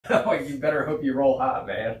Like, you better hope you roll hot,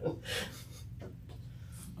 man.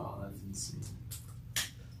 Oh, that's insane.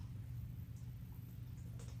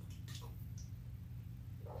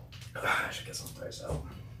 I should get some dice out.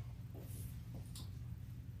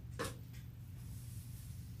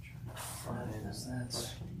 Find that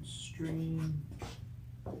stream.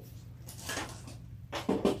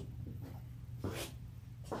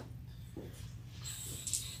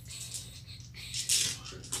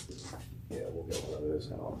 Yeah, we'll get one of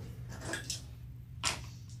those out.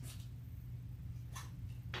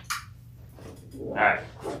 Alright.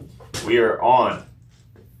 We are on.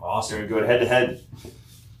 Awesome. We're going to go head to head.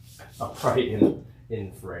 Right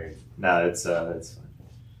in frame. No, it's fine.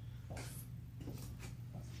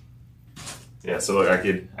 Yeah, so look, I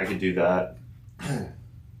could do that.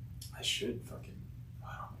 I should fucking. I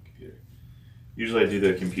don't have a computer. Usually I do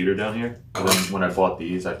the computer down here, but then when I bought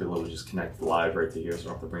these, I could literally just connect live right to here, so I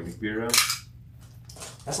don't have to bring the computer down.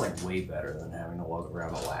 That's like way better than having to lug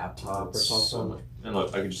around a laptop or something. And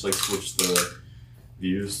look, I could just like switch the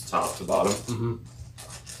views top to bottom. Mm-hmm.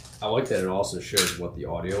 I like that it also shows what the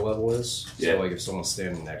audio level is. Yeah. So like if someone's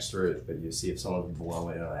standing next to it, but you see if someone's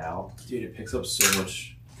blowing in and out. Dude, it picks up so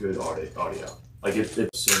much good audio. Like it's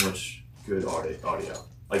so much good audio.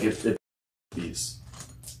 Like it's these.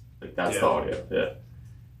 Like that's the audio. Yeah.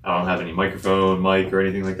 I don't have any microphone, mic, or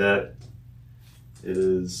anything like that. It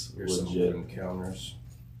is Here's legit. some counters.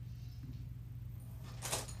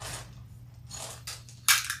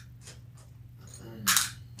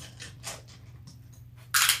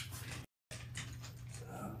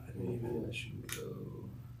 Maybe I should go.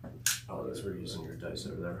 Oh, that's where you're using your dice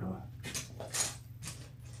over there, huh?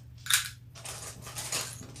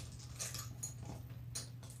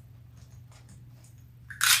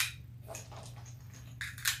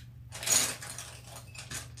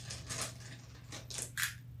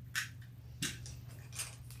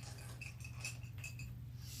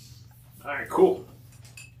 All right, cool.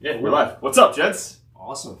 Yeah, we're live. What's up, gents?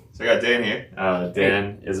 Awesome. So I got Dan here.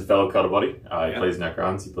 Dan is a fellow cuddle buddy. He plays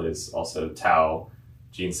Necrons. He plays also Tau,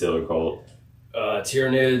 Gene Sailor Cult.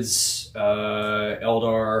 Tyranids,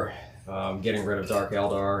 Eldar, getting rid of Dark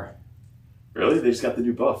Eldar. Really? They just got the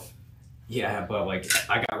new buff. Yeah, but like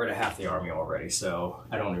I got rid of half the army already, so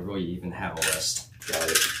I don't really even have a list. Got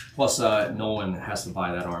it. Plus, Nolan has to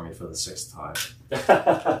buy that army for the 6th time.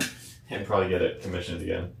 And probably get it commissioned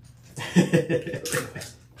again.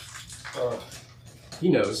 He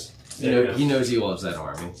knows. Yeah, he knows he loves that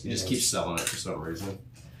army. He just keeps selling it for some reason.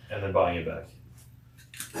 And then buying it back.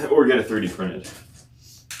 Or get it 3D printed.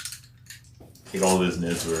 I think all of his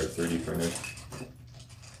nids were 3D printed.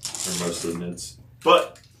 Or most of the nids.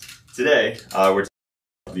 But today, we're talking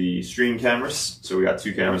about the stream cameras. So we got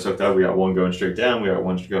 2 cameras hooked up. We got one going straight down. We got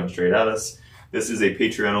one going straight at us. This is a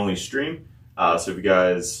Patreon only stream. So if you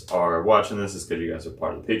guys are watching this, it's because you guys are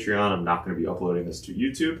part of the Patreon. I'm not going to be uploading this to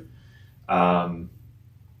YouTube.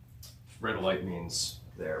 Red light means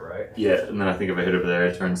there, right? Yeah, and then I think if I hit over there,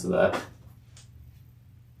 it turns to that.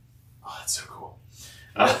 Oh, that's so cool.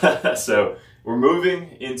 So we're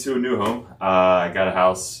moving into a new home. I got a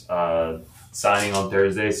house signing on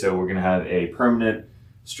Thursday, so we're going to have a permanent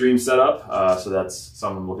stream set up. So that's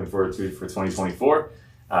something I'm looking forward to for 2024.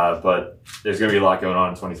 But there's going to be a lot going on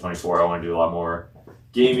in 2024. I want to do a lot more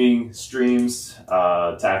gaming streams,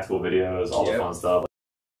 tactical videos, all the fun stuff.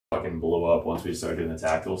 Fucking blow up once we start doing the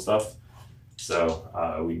tactical stuff.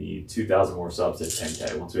 So we need 2,000 more subs at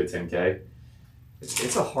 10K. Once we hit 10K,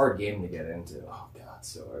 it's a hard game to get into. Oh god,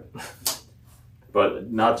 so hard.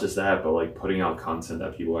 But not just that, but like putting out content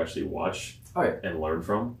that people actually watch and learn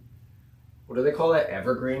from. What do they call that?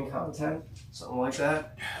 Evergreen content? Something like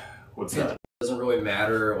that? What's that? It doesn't really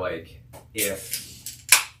matter like if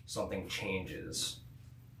something changes,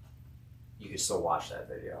 you can still watch that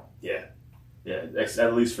video. Yeah,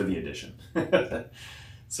 at least for the edition.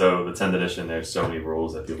 So the 10th edition, there's so many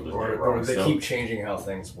rules that people just get wrong. Or they keep changing how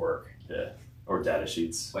things work. Yeah, or data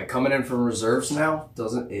sheets. Like coming in from reserves now,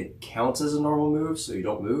 it counts as a normal move, so you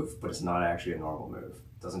don't move, but it's not actually a normal move.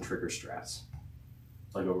 It doesn't trigger strats.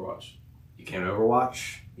 Like Overwatch. You can't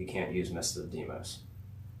Overwatch, you can't use Mist of Demos.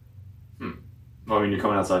 Well, I mean, you're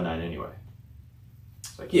coming outside 9 anyway.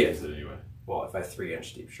 Like, yeah. It anyway. Well, if I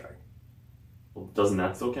 3-inch deep strike. Well, doesn't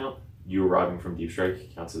that still count? You arriving from deep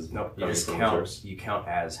strike counts as no. You just count. You count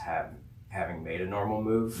as having made a normal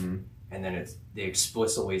move, and then they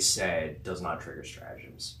explicitly said does not trigger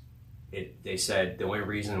stratagems. They said the only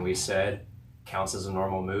reason we said counts as a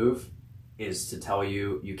normal move is to tell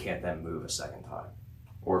you can't then move a second time.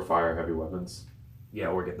 Or fire heavy weapons. Yeah,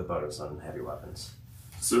 or get the bonus on heavy weapons.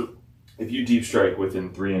 So if you deep strike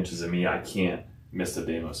within 3 inches of me, I can't miss the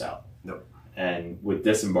Deimos out. Nope. And with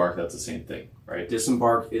disembark, that's the same thing, right?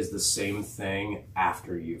 Disembark is the same thing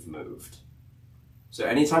after you've moved. So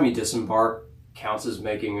anytime you disembark, counts as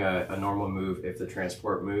making a normal move if the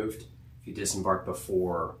transport moved. If you disembark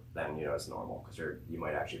before, then it's normal because you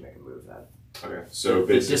might actually make a move then. Okay, so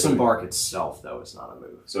the disembark itself, though, is not a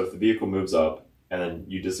move. So if the vehicle moves up and then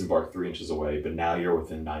you disembark 3 inches away, but now you're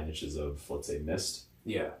within 9 inches of, let's say, mist.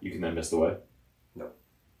 Yeah. You can then mist away? No.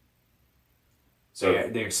 So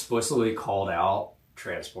they explicitly called out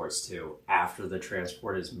transports too. After the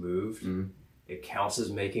transport is moved, it counts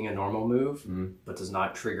as making a normal move, but does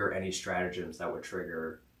not trigger any stratagems that would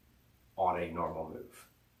trigger on a normal move.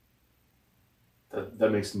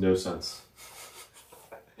 That makes no sense.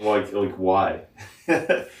 like why?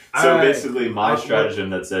 So basically, my stratagem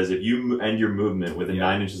that says if you end your movement within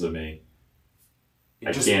 9 inches of me,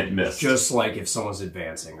 I can't miss. Just like if someone's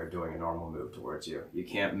advancing or doing a normal move towards you, you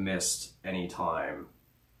can't miss any time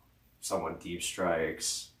someone deep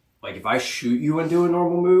strikes. Like if I shoot you and do a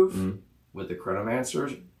normal move with the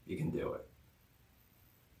Chronomancers, you can do it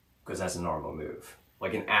because that's a normal move,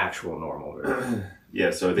 like an actual normal move. Yeah.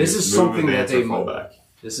 So this is something that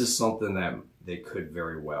This is something that they could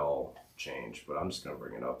very well change, but I'm just going to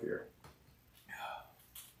bring it up here.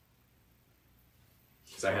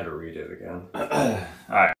 Because I had to read it again.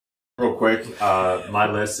 Alright, real quick,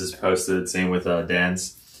 my list is posted, same with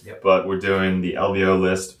Dan's. Yep. But we're doing the LVO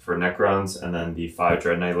list for Necrons and then the 5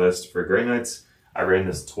 Dread Knight list for Grey Knights. I ran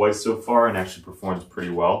this twice so far and actually performed pretty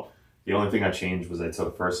well. The only thing I changed was I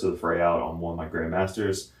took First of the Fray out on one of my Grey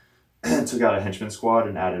Masters, took out a Henchman squad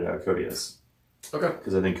and added Codias. Okay.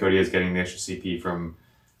 Because I think Codias getting the extra CP from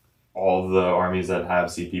all the armies that have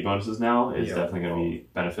CP bonuses now is definitely going to be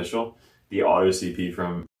beneficial. The auto CP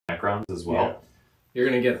from Necrons as well. Yeah. You're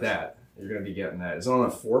going to get that. You're going to be getting that. Is it on a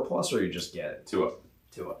 4+ or you just get it? 2 up.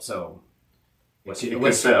 2 up. So it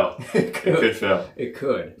could fail. It could fail. It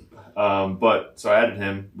could. But so I added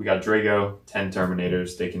him. We got Drago, 10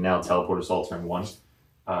 Terminators. They can now teleport us all turn 1. As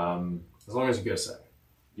long as you go second.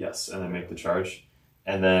 Yes, and then make the charge.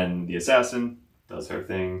 And then the Assassin does her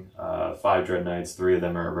thing. 5 Dread Knights. 3 of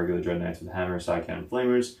them are regular Dread Knights with Hammer, Side Cannon,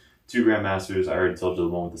 Flamers. 2 Grandmasters. I already told you the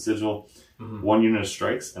one with the Sigil. 1 unit of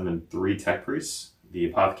Strikes, and then 3 Tech Priests. The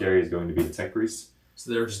Apothecary is going to be the Tech Priest. So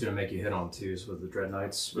they're just going to make you hit on 2s with the Dread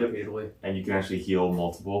Knights repeatedly. And you can actually heal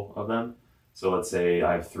multiple of them. So let's say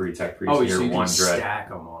I have 3 Tech Priests near so you 1 can Dread. Stack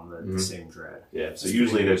them on the same Dread. Yeah, so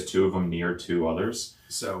usually there's 2 of them near 2 others.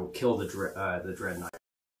 So kill the Dread Knight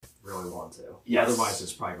if you really want to. Yes. Otherwise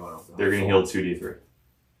it's probably going off the They're going to heal 2d3.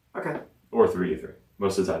 Okay. Or 3d3.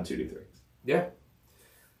 Most of the time 2d3. Yeah.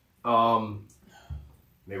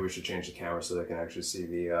 Maybe we should change the camera so they can actually see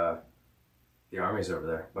the armies over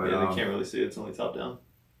there. But, yeah, they can't really see it. It's only top down.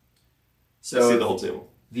 So see the whole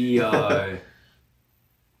table. The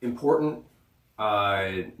important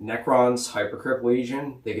Necrons, Hypercrypt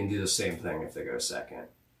Legion, they can do the same thing if they go second.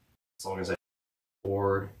 As long as I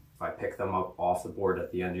board, if I pick them up off the board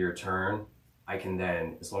at the end of your turn, I can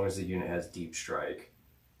then, as long as the unit has Deep Strike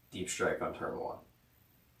on turn 1.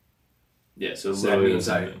 Yeah, so that means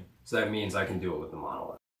I can do it with the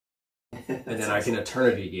Monolith. And then I can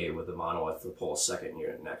Eternity Gate with the Monolith to pull a second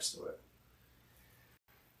unit next to it.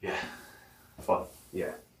 Yeah. Fun.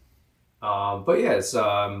 Yeah. But yeah, it's 2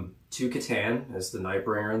 Catan as the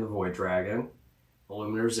Nightbringer and the Void Dragon,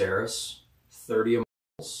 Illuminator Xeris, 30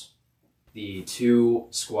 Immortals, the 2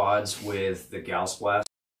 squads with the Gauss Blast,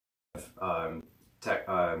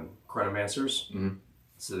 Chronomancers.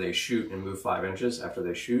 So they shoot and move 5 inches after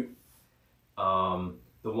they shoot.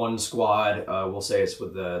 The 1 squad, we'll say it's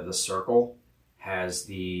with the circle, has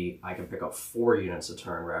I can pick up 4 units a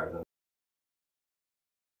turn rather than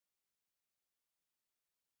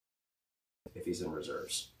if he's in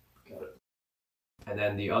reserves. Got it. And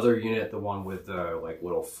then the other unit, the one with the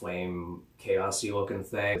little flame chaosy looking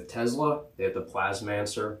thing, with Tesla, they have the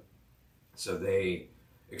Plasmancer. So they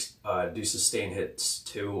do sustain hits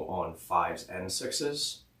 2 on 5s and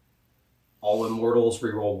 6s. All Immortals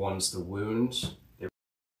reroll 1s to wounds. They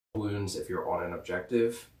reroll wounds if you're on an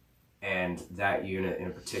objective. And that unit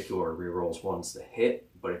in particular rerolls 1s to hit,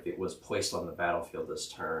 but if it was placed on the battlefield this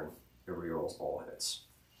turn, it rerolls all hits.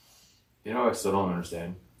 You know what I still don't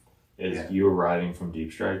understand? Is you arriving from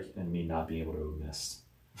Deep Strike and me not being able to miss.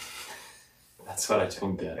 That's what I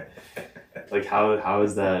don't get. How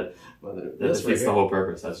is that? That defeats the whole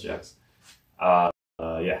purpose. That's Jax.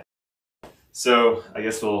 Yeah. So I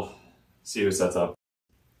guess we'll see who sets up.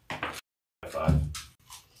 5.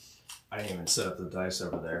 I didn't even set up the dice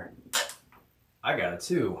over there. I got it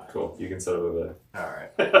too. Cool. You can set up over there. All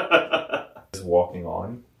right. Just walking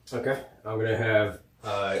on. Okay. I'm gonna have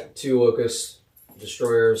 2 locusts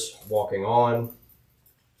Destroyers walking on.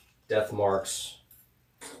 Death marks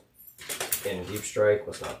in deep strike.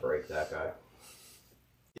 Let's not break that guy.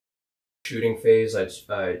 Shooting phase,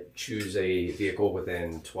 I choose a vehicle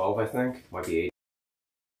within 12, I think. Might be 8.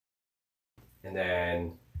 And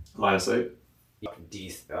then Line of sight.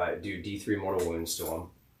 do D3 mortal wounds to him.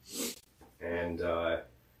 And I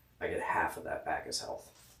get half of that back as health.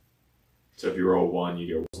 So if you roll 1, you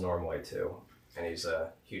get... It's normally 2. And he's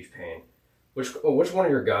a huge pain. Which one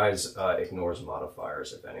of your guys ignores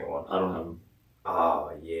modifiers, if anyone? I don't have them.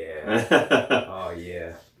 Oh, yeah. Oh,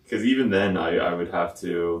 yeah. Because even then, I would have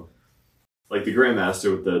to... Like, the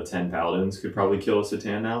Grandmaster with the 10 Paladins could probably kill a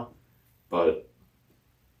Satan now. But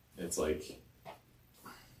it's like...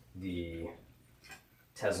 The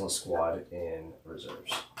Tesla squad in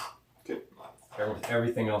reserves. Okay.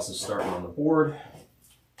 Everything else is starting on the board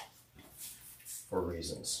for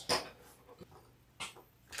reasons.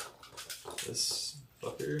 This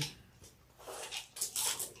fucker.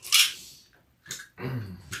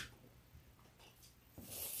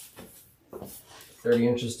 $30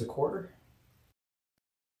 inches to quarter.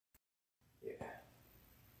 Yeah.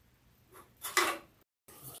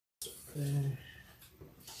 Okay.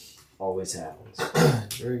 Always happens.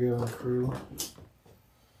 There we go, crew.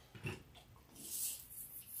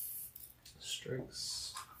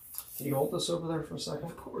 Strikes. Can you hold this over there for a second?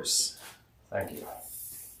 Of course. Thank you.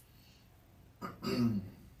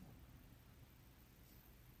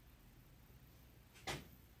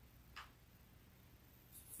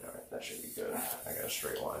 Alright, that should be good. I got a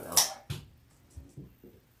straight line now.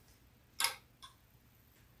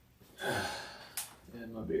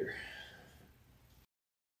 And my beer.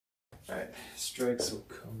 Alright, strikes will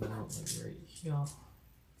come out like right here.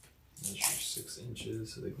 Measure 6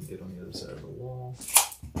 inches so they can get on the other side of the wall.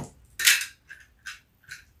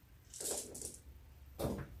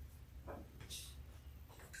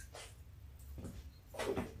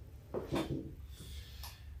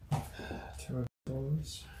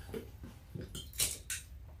 Terraforms.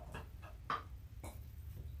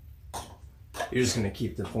 You're just gonna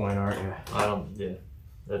keep the point, aren't you? I don't, yeah,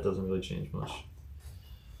 that doesn't really change much.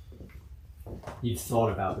 You've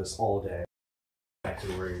thought about this all day. Back to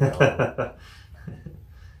where you're going.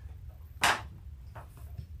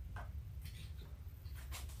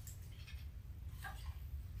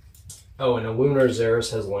 Oh, and a Lunar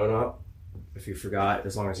Xeris has loan up, if you forgot,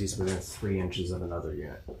 as long as he's within 3 inches of another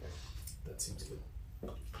unit. That seems good.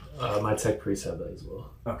 My tech priests have that as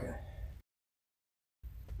well. Okay.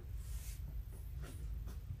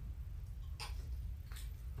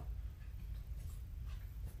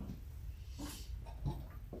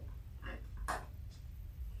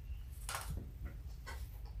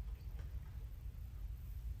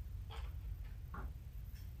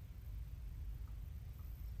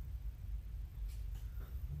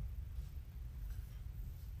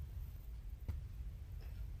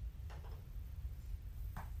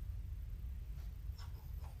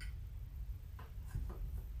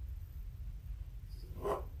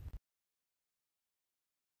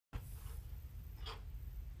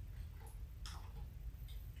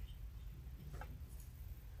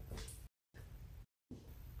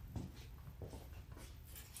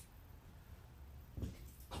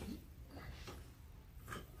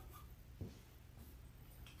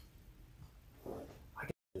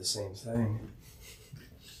 The same thing.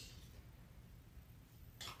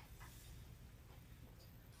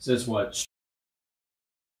 So it's what?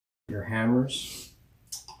 Your hammers?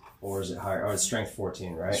 Or is it higher? Oh, it's strength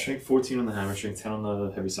 14, right? Strength 14 on the hammer, strength 10 on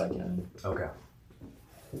the heavy side cannon. Okay.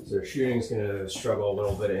 So shooting's going to struggle a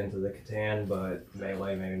little bit into the Catan, but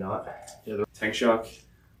melee maybe not. Yeah, the tank shock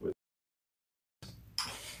with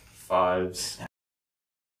 5s.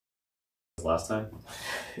 Last time.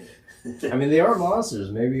 I mean, they are monsters.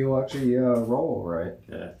 Maybe you'll actually roll, right?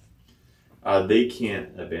 Yeah. They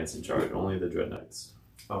can't advance in charge, only the Dread Knights.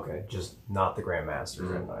 Okay, just not the Grandmaster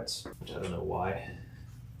Dread Knights. Which I don't know why.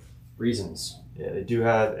 Reasons. Yeah, they do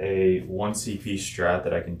have a 1 CP strat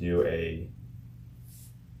that I can do a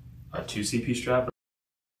 2 CP strat.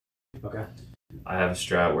 Okay. I have a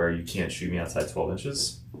strat where you can't shoot me outside 12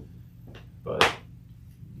 inches, but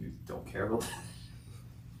you don't care about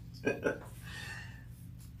that.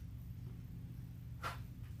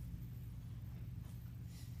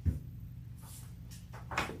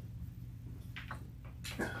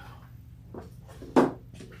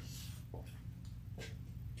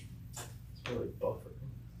 Really buffering.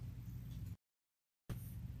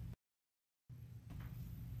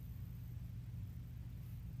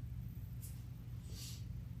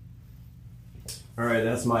 Alright,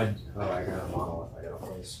 that's my... Oh, I got a monolith I gotta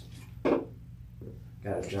place.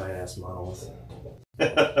 Got a giant ass monolith.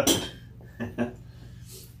 Are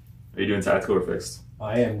you doing tactical or fixed?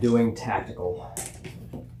 I am doing tactical.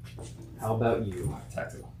 How about you?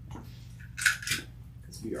 Tactical.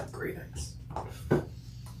 Because we are great at this.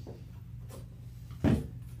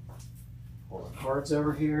 All the cards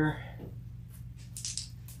over here.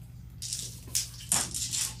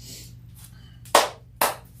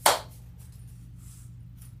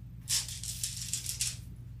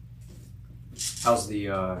 How's the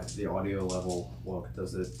audio level look?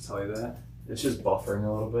 Does it tell you that? It's just buffering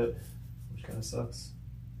a little bit, which kind of sucks.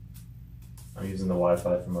 I'm using the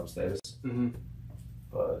Wi-Fi from upstairs,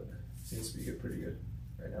 but it seems to be pretty good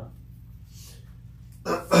right now.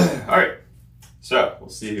 All right, so we'll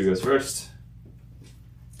see who goes first.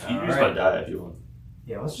 You can use my die if you want.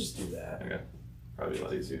 Yeah, let's just do that. Okay, probably a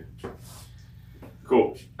lot easier.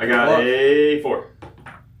 Cool. I got a 4.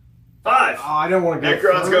 5. Oh, I don't want to go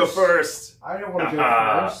Necrons first. go first. I don't want to go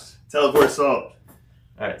first. Teleport solved.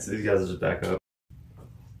 All right, so these guys will just back up.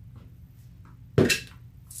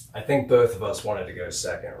 I think both of us wanted to go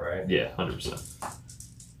second, right? Yeah, 100%.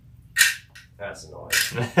 That's annoying.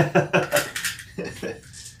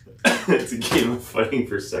 It's a game of fighting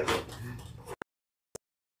for second.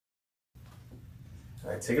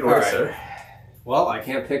 All right, take it away, sir. Well, I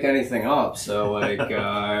can't pick anything up, so like,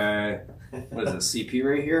 what is it, CP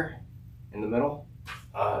right here? In the middle?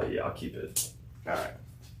 Yeah, I'll keep it. Alright.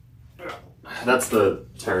 That's the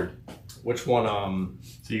turn. Which one,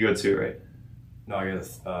 So you go 2, right? No, I go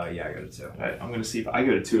to, yeah, I go to 2. Alright, I'm gonna see if I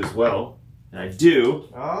go to 2 as well. And I do.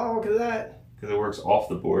 Oh, look at that. Because it works off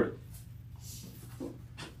the board.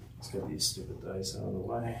 Let's get these stupid dice out of the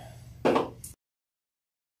way.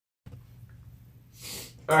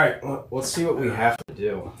 Alright, let's see what we have to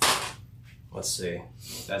do. Let's see.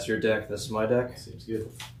 That's your deck, this is my deck. Seems good.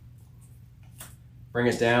 Bring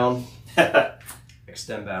it down.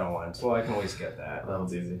 Extend battle lines. Well, I can always get that. That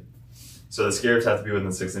one's easy. So the scarabs have to be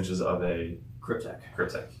within 6 inches of a Cryptek.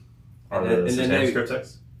 Cryptek. And Are then the they,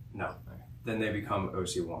 Crypteks? No. Okay. Then they become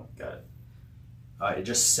OC1. Got it. It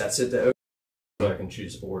just sets it to OC, so I can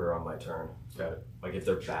choose order on my turn. Got it. Like if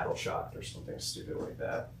they're battle shocked or something stupid like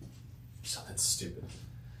that. Something stupid.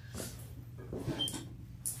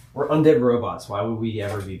 We're undead robots. Why would we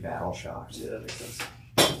ever be battle shocked? Yeah, that makes sense.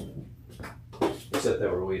 Except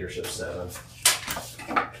that we're leadership 7.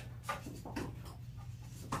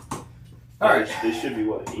 Alright. They should be,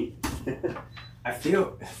 what, 8? I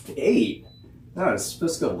feel 8. No, it's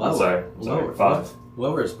supposed to go lower. I'm sorry. Lower. 5.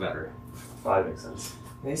 Lower is better. 5 makes sense.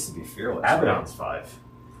 It needs to be fearless. Abaddon's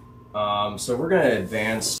 5. So we're gonna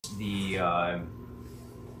advance the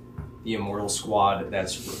immortal squad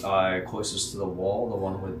that's closest to the wall, the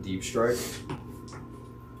one with deep strike.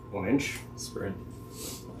 1 inch. Sprint.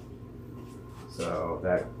 So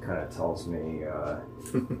that kind of tells me,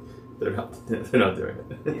 They're not doing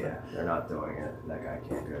it. yeah, they're not doing it. That guy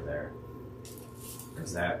can't go there.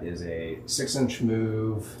 Because that is a 6-inch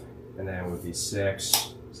move, and then it would be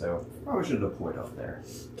 6. So probably should have deployed up there.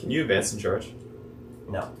 Can you advance and charge?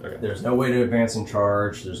 No. Okay. There's no way to advance and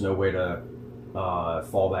charge. There's no way to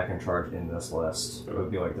fall back and charge in this list. It would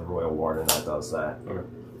be like the Royal Warden that does that. Okay.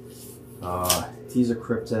 He's a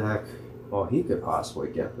Cryptek. Well, he could possibly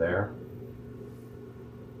get there.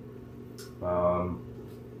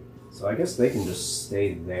 So I guess they can just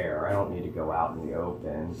stay there. I don't need to go out in the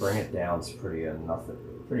open. Bring it down's pretty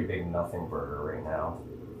big nothing burger right now.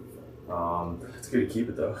 It's good to keep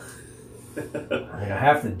it though. I mean, I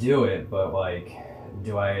have to do it, but like,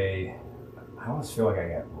 do I almost feel like I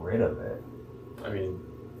get rid of it. I mean,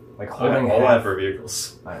 like holding all half for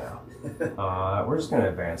vehicles. I know. We're just gonna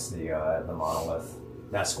advance the monolith.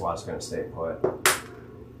 That squad's gonna stay put.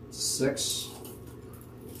 6.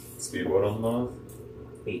 Speed what on the monolith?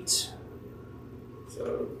 8.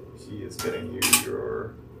 So he is getting you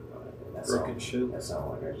your broken shit. That sounded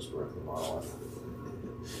like I just broke the monolith.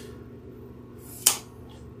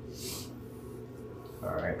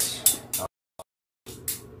 Alright.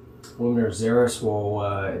 Luminar Xeris will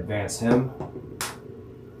advance him.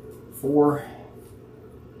 4.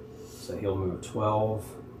 So he'll move 12.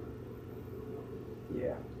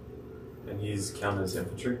 Yeah. And he's counted as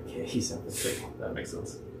infantry? Yeah, he's infantry. That makes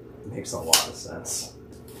sense. Makes a lot of sense.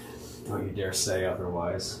 Don't you dare say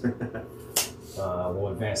otherwise. We'll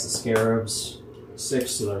advance the scarabs. 6,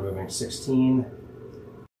 so they're moving 16.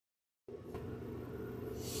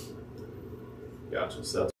 Gotcha,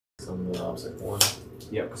 so that's on the opposite one.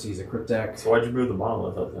 Yep, because he's a Cryptek. So why'd you move the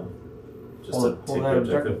monolith up then? Just Hold to take that the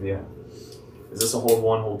objective? objective, yeah. Is this a hold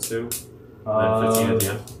 1, hold 2? And then 15 at the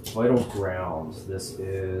end? Vital ground. This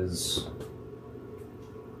is...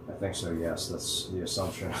 I think so, yes. That's the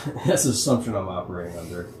assumption. That's the assumption I'm operating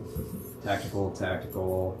under.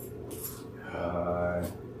 Tactical.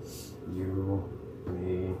 You,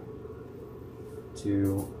 me,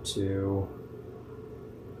 2.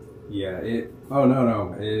 Yeah, oh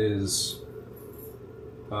no, it is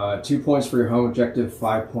 2 points for your home objective,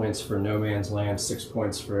 5 points for no man's land, 6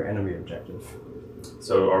 points for enemy objective.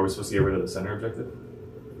 So are we supposed to get rid of the center objective?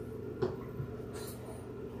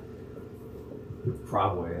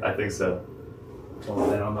 Probably. I think so. Well,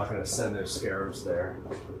 then I'm not going to send those scarabs there.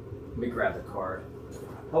 Let me grab the card.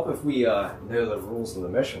 Help if we know the rules of the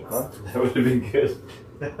mission, huh? That would have been good.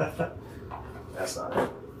 That's not it.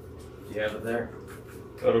 Do you have it there?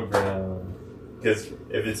 Photoground. Because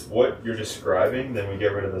if it's what you're describing, then we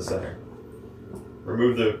get rid of the center.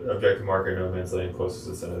 Remove the objective marker, no man's land closest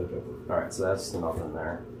to the center of the objective. Alright, so that's nothing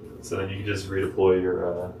there. So then you can just redeploy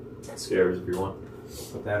your scares if you want.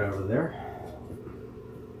 Put that over there.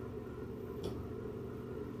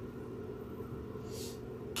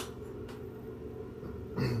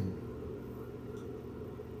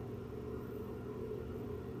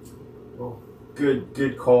 Well,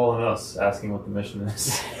 good call on us asking what the mission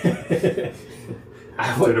is.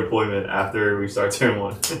 After deployment, after we start turn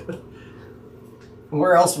 1.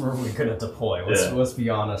 Where else were we going to deploy? Let's be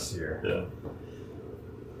honest here. Yeah.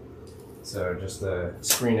 So just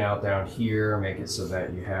screen out down here, make it so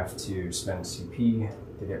that you have to spend CP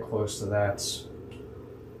to get close to that.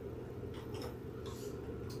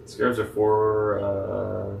 Scarabs are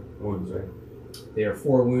 4 wounds, right? They are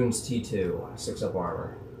 4 wounds T2, 6 up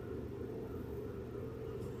armor.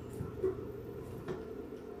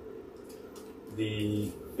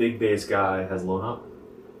 The big base guy has loan up.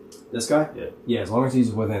 This guy? Yeah. Yeah, as long as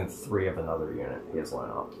he's within 3 of another unit, he has line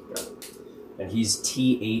up. Got it. And he's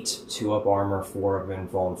T8, 2 up armor, 4 up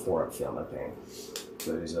invul, and 4 up feel no pain.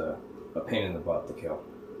 So he's a pain in the butt to kill.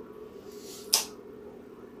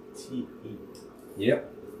 T8.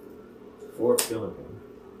 Yep. 4 killing him.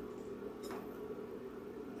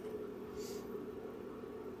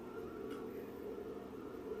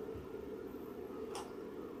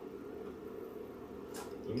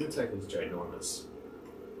 Unitech is ginormous.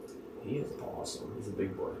 He is awesome. He's a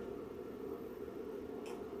big boy.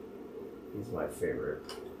 He's my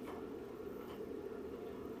favorite.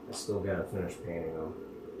 I still gotta finish painting him.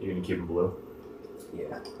 You gonna keep him blue?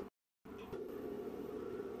 Yeah.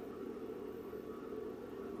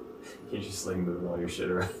 You just like moving all your shit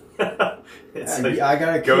around. It's I like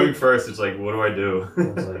gotta going first. It's like, what do I do?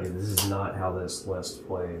 It's like, this is not how this list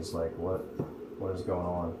plays. Like, what is going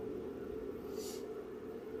on?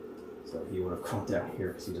 So he would have come down here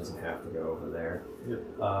because he doesn't have to go over there.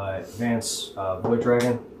 Yep. Advance Void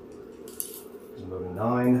Dragon. He's moving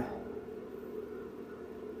 9.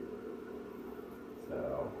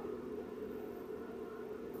 So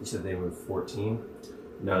you said they move 14?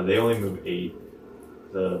 No, they only move 8.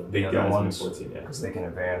 The big other guys move ones, 14, yeah. Because they can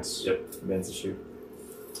advance. Yep, advance to shoot.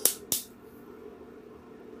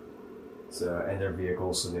 So, and their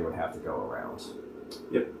vehicles, so they would have to go around.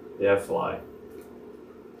 Yep, they have fly.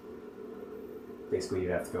 Basically,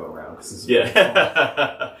 you'd have to go around. Cause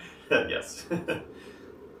Yeah. Yes.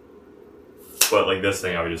 But like this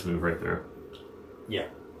thing, I would just move right through. Yeah.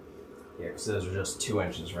 Yeah, because those are just 2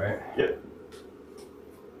 inches, right? Yep.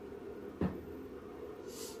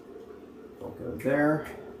 Don't go there.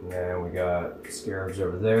 And then we got scarabs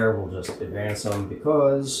over there. We'll just advance them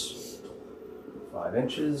because 5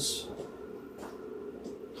 inches.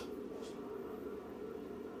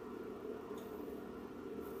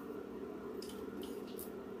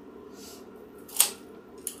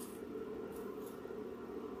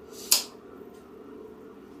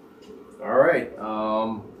 Alright,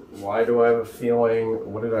 why do I have a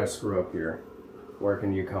feeling, what did I screw up here? Where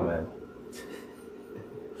can you come in?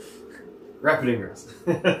 Rapid ingress.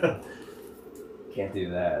 Can't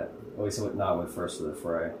do that. At least not with first of the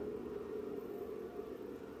fray.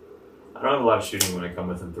 I don't have a lot of shooting when I come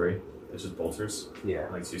within 3. It's just bolters. Yeah.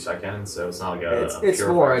 Like 2 side cannons, so it's not like a It's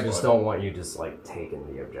pure more, fire I just squad. don't want you just like taking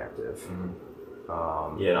the objective.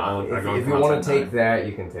 Mm-hmm. Yeah, no, if you want to take that,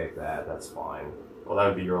 you can take that. That's fine. Well, that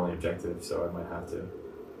would be your only objective, so I might have to.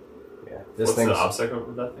 Yeah. What's the obstacle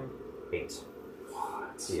of that thing? 8.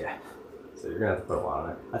 What? Yeah. So you're gonna have to put a lot on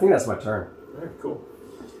it. I think that's my turn. Alright, cool.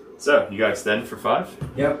 So, you got extend for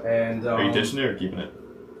 5? Yep, and Are you ditching it or keeping it?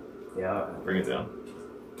 Yeah. Bring it down.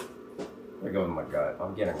 I go with my gut.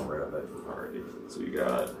 I'm getting rid of it. Alrighty. So you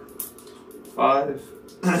got 5.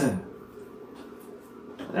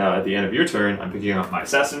 Now, at the end of your turn, I'm picking up my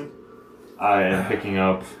assassin. I am picking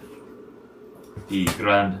up the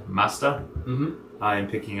Grand Master. Mm-hmm. I am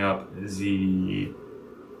picking up the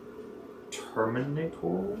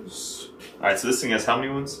Terminators. Alright, so this thing has how many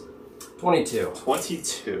wounds? 22.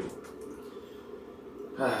 22.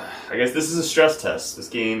 I guess this is a stress test. This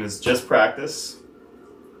game is just practice.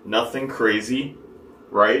 Nothing crazy,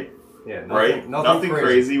 right? Yeah, nothing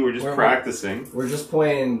crazy. We're just practicing. We're just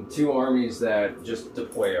playing 2 armies that just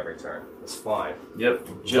deploy every turn. It's fine.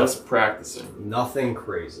 Yep, just practicing. Nothing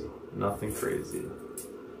crazy. Nothing crazy.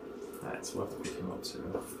 Alright, so we'll have to pick him up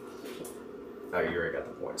too. Oh, you already got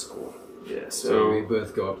the points. Cool. Yeah, so we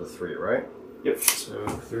both go up to 3, right? Yep. So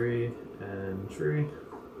 3 and 3.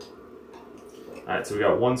 Alright, so we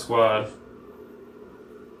got 1 squad,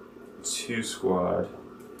 2 squad,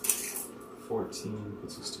 14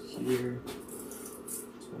 puts us to here.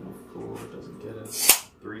 24 doesn't get us.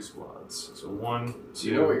 3 squads. So 1, 2. Do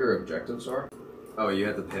you know what your objectives are? Oh, you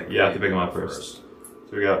have to pick. Yeah, I have to pick them up first.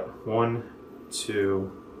 So we got 1,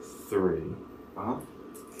 2, 3. Uh-huh.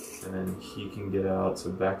 And then he can get out, so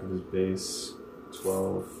back of his base,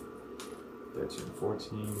 12, 13,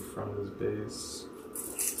 14, front of his base,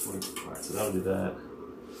 20. Alright, so that'll do that.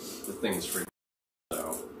 The thing's free.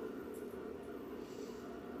 So.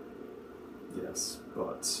 Yes,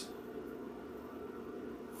 but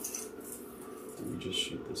do we just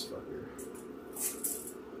shoot this fucker?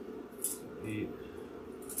 So 8.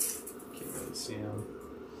 Can't really see him.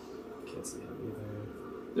 Can't see him either.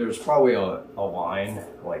 There's probably a line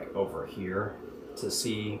like over here to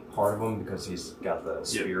see part of him because he's got the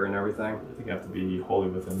spear and everything. I think I have to be wholly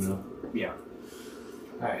with him though. Yeah.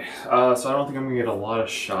 Alright, so I don't think I'm gonna get a lot of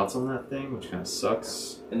shots on that thing, which kind of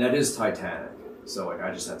sucks. And that is Titanic, so like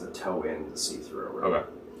I just have to tow in to see through. Really. Okay.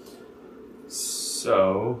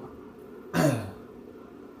 So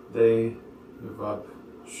they move up,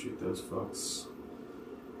 shoot those fucks.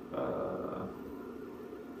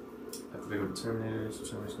 I have to pick up the Terminators. The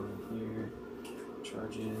Terminators going in here.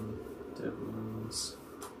 Charge in. Dead wounds.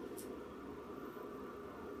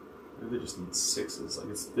 Maybe they just need 6s. Like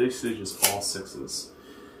it's basically just all 6s.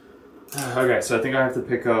 Okay, so I think I have to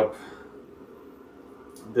pick up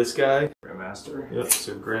this guy. Grandmaster. Yep.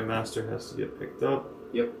 So Grandmaster has to get picked up.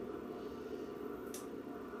 Yep.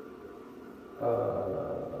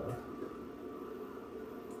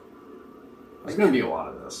 There's gonna be a lot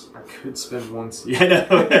of this. I could spend one. Yeah, I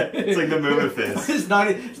know. It's like the movement phase. It's not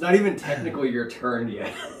even technically your turn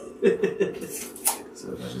yet.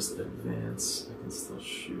 So if I just advance, I can still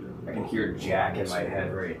shoot him. I can hear Jack in my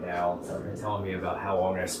head right now telling me about how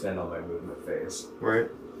long I spend on my movement phase. Right.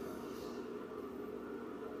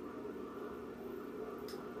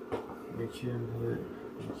 We can hit.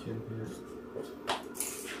 We can hit.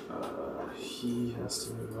 He has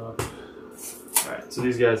to move up. Alright, so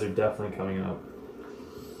these guys are definitely coming up.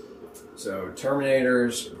 So,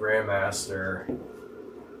 Terminators, Grandmaster,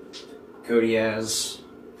 Codiaz.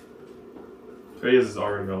 Codiaz is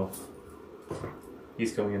already off.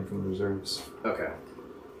 He's coming in from the reserves. Okay.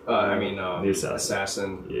 I mean, the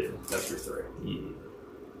Assassin. Yeah. That's your 3. Yeah.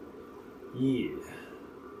 Yeah.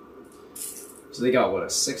 So they got, what, a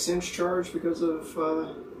 6-inch charge because of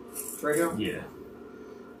Drago? Yeah.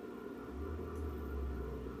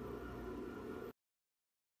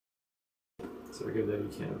 So good that you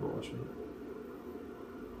can't overwatch me.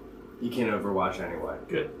 You can't overwatch anyway.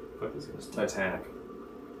 Good. Fuck these guys. Titanic.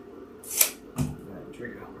 Alright,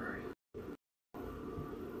 Drago, where are you?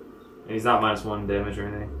 And he's not -1 damage or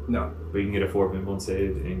anything? No. But you can get a 4 pinball and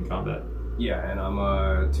save in combat. Yeah, and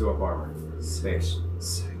I'm 2 up armor. Space.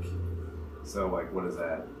 Sick. So, like, what is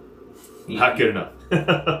that? Not good enough.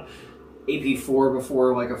 AP 4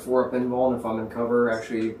 before, like, a 4 up pinball, and if I'm in cover,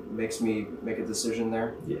 actually makes me make a decision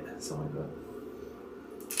there. Yeah, something like that.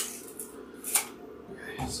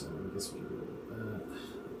 Okay, so I guess we can go with that.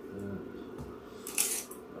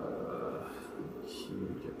 He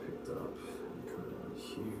would get picked up and come down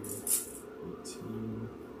here. 18.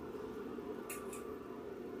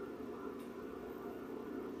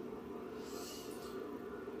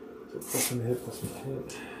 So plus 1 to hit, plus 1 to hit.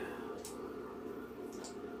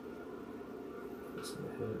 Plus 1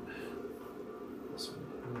 to hit. Plus 1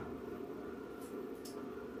 to hit.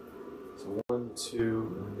 So 1,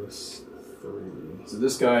 2, and this 3. So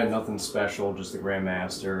this guy, nothing special, just the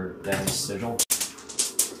Grandmaster, then his sigil.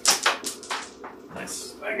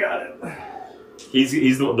 Nice. I got it. He's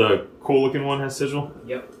the cool looking one has sigil?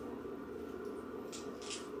 Yep.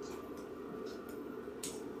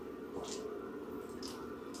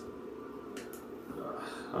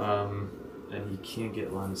 And he can't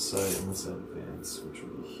get line of sight unless I advance, which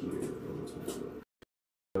will be here.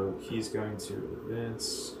 So he's going to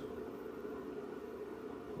advance.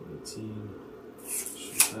 18.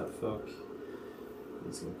 Shoot that fuck.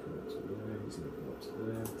 He's going to come up to there. He's going to come up to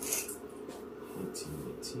there.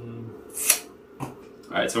 18.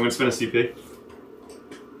 Alright, so I'm going to spend a CP.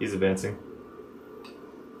 He's advancing.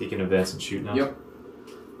 He can advance and shoot now. Yep.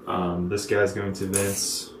 This guy's going to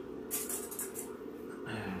advance.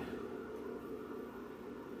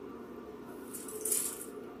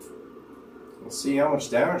 We'll see how much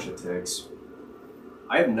damage it takes.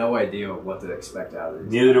 I have no idea what to expect out of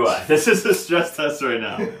these. Neither do I. This is a stress test right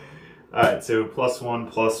now. Alright, so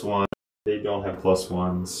 +1/+1. They don't have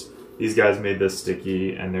 +1s. These guys made this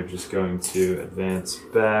sticky, and they're just going to advance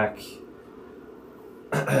back.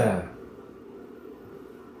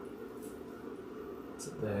 It's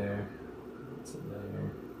there. It's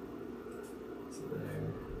there. It's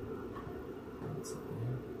there. It's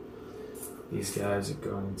there. These guys are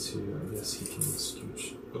going to, I guess he can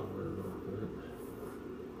scooch over a little bit.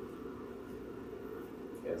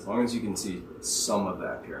 Yeah, as long as you can see some of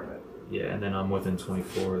that pyramid. Yeah, and then I'm within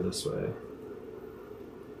 24 this way,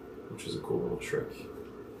 which is a cool little trick.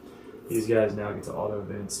 These guys now get to auto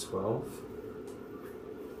advance 12.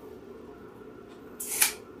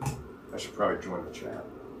 I should probably join the chat.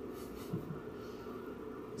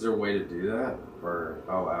 Is there a way to do that? Or,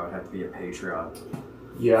 oh, I would have to be a Patreon.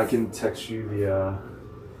 Yeah, I can text you the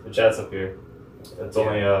chat's up here. It's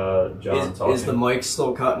only John talking. Is the mic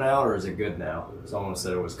still cutting out, or is it good now? Someone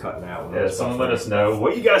said it was cutting out. Yeah, someone let us know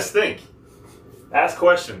what you guys think. Ask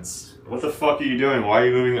questions. What the fuck are you doing? Why are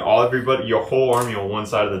you moving everybody, your whole army on one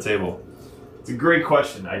side of the table? It's a great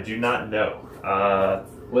question. I do not know.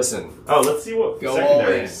 Listen. Oh, let's see what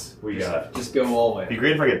secondaries we got. Just go all in. It'd be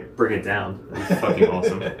great if I could bring it down. That'd be fucking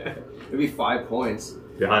awesome. It'd be 5 points.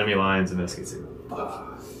 Behind me lines and biscuits.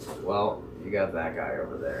 Well, you got that guy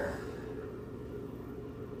over there.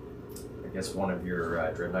 I guess one of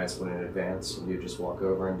your Dread Knights went in advance, and you just walk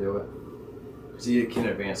over and do it. Because you can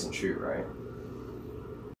advance and shoot, right?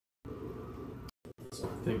 So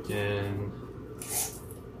I'm thinking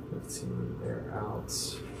 15, they're out.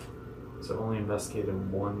 So only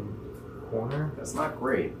investigated one corner. That's not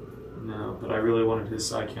great. No, but I really wanted his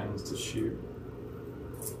side cannons to shoot.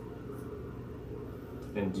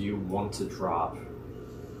 And do you want to drop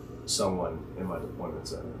someone in my deployment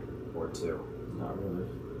center? Or two? Not really.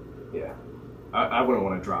 Yeah. I wouldn't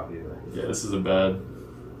want to drop either. Yeah, this is a bad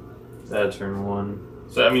turn one.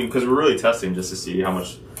 So, I mean, because we're really testing just to see how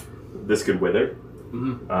much this could wither.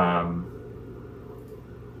 Mm-hmm.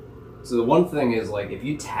 So the one thing is, like, if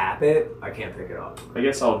you tap it, I can't pick it up. I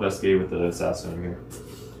guess I'll investigate with the assassin over here.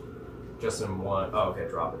 Just in one. Oh, okay,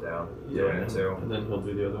 drop it down. Yeah, Do it in two. And then he'll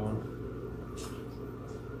do the other one.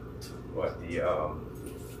 What,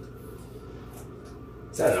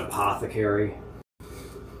 is that an apothecary?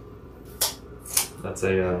 That's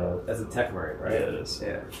a, That's a tech marine, right? Yeah, it is.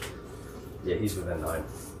 Yeah. Yeah, he's within 9.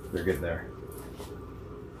 They're good there.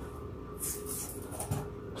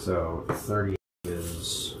 So, 30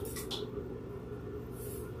 is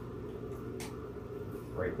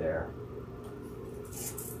right there.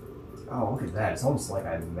 Oh, look at that. It's almost like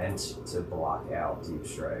I meant to block out Deep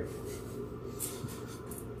Strike.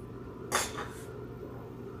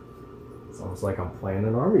 It's almost like I'm playing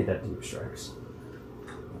an army that Deep Strikes.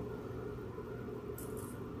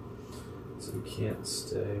 So we can't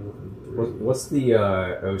stay within 3. What's the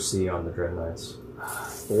OC on the Dread Knights?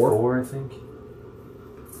 4? 4, I think.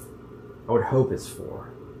 I would hope it's 4.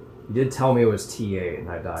 You did tell me it was T8, and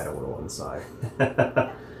I died a little inside.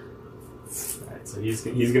 Alright, so he's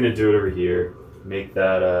gonna do it over here. Make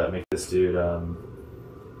that make this dude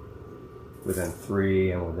Within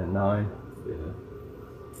 3 and within 9. Yeah.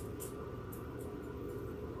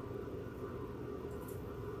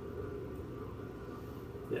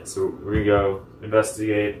 Yeah, so we're gonna go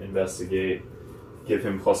investigate, give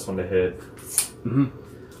him +1 to hit. Mm-hmm.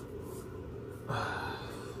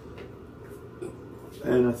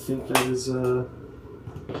 And I think that is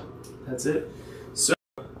that's it. So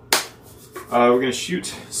we're gonna shoot.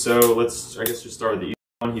 So let's I guess just start with the easy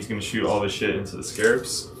one. He's gonna shoot all this shit into the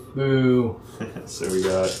scarabs. Boo. So we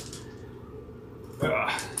got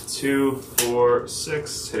 2, 4,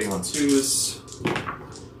 6, hitting on 2s.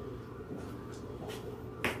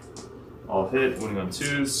 All hit, winning on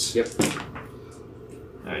 2s. Yep.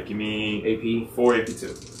 Alright, give me AP. 4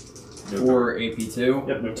 AP2. No 4 AP2.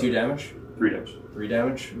 Yep, no 2 damage. 3 damage. 3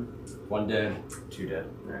 damage. 1 dead. 2 dead.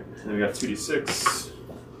 Alright, and then we got 2d6.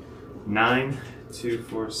 9. 2,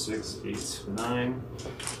 4, 6, 8, 9.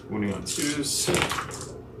 Winning on 2s.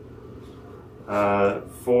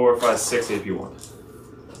 4, 5, 6 AP1.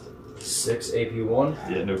 6 AP1.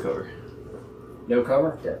 Yeah, no cover. No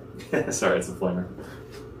cover? Dead. Sorry, it's a flamer.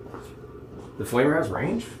 The flamer has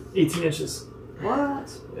range? 18 inches. What?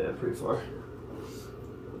 Yeah, pretty far.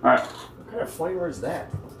 Alright. What kind of flamer is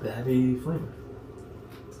that? The heavy flamer.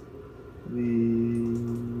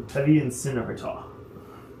 The heavy incinerator.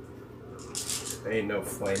 Ain't no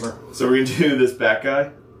flamer. So we're gonna do this back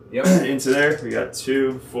guy. Yep. Into there, we got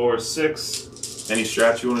 2, 4, 6. Any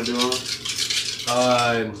strats you want to do on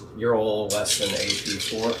them? You're all less than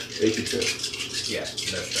AP4. AP2. Yeah, no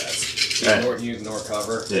strats. Right. You ignore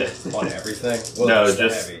cover Yeah. on everything? Well, No,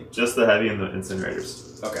 just just the heavy and the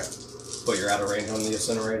incinerators. Okay. But you're out of range on the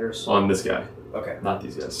incinerators? On this guy. Okay. Not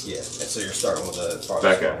these guys. Yeah, and so you're starting with the farthest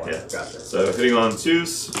Back guy, one. yeah. Gotcha. So hitting on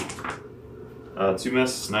 2s. 2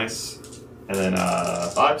 miss, nice. And then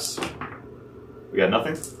 5s. We got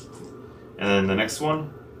nothing. And then the next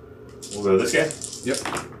one, we'll go this guy. Yep.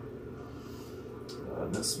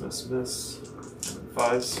 Miss, miss, miss. And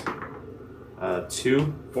 5s.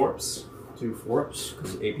 2 forps. 2 forps,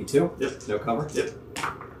 because AP2? Yep. No cover? Yep.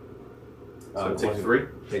 So take 3.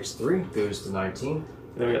 Takes 3, goes to 19. And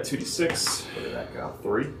then we got 2d6. Where did that go?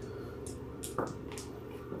 3.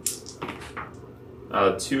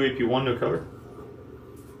 2 AP1, no cover.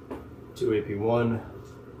 2 AP1,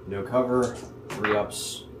 no cover. 3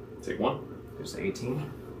 ups, Take 1. goes to 18.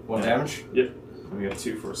 1 damage? Yep. And we got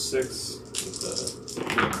 2, 4, 6 with the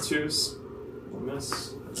 2s. 1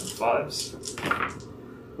 miss. And then 5s.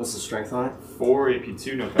 What's the strength on it? 4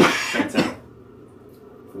 AP2, no cover. Strength 10.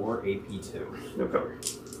 4 AP2. No cover.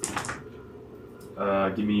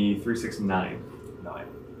 Give me 3, 6, 9. 9.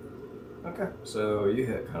 Okay, so you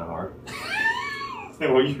hit kind of hard.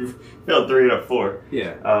 Well, you failed 3 out of 4.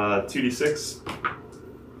 Yeah. 2d6.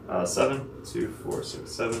 7. 2, 4,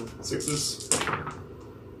 6, 7. 6s.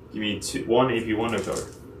 Give me 1 AP1, no cover.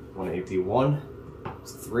 1 AP1.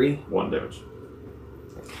 It's 3. 1 damage.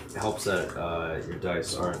 It helps that your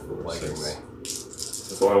dice aren't liking me.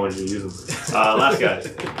 That's why I wanted you to use them. Last guy.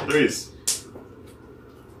 3s.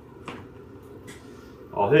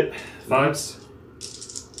 All hit. 5s.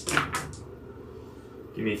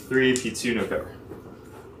 Give me 3 AP2, no cover.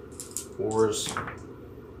 4s.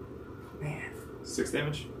 Man. 6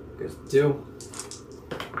 damage. Goes to 2.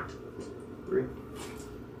 3.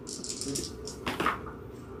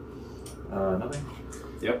 Nothing.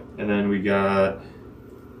 Yep. And then we got.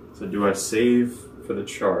 So do I save for the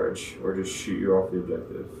charge or just shoot you off the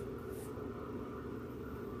objective?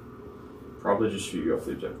 Probably just shoot you off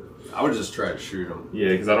the objective. I would just try to shoot him. Yeah,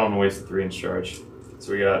 because I don't want to waste the 3-inch charge.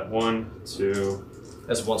 So we got 1, 2,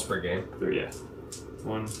 That's once per game. 3. Yeah.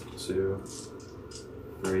 1, 2,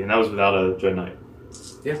 3, and that was without a Dread Knight.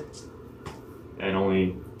 Yeah. And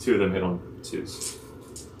only 2 of them hit on 2s.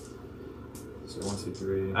 So 1, 2,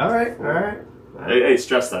 3. All right. 4. All right. Hey,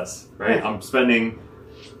 stress test, right? Yeah. I'm spending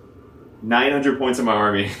 900 points in my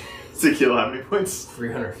army to kill how many points?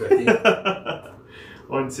 350.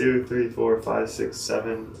 1, 2, 3, 4, 5, 6,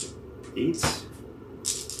 7, 8.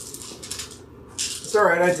 It's all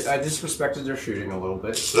right. I disrespected their shooting a little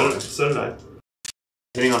bit. So did I.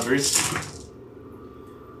 Hitting on 3s.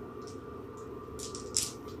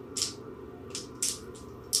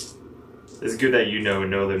 It's good that you know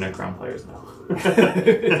they're Necron players now.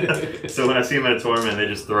 So when I see them at a tournament, they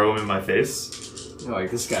just throw them in my face. You're like,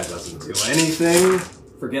 this guy doesn't do anything.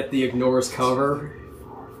 Forget the ignores cover.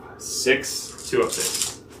 6 2 up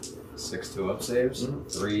saves. 6 2 up saves.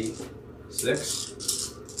 3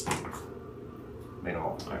 6. Made them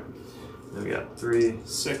all. Alright. Then we got 3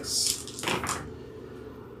 6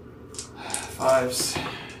 5s.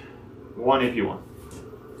 1 AP1.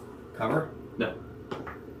 Cover? No.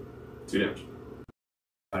 2 damage.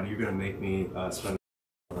 Are you gonna make me spend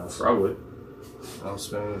on this? Probably. I'm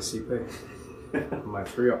spending the CP. My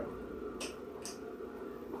 3 up.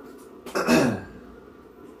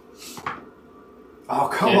 Oh,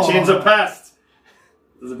 come on! Can't change the past!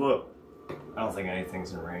 Does it blow? I don't think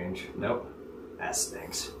anything's in range. Nope. That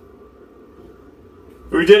stinks.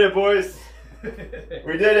 We did it, boys!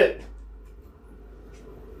 We did it!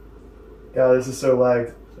 God, this is so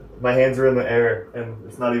lagged. My hands are in the air, and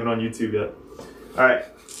it's not even on YouTube yet. Alright,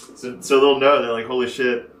 so they'll know, they're like, holy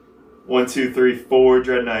shit, 1, 2, 3, 4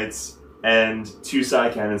 Dread Knights and 2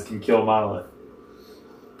 side cannons can kill Monolith.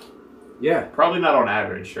 Yeah. Probably not on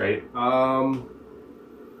average, right?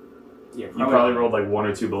 Yeah, You probably rolled like 1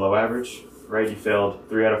 or 2 below average, right? You failed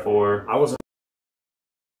 3 out of 4. I wasn't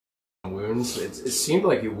wounds. It seemed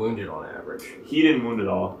like you wounded on average. He didn't wound at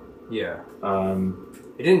all. Yeah.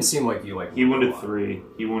 It didn't seem like you He wounded 3.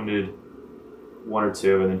 He wounded 1 or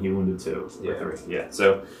 2, and then he wounded 2 or 3. Yeah.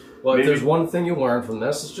 So. Well, if there's one thing you learn from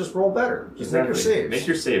this, it's just roll better. Just make your saves. Make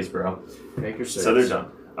your saves, bro. Make your saves. So they're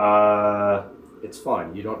done. It's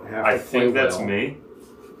fine. You don't have to I play think that's well. me.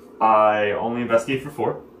 I only investigate for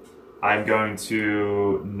 4. I'm going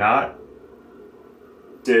to not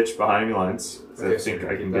ditch behind enemy lines. Okay, I think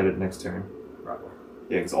I can get it next turn. Right.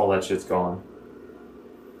 Yeah, because all that shit's gone.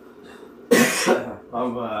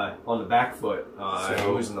 I'm on the back foot.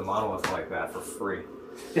 I'm using the monolith like that for free.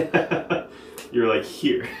 You're like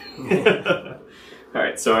here.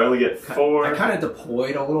 Alright, so I only get 4. I kind of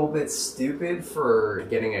deployed a little bit stupid for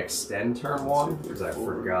getting extend turn 1 because I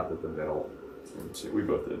forgot that the middle. We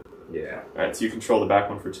both did. Yeah. Alright, so you control the back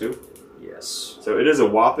one for 2? Yes. So it is a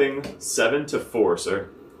whopping 7 to 4, sir.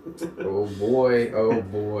 Oh boy, oh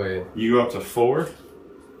boy. You go up to 4.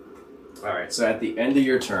 Alright, so at the end of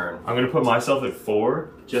your turn... I'm going to put myself at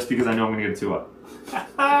 4 just because I know I'm going to get a 2 up.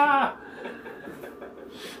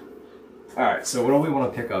 Alright, so what do we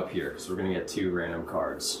want to pick up here? Because we're going to get 2 random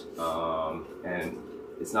cards. And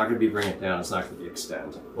it's not going to be bring it down, it's not going to be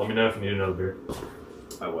extend. Let me know if you need another beer.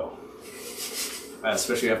 I will.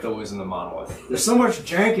 Especially after losing the monolith. There's so much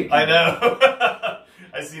jank. I know.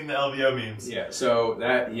 I've seen the LVO memes. Yeah, so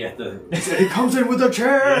that, yeah, it comes in with a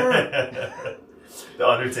chair! The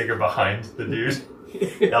Undertaker behind the dude.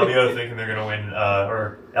 LVO thinking they're gonna win,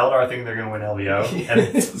 or Eldar thinking they're gonna win LVO, and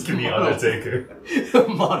it's gonna be Undertaker.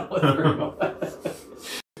 Monolith.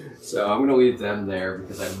 So I'm gonna leave them there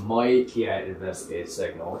because I might investigate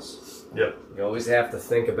signals. Yep. You always have to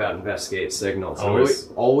think about investigate signals.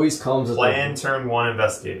 Always comes at plan turn 1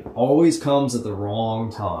 investigate. Always comes at the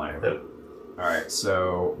wrong time. Yep. Alright,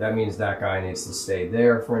 so that means that guy needs to stay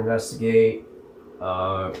there for investigate.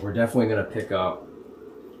 We're definitely gonna pick up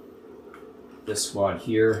this squad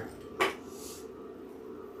here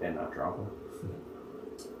and not drop them.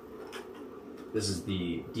 This is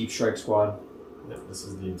the deep strike squad. Yep, this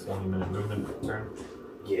is the 20-minute movement turn.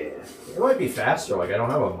 Yeah, it might be faster. Like I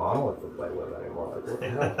don't have a monolith to play with anymore. Like, what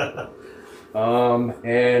the hell?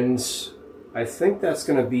 And I think that's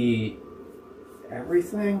gonna be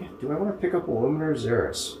everything. Do I want to pick up Illuminator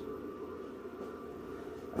Xeris?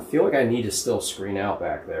 I feel like I need to still screen out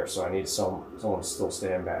back there, so I need someone to still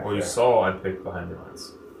stand back Well, there. you saw I picked behind the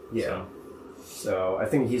lines. Yeah. So I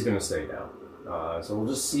think he's going to stay down. So we'll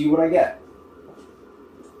just see what I get.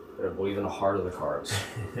 I believe in the heart of the cards.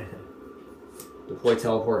 Deploy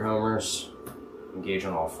teleport homers. Engage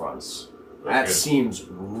on all fronts. That seems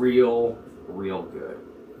real good.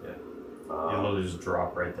 Yeah. You literally just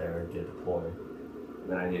drop right there and get deployed.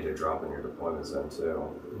 Then I need to drop in your deployments then too.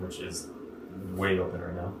 Which is way open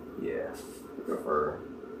right now. Yeah. Go for...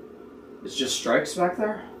 It's just strikes back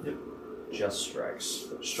there? Yep. Just strikes.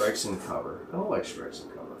 Strikes and cover. I don't like strikes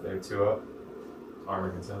and cover. They're 2 up. Armor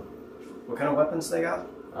consent. What kind of weapons they got?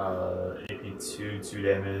 AP2, 2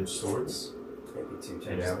 damage swords. AP2, 2 and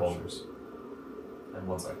damage. just boulders. And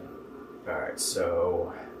 1 second. Alright,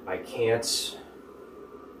 so I can't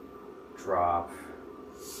drop.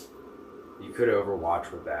 You could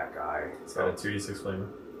overwatch with that guy. It's got a 2d6 flamer.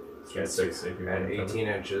 At 6 AP at 18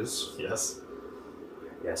 inches. Yes.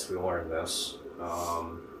 Yes, we learned this.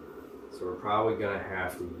 So we're probably going to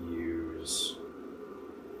have to use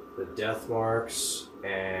the death marks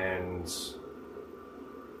and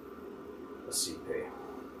a CP.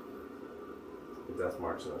 The death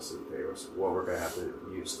marks and a CP is what we're going to have to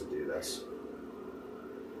use to do this.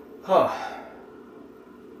 Huh.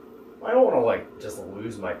 I don't want to, like, just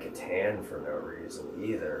lose my Catan for no reason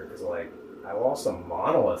either, because, like, I lost a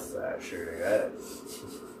monolith that shooting that.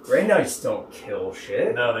 Grey Knights don't kill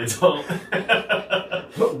shit. No, they don't.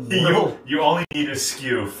 you only need to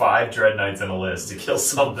skew 5 Dread Knights in a list to kill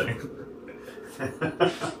something.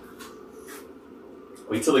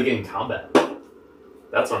 Wait till they get in combat.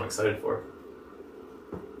 That's what I'm excited for.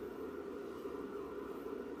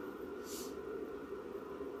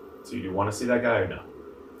 So you want to see that guy or no?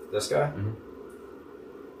 This guy?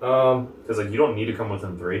 Mm-hmm. Because like you don't need to come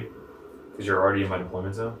within 3, because you're already in my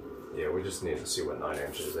deployment zone. Yeah, we just need to see what 9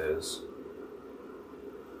 inches is.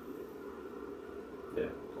 Yeah,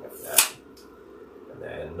 like that. And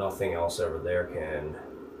then nothing else over there can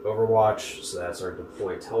overwatch. So that's our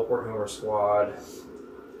deploy teleport homer squad.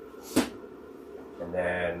 And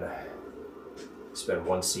then spend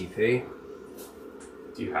 1 CP.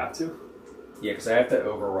 Do you have to? Yeah, because I have to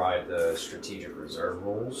override the strategic reserve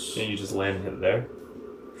rules. Can't you just land and hit there?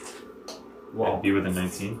 Well, and be within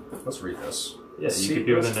 19? Let's read this. Yeah, you could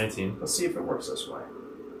be within 19. Let's see if it works this way.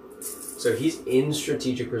 So he's in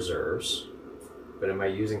strategic reserves, but am I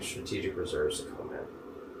using strategic reserves to come in?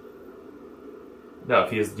 No,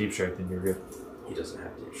 if he has deep strike, then you're good. He doesn't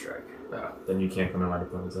have deep strike. Oh, then you can't come in my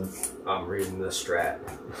deployment zone. I'm reading the strat.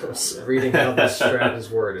 Reading how the strat is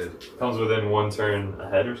worded. Comes within 1 turn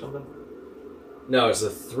ahead or something? No, it's a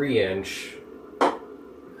 3-inch. I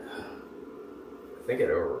think it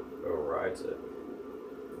overrides it.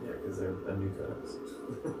 Yeah, because they're a new codex.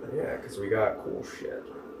 Yeah, because we got cool shit.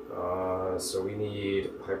 So we need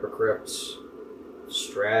Hypercrypt,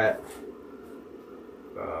 Strat,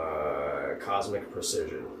 Cosmic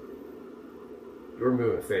Precision. Your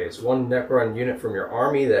movement phase. One Necron unit from your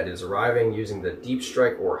army that is arriving using the deep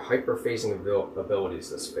strike or hyper phasing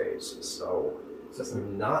abilities this phase. So it's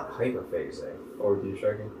not hyper phasing Or deep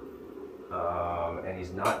striking. and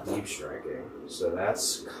he's not deep striking. So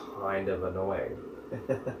that's kind of annoying.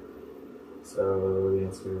 So the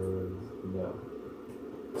answer is no.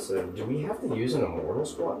 So do we have to use an immortal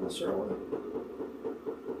squad necessarily?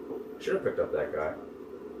 Should have picked up that guy.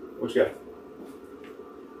 Which guy?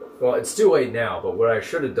 Well, it's too late now, but what I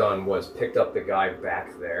should have done was picked up the guy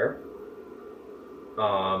back there.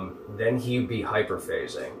 Then he'd be hyper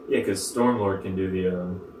phasing. Yeah, because Stormlord can do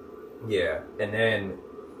the. Yeah, and then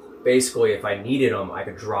basically, if I needed him, I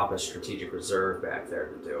could drop a strategic reserve back there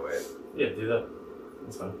to do it. Yeah, do that.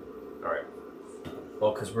 That's fine. All right.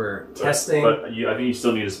 Well, because we're testing. But I think you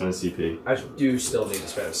still need to spend a CP. I do still need to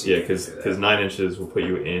spend a CP. Yeah, because 9 inches will put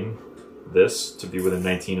you in this to be within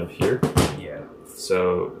 19 of here. Yeah.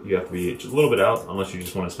 So you have to be just a little bit out, unless you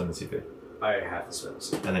just want to spend the CP. I have to spend a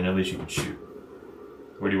CP. And then at least you can shoot.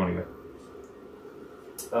 Where do you want to go?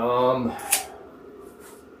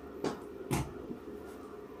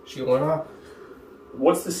 Shielding up.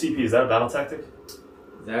 What's the CP? Is that a battle tactic?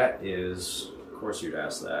 That is, of course, you'd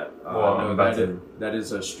ask that. Well, no, I'm about to. that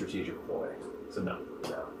is a strategic ploy. So no.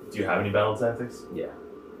 No. Do you have any battle tactics? Yeah,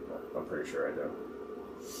 I'm pretty sure I do.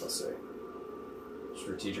 Let's see.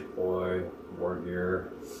 Strategic ploy, war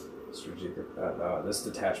gear, strategic. No, this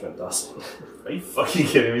detachment doesn't. Are you fucking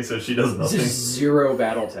kidding me? So she does nothing. This is 0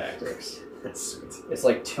 battle tactics. That's sweet. It's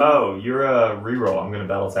like 2. Oh, you're a reroll. I'm gonna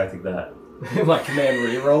battle tactic that. My command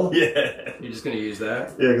reroll? Yeah. You're just gonna use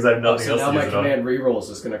that? Yeah, because I have nothing so else now to my use it on. command reroll is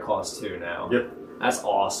just gonna cost 2 now. Yep. That's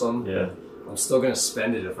awesome. Yeah. I'm still gonna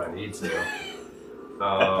spend it if I need to.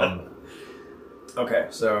 Okay,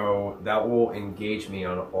 so that will engage me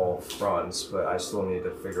on all fronts, but I still need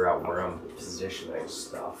to figure out where I'm positioning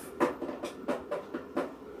stuff.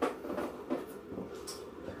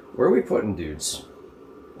 Where are we putting dudes?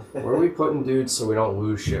 Where are we putting dudes so we don't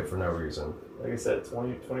lose shit for no reason? Like I said,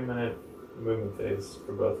 20 minute movement phase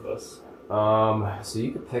for both of us. So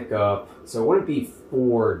you could pick up. So it wouldn't be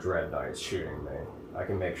 4 Dread Knights shooting me. I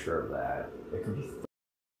can make sure of that. It could be.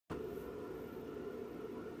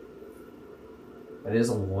 It is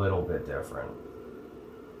a little bit different.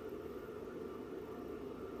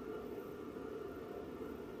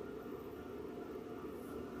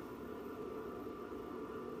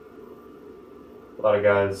 A lot of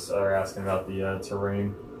guys are asking about the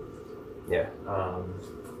terrain. Yeah.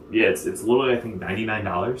 Yeah, it's literally, I think,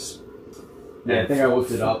 $99. Yeah, I think I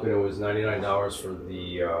looked it up and it was $99 for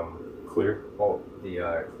the Clear. oh,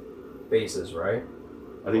 the bases, right?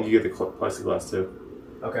 I think you get the plexiglass too.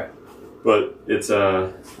 Okay. But it's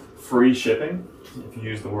free shipping if you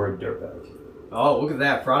use the word dirtbag. Oh, look at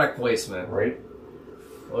that product placement. Right?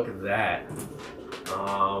 Look at that.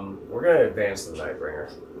 We're gonna advance the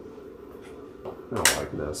Nightbringer. I don't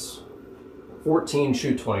like this. 14,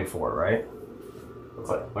 shoot 24, right?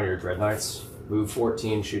 What? On your Dread Knights. Move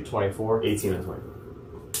 14, shoot 24. 18 and 24.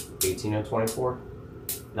 18 and 24?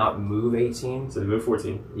 Not move 18? So they move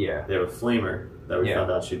 14. Yeah. They have a flamer that we Yeah.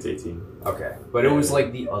 found out shoots 18. Okay. But it was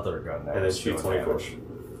like the other gun that And then was shoot doing 24. damage.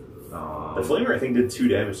 The flamer, I think, did 2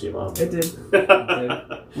 damage to your mom. It did. It did.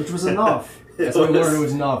 Which was enough. That's what we learned, it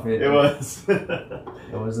was enough. It was.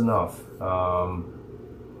 It was enough. Oh,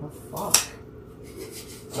 fuck.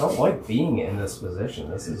 I don't like being in this position.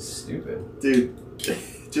 This is stupid. Dude,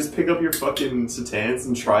 just pick up your fucking Satans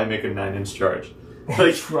and try and make a 9-inch charge.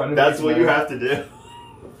 Like, that's what you have to do.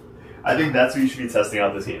 I think that's what you should be testing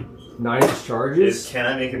out the team. 9-inch charges? Is, can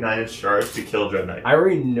I make a 9-inch charge to kill Dread Knight? I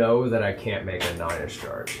already know that I can't make a 9-inch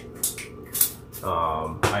charge.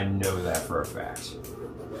 I know that for a fact.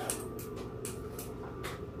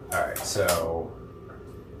 Alright, so...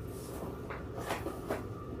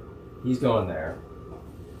 he's going there.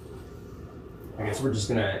 I guess we're just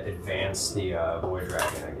gonna advance the Void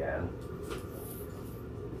Dragon again.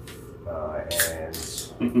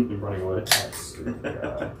 And... running away.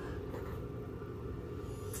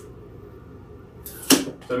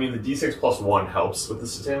 So I mean, the D6 plus 1 helps with the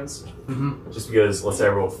Satans. Mm-hmm. Just because, let's say I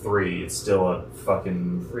roll 3, it's still a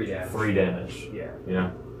fucking 3 damage. 3 damage. Yeah. You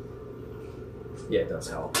know? Yeah, it does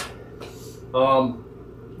help.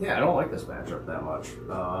 Yeah, I don't like this matchup that much.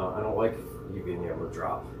 I don't like you being able to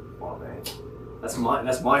drop on me. That's my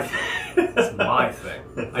that's my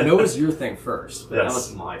thing. I know it was your thing first, but now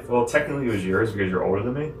it's my thing. Well, technically it was yours because you're older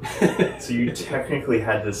than me. So you technically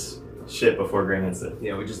had this shit before Geraint did.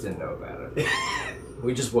 Yeah, we just didn't know about it.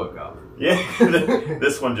 We just woke up. Yeah,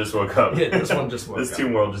 this one just woke up. Yeah, this one just woke up. This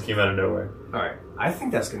Tomb World just came out of nowhere. Alright, I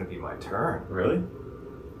think that's going to be my turn. Really?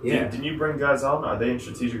 Yeah. Didn't you bring guys on? Are they in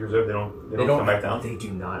strategic reserve? They don't come back down? They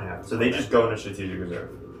do not have to. So they just go into strategic reserve?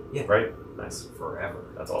 Yeah. Right? Nice.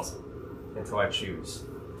 Forever. That's awesome. Until I choose.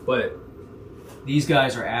 But these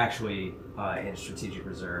guys are actually in strategic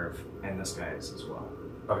reserve, and this guy is as well.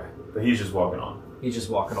 Okay. But he's just walking on. He's just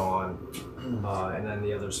walking on, and then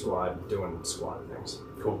the other squad doing squad things.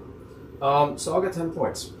 Cool. So I'll get 10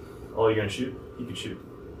 points. Oh, you're going to shoot? He can shoot.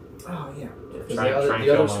 Oh, yeah. Try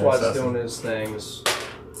the other squad's doing his things.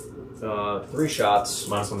 3 shots.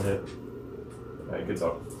 Minus 1 to hit. Alright, good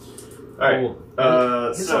talk. Alright,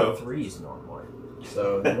 his so... on 3s normally.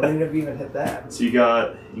 So they wouldn't have even hit that. So you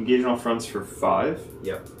got engaging on fronts for 5.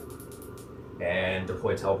 Yep. And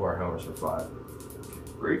deploy teleport homers for 5.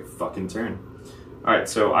 Great fucking turn. Alright,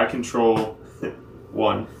 so I control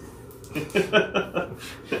 1.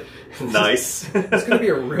 Nice. It's gonna be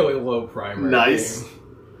a really low primary. Nice. Game.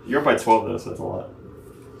 You're up by 12 though, so that's a lot.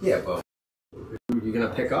 Yeah, but who are you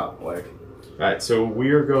gonna pick up? Like, alright, so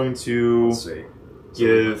we are going to let's see.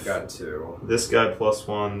 Give got 2. This guy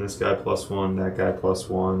 +1, this guy +1, that guy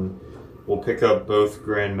 +1. We'll pick up both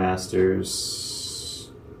Grandmasters.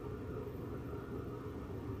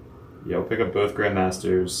 Yeah, we'll pick up both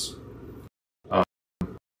Grandmasters. I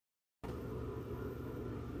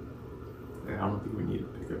don't think we need to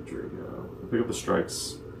pick up Drago. We'll pick up the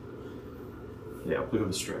strikes. Yeah, I'll pick up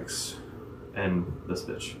the strikes. And this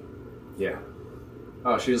bitch. Yeah.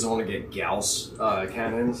 Oh, she doesn't want to get Gauss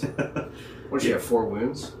cannons? What, does she have 4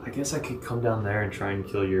 wounds? I guess I could come down there and try and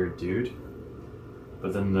kill your dude.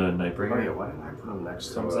 But then the Nightbringer... Oh yeah, why did I put him next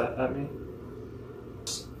to comes at me?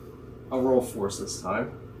 I'll roll force this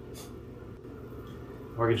time.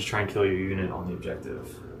 Or I could just try and kill your unit on the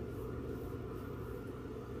objective.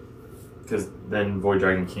 Because then Void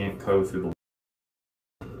Dragon can't go through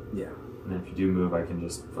the... Yeah. And if you do move, I can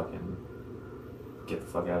just fucking get the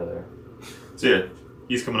fuck out of there. So yeah,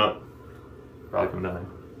 he's coming up. Probably coming down there.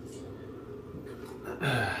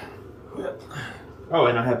 Oh,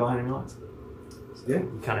 and I have behind enemy lines. Yeah.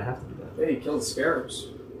 You kind of have to do that. Hey, you killed the scarabs.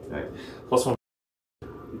 Alright. +1.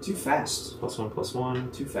 You're too fast.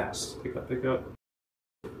 +1/+1. Too fast. Pick up, pick up.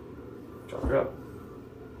 Drop her up.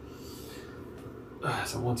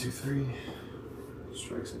 So 1, 2, 3.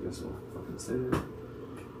 Strikes, I guess I'll fucking stay there.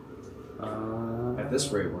 At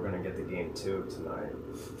this rate, we're gonna get the game 2 tonight.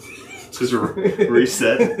 Just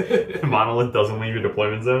reset. Monolith doesn't leave your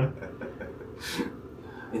deployment zone.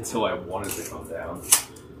 Until I want it to come down.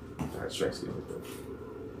 Alright, strikes go with it.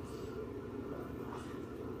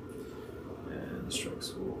 And the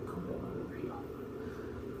strikes will come down over here.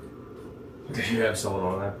 Did you have someone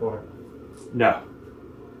on that point? No.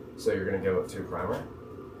 So you're gonna go with 2 primer?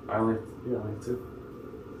 I only have 2.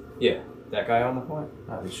 Yeah. That guy on the point?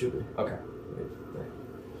 They should be. Okay.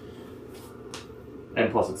 And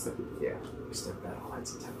plus it's sticky. Yeah. Stick that on.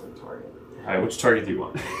 It's a tempting target. Alright, which target do you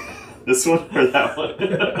want? This one or that one?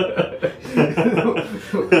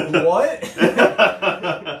 What?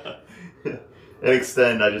 And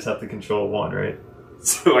extend, I just have to control 1, right?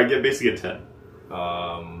 So I get basically a 10.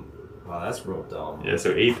 Wow, that's real dumb. Yeah,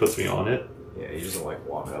 so 8 puts me on it. Yeah, you just like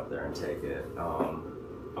walk up there and take it.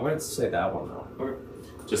 I'm gonna say that one though. Okay.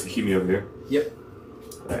 Just to keep me over here. Yep.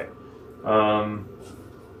 Alright.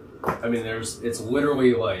 I mean, it's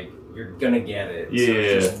literally like you're gonna get it. Yeah. So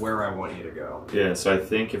it's just where I want you to go. Yeah, so I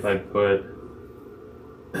think if I put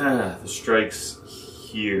the strikes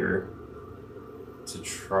here to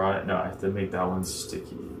try... No, I have to make that one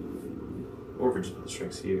sticky. Or if I just put the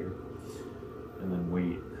strikes here and then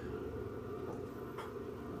wait.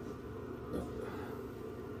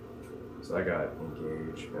 So I got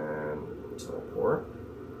engage and teleport.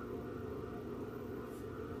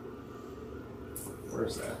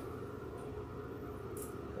 Where's that?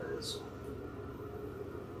 There it is.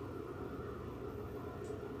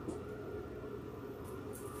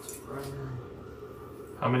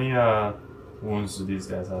 How many wounds do these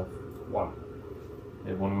guys have? 1.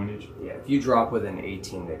 They have 1 wound each? Yeah, if you drop within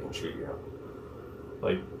 18, they can shoot you.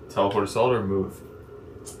 Like, teleport assault or move?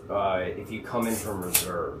 If you come in from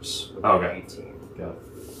reserves within okay. 18. Got it.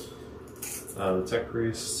 The Tech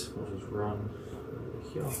Priest will just run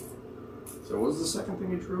here. So what was the second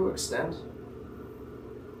thing you drew? Extend?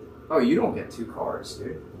 Oh, you don't get 2 cards,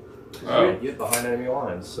 dude. Oh. You get behind enemy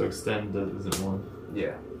lines. So extend isn't 1.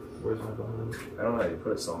 Yeah. Where's my behind? I don't know. You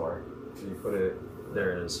put it somewhere. You put it...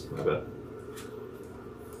 There it is. I bet.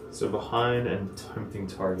 So behind and tempting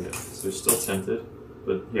target. So they're still tempted.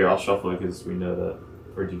 But here, I'll shuffle it because we know that.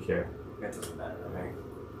 Or do you care? That doesn't matter to me.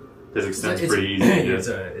 This extends pretty easy.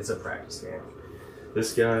 It's a practice game.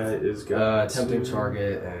 This guy is going tempting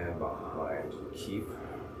target and behind keep.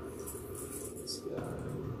 This guy,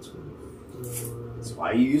 24. It's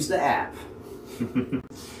why you use the app.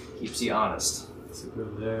 Keeps you honest. So go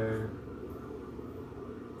there.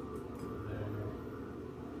 Go there.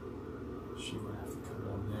 She might have to come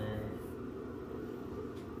down there.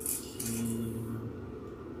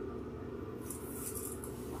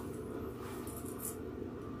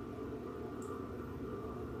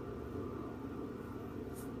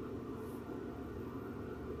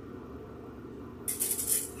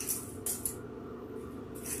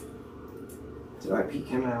 Did I peek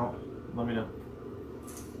him out? Let me know.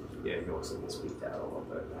 Yeah, he looks like he's peeked out a little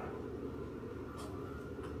bit.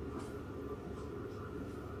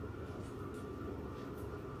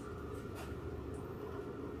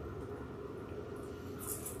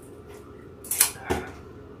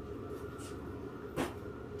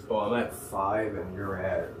 Well, I'm at 5 and you're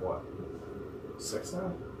at what? 6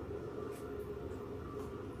 now?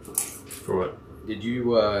 For what? Did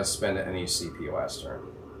you spend any CP last turn?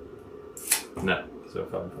 No. So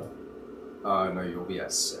 5 and 5. No, you'll be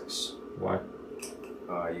at 6. Why?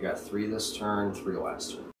 You got 3 this turn, 3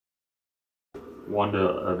 last turn. 1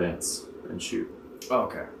 to advance and shoot. Oh,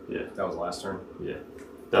 okay. Yeah. That was last turn? Yeah.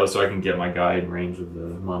 That was so I can get my guy in range of the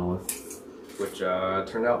monolith. Which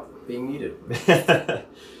turned out being needed.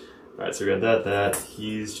 Alright, so we got that.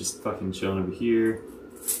 He's just fucking chilling over here.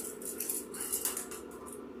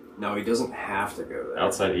 No, he doesn't have to go there.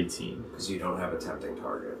 Outside 18. Because you don't have a tempting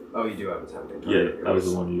target. Oh, you do have a tempting target. Yeah, that was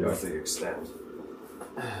the one you have to extend.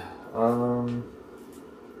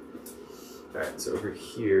 Alright, so over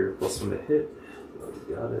here, +1 to hit. Already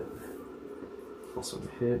got it. +1 to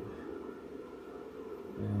hit.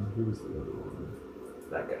 And who's the other one?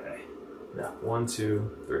 That guy. Yeah, 1, 2,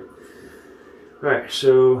 3. Alright,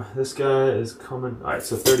 so this guy is coming. Alright,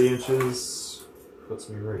 so 30 inches puts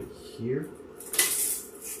me right here.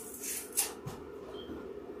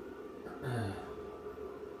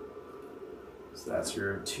 So that's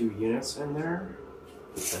your 2 units in there?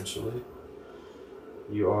 Potentially.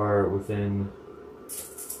 You are within.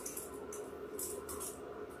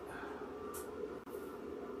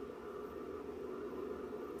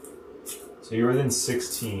 So you're within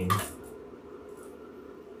 16.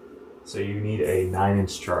 So you need a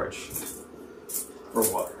 9-inch charge. For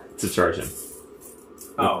what? To charge him.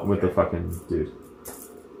 Oh. With the fucking dude.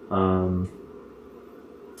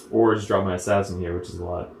 Or just drop my assassin here, which is a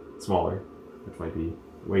lot smaller. Which might be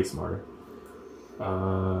way smarter.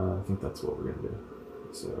 I think that's what we're gonna do.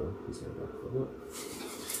 So he's gonna backflip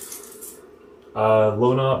up.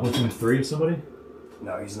 Lona within 3 of somebody?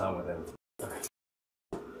 No, he's not within. Okay.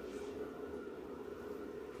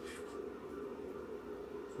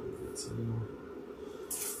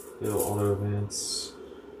 He'll auto advance.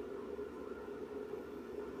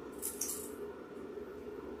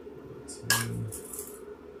 18.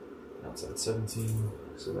 Outside 17.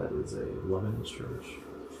 So that is a 11-inch charge.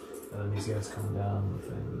 And then these guys come down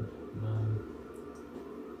within 9.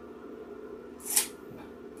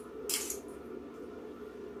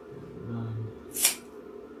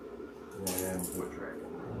 And Wood Dragon.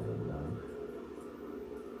 And 9.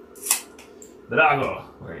 Drago!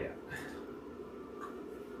 Where are you at?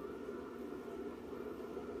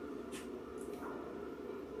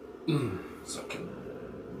 Sucking.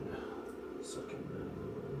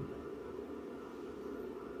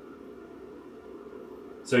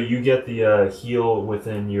 So you get the heal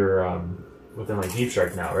within your within like deep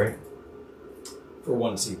strike now, right? For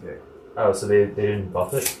 1 CP. Oh, so they didn't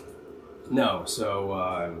buff it? No,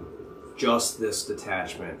 so just this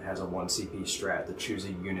detachment has a 1 CP strat to choose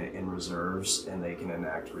a unit in reserves, and they can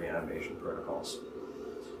enact reanimation protocols.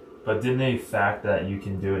 But didn't they fact that you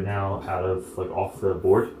can do it now out of like off the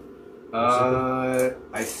board? I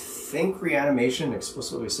think reanimation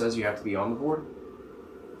explicitly says you have to be on the board.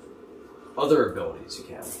 Other abilities you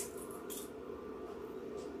can.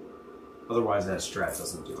 Otherwise that strat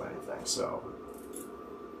doesn't do anything, so.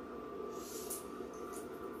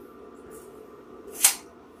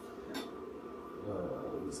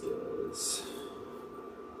 These guys.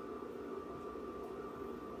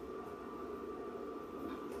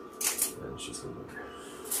 And she's going to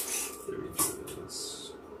 30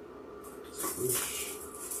 inches. Swoosh.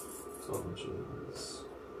 12 inches.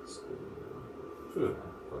 Good.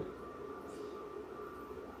 Like.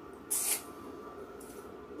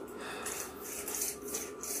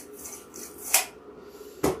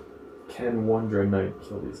 Can 1 Dread Knight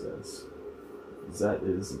kill these guys? That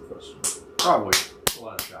is the question. Probably. A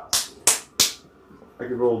lot of shots. I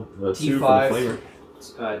could roll the 2 for T5, the flamer.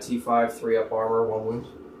 T5, 3 up armor, 1 wound.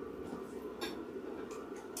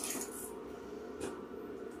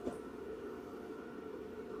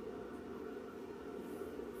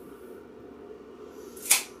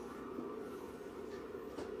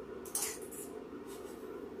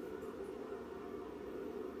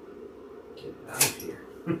 Get out of here.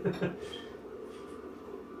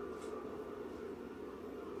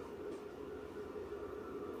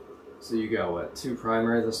 So you got what? 2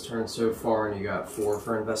 primary this turn so far, and you got 4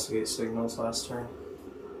 for investigate signals last turn.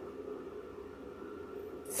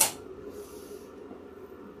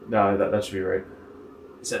 No, that should be right.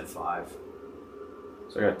 You said 5.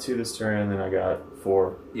 So I got 2 this turn, and then I got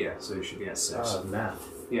 4. Yeah, so you should be at 6. Math.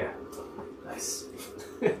 Yeah. Nice.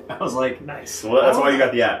 I was like, Nice. Well, that's why you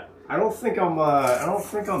got the app. I don't think I'm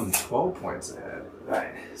 12 points ahead.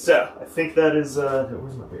 Alright, so I think that is,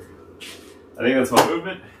 where's my paper? I think that's my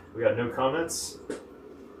movement. We got no comments. I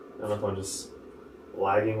don't know if I'm just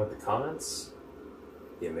lagging with the comments.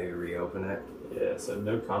 Yeah, maybe reopen it. Yeah, so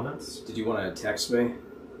no comments. Did you want to text me?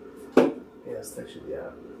 Yeah, let's text you the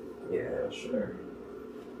app. Yeah, sure.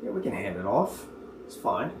 Yeah, we can hand it off. It's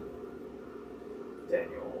fine.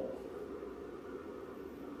 Daniel.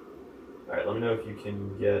 Alright, let me know if you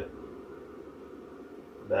can get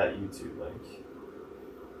that YouTube link.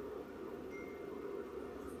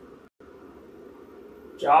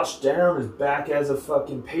 Josh Down is back as a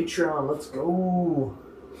fucking Patreon. Let's go.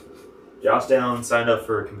 Josh Down signed up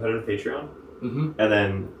for a competitive Patreon and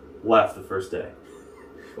then left the first day.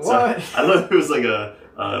 What? So, I don't know if it was like a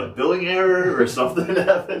billing error or something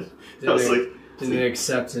happened. Didn't it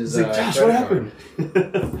accept his like, Josh, what happened?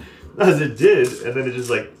 As it did, and then it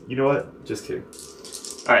just like, you know what? Just kidding.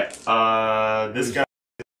 Alright,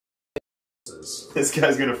 this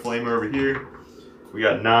guy's gonna flame over here. We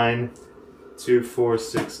got 9. 2, 4,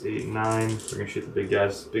 6, 8, 9. We're gonna shoot the big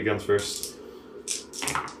guys, big guns first.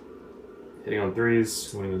 Hitting on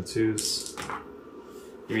 3s, winning on 2s.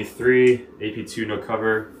 Give me 3, AP2, no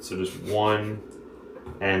cover, so just 1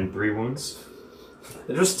 and 3 wounds.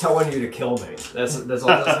 They're just telling you to kill me. That's all that's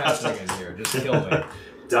happening in here. Just kill me.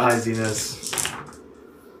 Dizziness.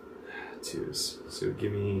 2s. So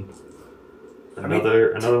give me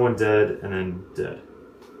another one dead and then dead.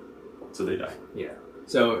 So they die. Yeah.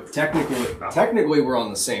 So technically we're on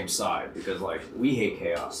the same side because like we hate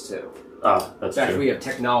chaos too. Ah, that's In fact, true. we have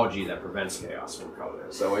technology that prevents chaos from coming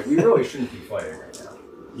in. So like we really shouldn't be fighting right now.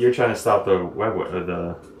 You're trying to stop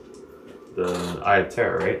the the Eye of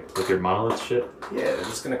Terror, right? With your monolith shit. Yeah, they're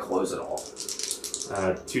just gonna close it all.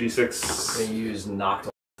 2d6. They use knocked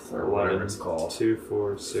or 11, whatever it's called. 2,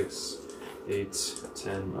 4, 6, 8,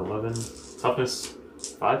 10, 11. Toughness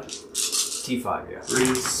 5. T5, yeah.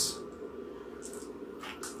 3s.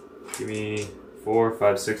 Give me 4,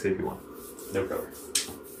 5, 6, AP1. No cover.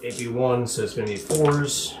 AP1, so it's gonna be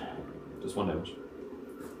 4s. Just 1 damage.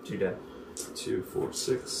 2 dead. 2, 4,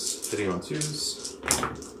 6. Hitting on 2s.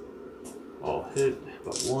 All hit,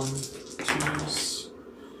 but 1. 2s.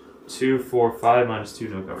 2, 4, 5, minus 2,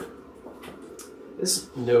 no cover. This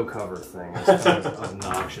no cover thing is kind of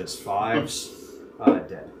obnoxious. 5s,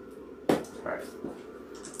 dead. Alright.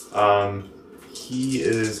 He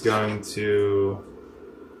is going to...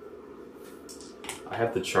 I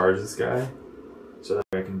have to charge this guy so that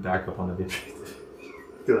I can back up on the objective.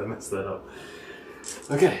 Because I messed that up.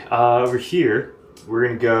 Okay, over here, we're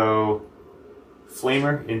going to go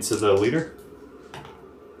Flamer into the leader.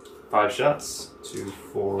 5 shots. 2,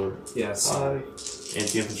 4, Yes. 5.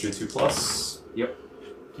 Anti-infantry 2+. Yep.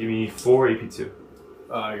 Give me 4 AP2.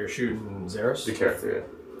 You're shooting Zeros? The character,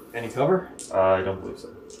 Any cover? yeah. I don't believe so.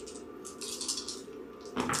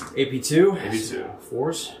 AP2? AP2.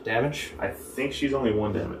 4s, damage. I think she's only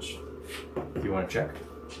 1 damage. Do you want to check?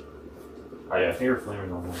 Oh yeah, I think her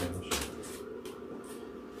Flamer's only 1 damage.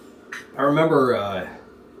 I remember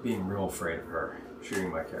being real afraid of her shooting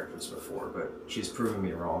my characters before, but she's proven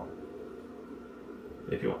me wrong.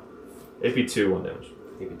 AP1. AP2, 1 damage.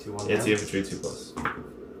 AP2, 1 damage. Anti-infantry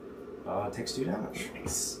 2+. It takes 2 damage.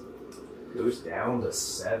 Nice. Goes down to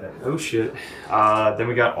 7. Oh shit. Then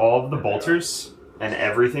we got all of the bolters and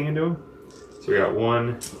everything into them. So we got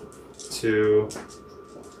 1, 2,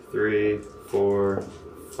 3, 4,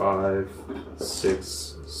 5,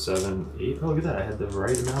 6, 7, 8. Oh, look at that. I had the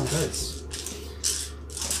right amount of dice.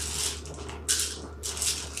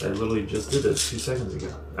 I literally just did this 2 seconds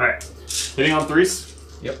ago. Alright. Hitting on 3s.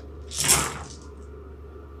 Yep.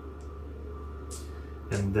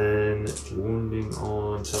 And then wounding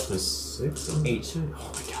on toughness 6? 8. Oh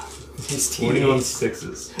my god. His Wounding on teammates.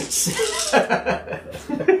 6s.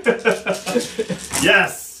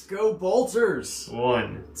 Yes! Go Bolters!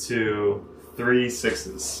 1, 2, 3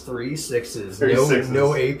 6s. 3 6s. 3 No, 6s.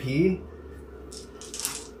 no AP?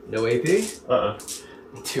 No AP?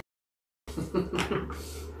 2.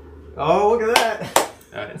 Oh, look at that!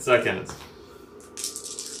 Alright, second.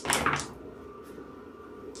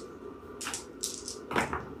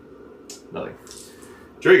 Nothing.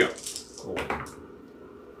 Drago. Cool.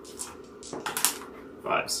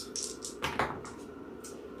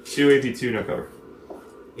 2 AP2, no cover.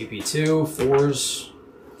 AP2, 4s,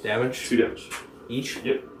 damage. 2 damage. Each?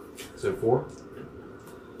 Yep. So 4?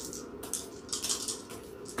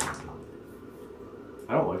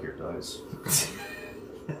 I don't like your dice.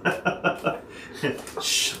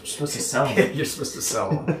 Shh, I'm supposed to sell them. You're supposed to sell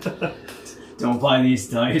them. Don't buy these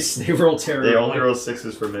dice. They roll terrible. They only roll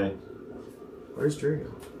 6s for me. Where's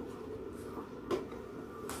Drago?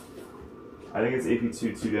 I think it's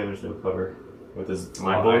AP2, 2 damage, no cover. With his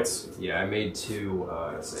mind bullets. Yeah, I made 2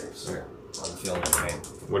 saves. Here. I'm feeling the pain.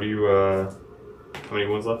 What are you, how many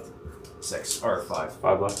wounds left? 6. Or 5.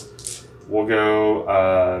 5 left. We'll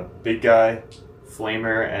go big guy,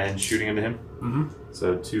 flamer, and shooting into him. Mm-hmm.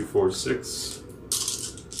 So 2, 4, 6.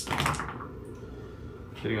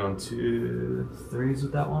 Hitting on 2 3s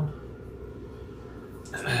with that one.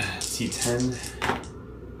 T10.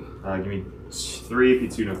 Give me 3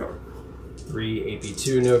 AP2, no cover. 3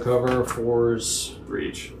 AP2, no cover. 4s. 3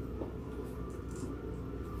 each.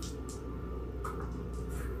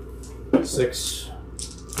 6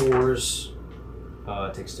 4s.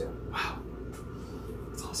 Takes 2. Wow.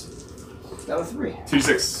 That's awesome. That was 3. 2,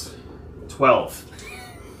 6. 12.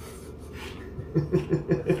 I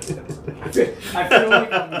feel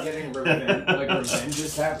like I'm getting revenge. Like revenge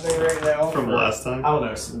is happening right now. From last time? I don't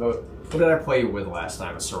know. What did I play you with last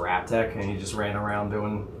time? A Seraptech, and he just ran around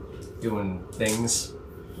doing things.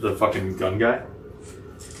 The fucking gun guy?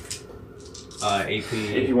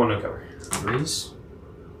 AP1 no cover. 3s.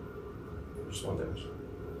 Just 1 damage.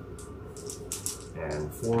 And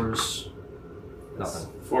 4s. Nothing.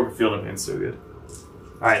 4 field of so good.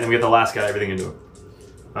 Alright, then we get the last guy, everything into him.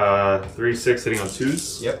 3, 6 hitting on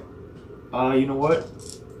 2s. Yep. You know what?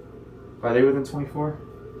 Are they within 24?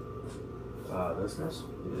 Those guys?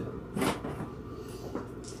 Yeah.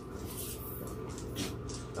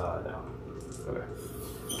 No. Okay.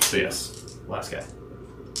 So yes, last guy.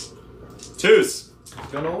 2s!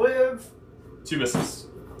 Gonna live! 2 misses.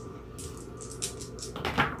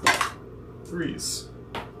 3s.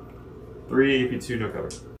 3 AP2, no cover.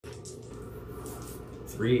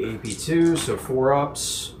 3 AP2, so 4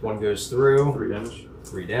 ups. 1 goes through. 3 damage.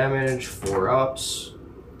 3 damage. 4 ups.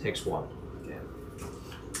 Takes 1. Damn.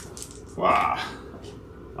 Wow.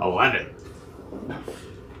 11.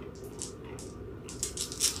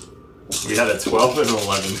 We had a 12 and an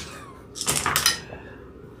 11.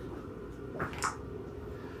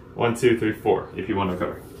 1, 2, 3, 4. AP1, no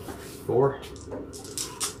cover. 4.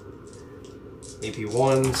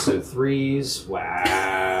 AP1, so 3s.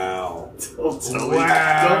 Wow. Don't tell me.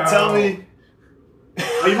 Don't tell me.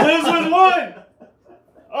 He lives with 1!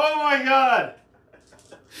 Oh my god!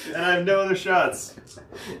 And I have no other shots.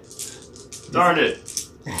 Darn it.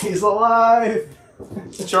 He's alive!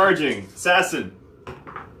 Charging. Assassin.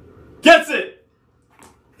 Gets it!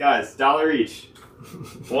 Guys, $1 each.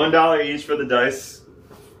 $1 each for the dice.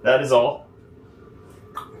 That is all.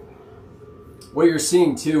 What you're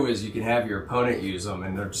seeing too is you can have your opponent use them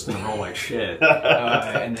and they're just going to roll like shit.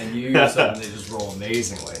 And then you use them and they just roll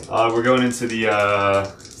amazingly. We're going into the...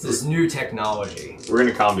 It's this new technology. We're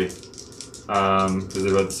going to combi. Because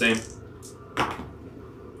they're both the same.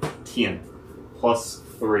 10 plus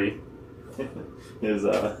 3 is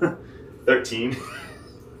 13.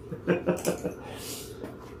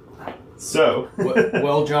 So...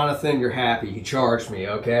 Well, Jonathan, you're happy. He charged me,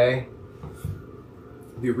 okay?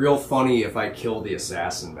 It'd be real funny if I killed the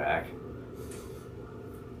assassin back.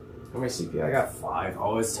 How many CP? I got 5.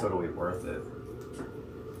 Oh, it's totally worth it.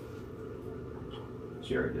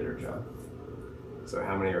 She already did her job. So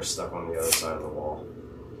how many are stuck on the other side of the wall?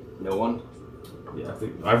 No one? Yeah, I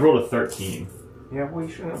think I've rolled a 13. Yeah, well,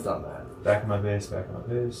 you shouldn't have done that. Back in my base, back in my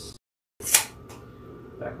base.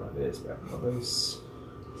 Back in my base, back in my base.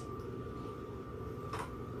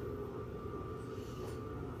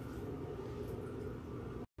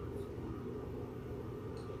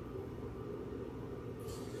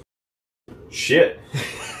 Shit.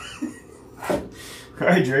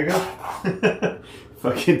 Alright, Drago.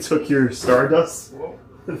 Fucking took your Stardust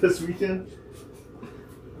this weekend.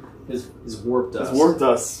 His warp dust. His warp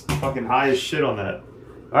dust. Fucking high as shit on that.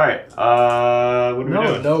 Alright, what are we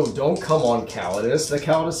doing? No, don't come on Calidus. The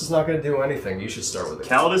Calidus is not going to do anything. You should start with it.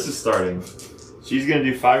 Calidus is starting. She's going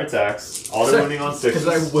to do 5 attacks. Auto wounding on 6s. Because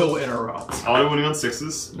I will interrupt. Auto wounding on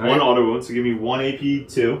 6s. Right. 1 auto wound, so give me 1 AP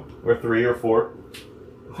 2, or 3, or 4.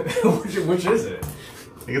 which is it? I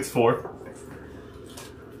think it's 4.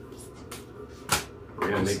 You're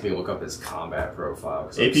gonna make me look up his combat profile.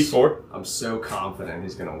 AP 4. I'm so confident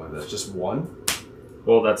he's gonna win this. Just 1?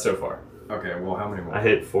 Well, that's so far. Okay, well, how many more? I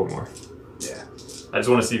hit 4 more. Yeah. I just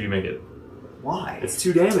want to see if you make it. Why? It's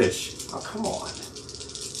 2 damage. Oh, come on.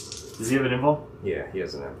 Does he have an invul? Yeah, he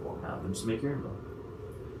has an invul. No, then just make your invul.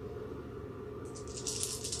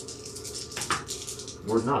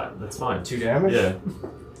 Or not. That's fine. 2 damage? Yeah.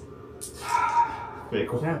 Wait,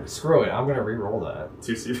 cool. Yeah, screw it. I'm gonna re-roll that.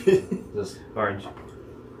 2 CP. Just orange.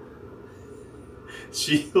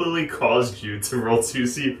 She literally caused you to roll 2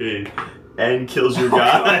 CP and kills your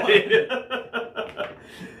guy.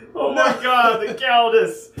 Oh my god, the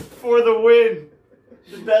Caldus for the win.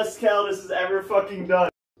 The best Caldus has ever fucking done.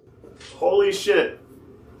 Holy shit.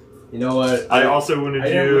 You know what? I also wanted I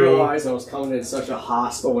didn't realize I was coming in such a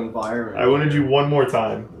hostile environment. I wanted you one more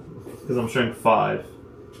time. Because I'm strength 5.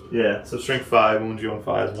 Yeah, so strength 5, wound you on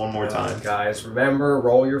 5s one more time. Guys, remember,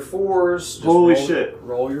 roll your 4s. Just Holy shit.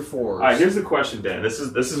 Roll your 4s. Alright, here's the question, Dan. This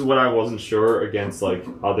is what I wasn't sure against like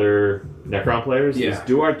other Necron players. Yeah. Is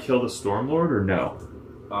do I kill the Stormlord or no?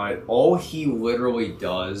 All he literally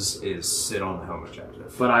does is sit on the home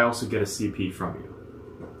objective. But I also get a CP from you.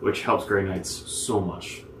 Which helps Grey Knights so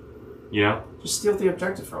much. You know? Just steal the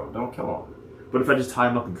objective from him. Don't kill him. But if I just tie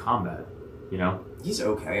him up in combat, you know? He's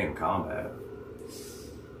okay in combat.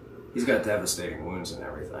 He's got devastating wounds and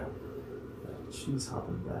everything. She's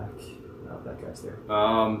hopping back. Oh, that guy's there.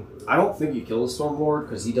 I don't think you kill the Stormlord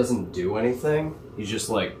because he doesn't do anything. He's just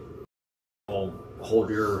like, hold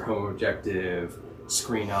your home objective,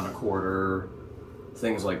 screen out a quarter,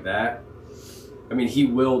 things like that. I mean, he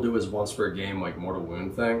will do his once per game like mortal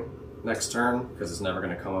wound thing next turn because it's never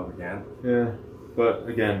going to come up again. Yeah, but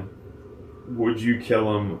again, would you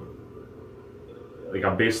kill him? Like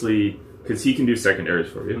I'm basically because he can do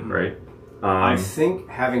secondaries for you, right? I think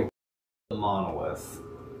having the monolith,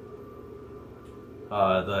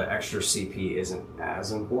 the extra CP isn't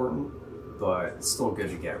as important, but it's still good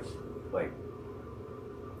to get. Like,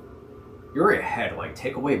 you're ahead. Like,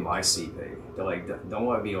 take away my CP. Like, don't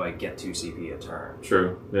let me like get 2 CP a turn.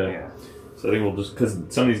 True. Yeah. So I think we'll just because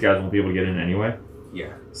some of these guys won't be able to get in anyway.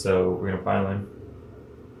 Yeah. So we're gonna pile in.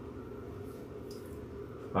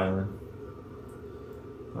 Pile in.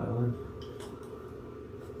 Pile in.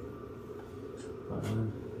 Pile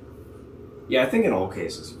in. Yeah, I think in all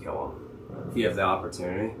cases you kill him if you have the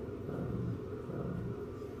opportunity.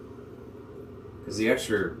 Because the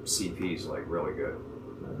extra CP is like really good.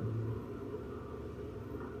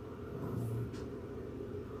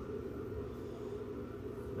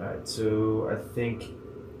 Alright, so I think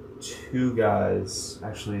 2 guys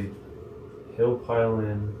actually he'll pile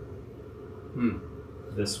in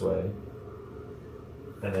this way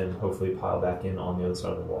and then hopefully pile back in on the other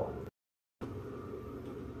side of the wall.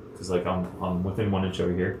 Because like I'm within 1 inch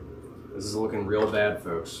over here. This is looking real bad,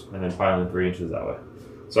 folks. And then pile in 3 inches that way.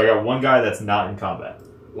 So I got 1 guy that's not in combat.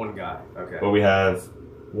 1 guy, okay. But we have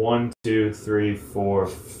 1, 2, 3, 4,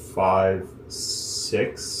 5,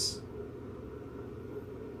 6,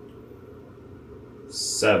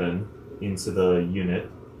 7 into the unit,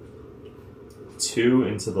 2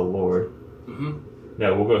 into the Lord.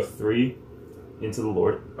 No, we'll go 3 into the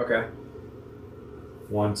Lord. Okay.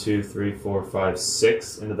 1, 2, 3, 4, 5,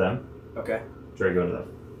 6 into them. Okay. Drago into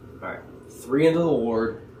them. Alright. 3 into the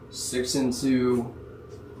Lord, 6 into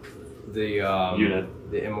the unit.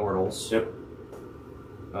 The Immortals. Yep.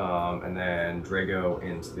 And then Drago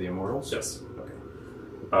into the Immortals? Yes. Okay.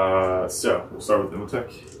 So we'll start with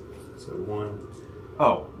Imotech. So 1.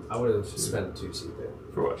 Oh, I would have spent 2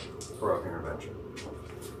 CP. For what? For Oak Intervention.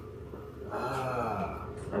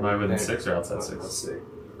 Am I within 6 or outside 6? Let's see.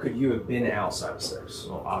 Could you have been outside of 6?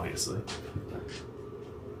 Well, obviously.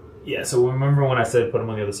 Yeah, so remember when I said put him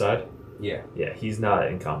on the other side? Yeah. Yeah, he's not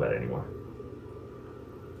in combat anymore.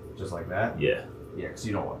 Just like that? Yeah. Yeah, because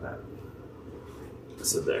you don't want that.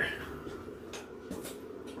 Sit there.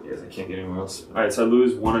 Yes, I can't get anywhere else. Alright, so I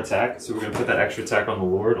lose 1 attack, so we're going to put that extra attack on the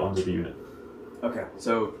Lord onto the unit. Okay,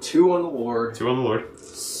 so 2 on the Lord. 2 on the Lord.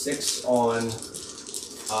 6 on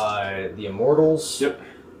the Immortals. Yep.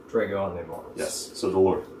 Drago on the Immortals. Yes, so the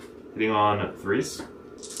Lord. Hitting on 3s.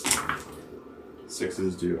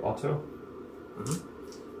 6s do auto.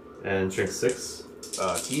 And strength 6.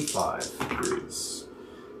 T5. 3s.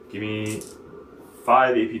 Give me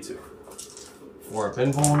 5 AP2. 4 up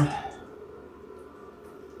Invuln.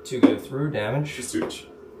 2 go through, damage. Just 2 each.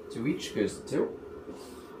 2 each goes to 2.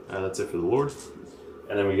 That's it for the Lord.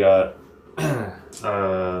 And then we got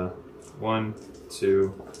 1,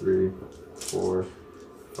 2, 3, 4,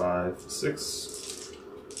 5, 6.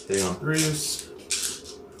 Hitting on 3s.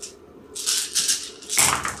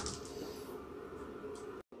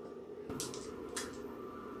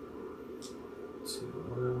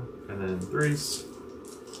 And then 3s.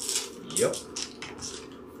 Yep.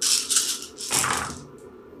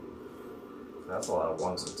 That's a lot of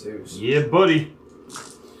 1s and 2s. Yeah, buddy.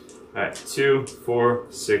 Alright, 2, 4,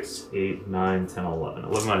 6, 8, 9, 10, 11.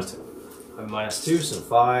 11 minus 2. I'm -2, so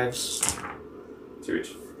 5s. 2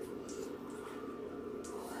 each.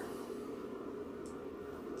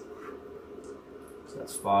 So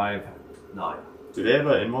that's 5, 9. Do they have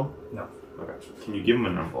an invul? No. Okay. Can you give them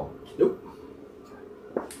an invul? Nope.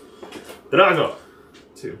 Drago!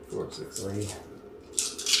 2, 4, 6, 3.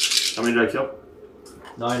 How many did I kill?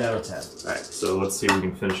 9 out of 10. Alright, so let's see if we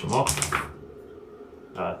can finish them off.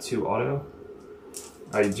 2 auto.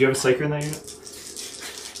 Do you have a Psyker in that unit?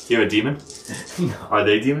 Do you have a demon? No. Are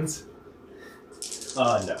they demons?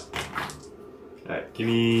 No. Alright, give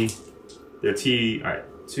me... They're T... Alright,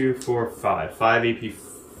 2, 4, 5. 5 AP...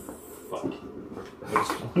 Fuck.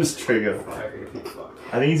 What is Trigo? 5 AP, fuck.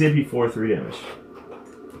 I think he's AP 4, 3 damage.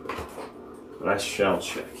 But I shall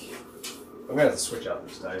check. I'm gonna have to switch out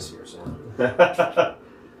these dice here soon.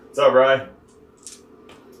 What's up, Ryan?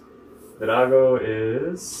 Drago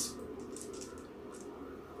is...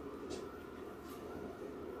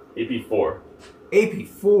 AP 4. AP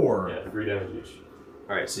 4? Yeah, 3 damage each.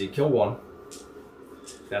 Alright, so you kill 1.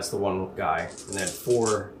 That's the one guy. And then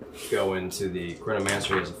 4 go into the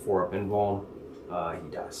Chronomancer. He has a 4-up invuln. He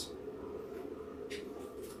dies.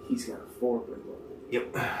 He's got a 4-up invuln.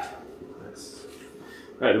 Yep. Nice.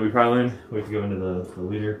 Alright, then we probably in. We have to go into the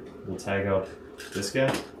leader. We'll tag out this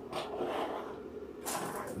guy.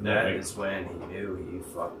 That is when he knew he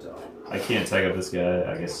fucked up. I can't tag up this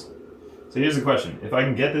guy, I guess. So here's the question. If I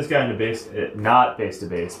can get this guy into base, not base to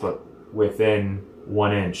base, but within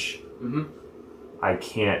 1 inch, I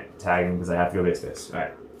can't tag him because I have to go base to base.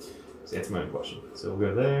 Alright. So answer my own question. So we'll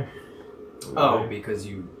go there. We'll go there. Because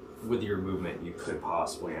you, with your movement, you could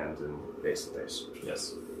possibly end in base to base.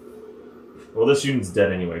 Yes. Well, this unit's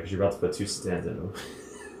dead anyway because you're about to put 2 stands in him.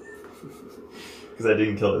 Because I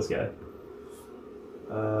didn't kill this guy.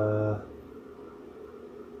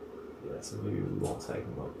 Yeah, so maybe we won't tag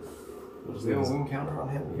him up. We'll just We have a wound counter on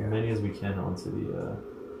him? as many as we can onto the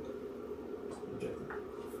objective.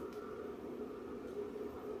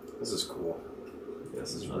 This is cool.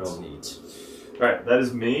 This is real neat. Alright, that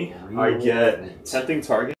is me. I get tempting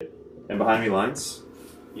target and behind me lines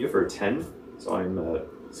for 10. So I'm at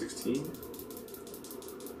 16.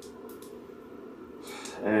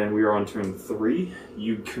 And we are on turn 3.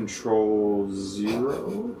 You control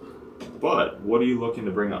 0. But what are you looking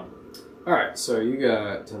to bring up? Alright, so you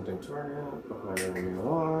got tempting target behind enemy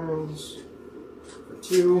lines for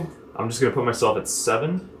 2. I'm just going to put myself at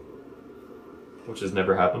 7, which has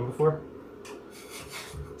never happened before.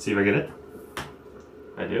 See if I get it.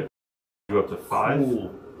 I do. Go up to 5.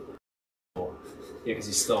 Cool. Yeah, because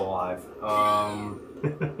he's still alive. So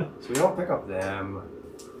we don't pick up them.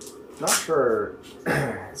 Not sure.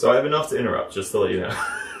 So I have enough to interrupt, just to let you know.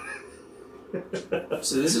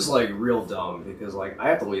 So this is like real dumb because like I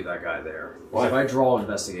have to leave that guy there. Why? If I draw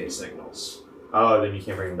investigate signals, Oh, then you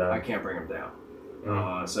can't bring him down. I can't bring him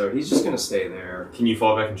down. So he's just gonna stay there. Can you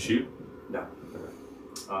fall back and shoot? No.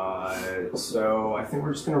 So I think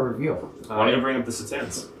we're just gonna reveal. Why don't you bring up the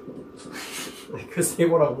Satans? Because they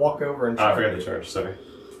want to walk over and. I forgot to charge. Sorry.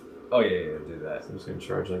 Oh yeah, do that. So I'm just gonna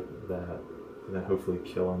charge like that, and then hopefully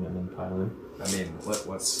kill him and then pile in. I mean,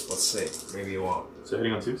 let's see. Maybe you won't. So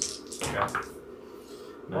hitting on 2s. Okay.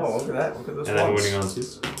 Nice. Oh, look at that! Look at those. And then ones. winning on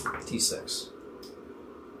 2s. T6.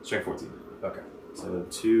 Strength 14. Okay. So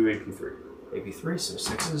 2 AP3. AP3, so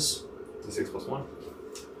 6s. D6 plus 1.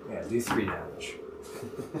 Yeah, do 3 damage.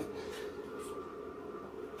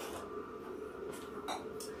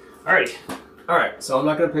 Alright. Alright, so I'm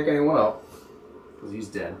not gonna pick anyone up. Because he's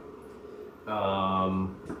dead.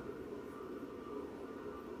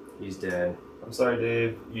 He's dead. I'm sorry,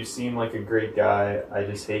 Dave. You seem like a great guy. I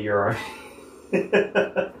just hate your army.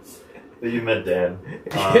 You met Dan.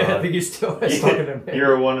 Yeah, I think he's still talking to me.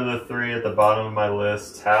 You're one of the 3 at the bottom of my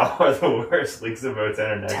list. Tau are the worst. Leaks of Votan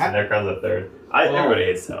are next, and Necrons are 3rd. Everybody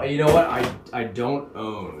hates Tau. You know what? I don't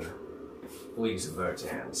own Leagues of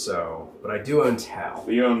Votan, so but I do own Tau.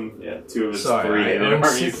 But you own 2 of his 3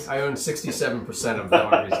 armies. I own 67% of the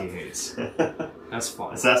armies he hates. That's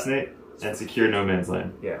fine. Assassinate and secure no man's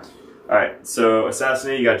land. Yeah. Alright, so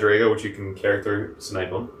assassinate, you got Drago, which you can character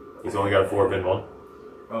snipe him. He's only got a 4-up invuln.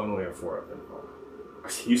 Only a 4-up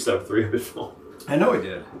invuln. He used to have 3-up invuln. I know I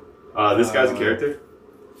did. This guy's a character.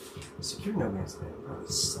 Secure no man's land probably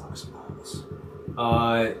sucks balls.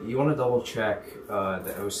 You want to double check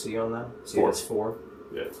the OC on that? See 4. if it's 4?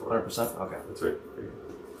 Yeah, it's 4. 100%? Okay. That's right.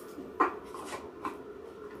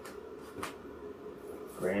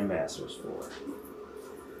 Grandmaster's 4.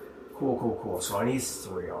 Cool. So I need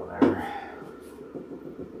 3 on there.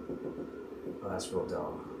 Oh, that's real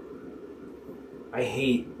dumb. I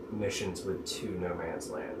hate missions with 2 no man's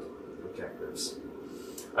land. objectives.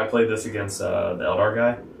 I played this against the Eldar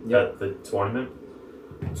guy Yep. at the tournament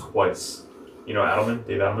twice. You know Adelman,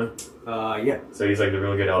 Dave Adelman? Yeah. So he's like the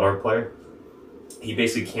really good Eldar player. He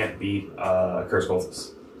basically can't beat Curse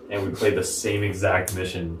Cultists. And we played the same exact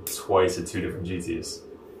mission twice at 2 different GTs.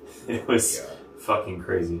 It was fucking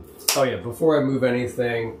crazy. Oh yeah, before I move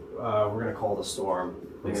anything, we're going to call the storm. I'm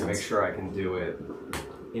Makes going to sense. make sure I can do it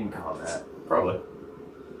in combat. Probably.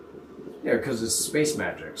 Yeah, because it's space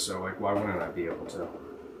magic, so like, why wouldn't I be able to?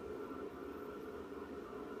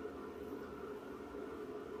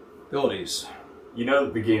 Abilities. You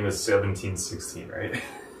know the game is 17-16, right?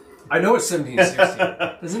 I know it's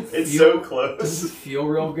 17-16. Doesn't feel, It's so close. Doesn't feel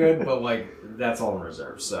real good, but like that's all in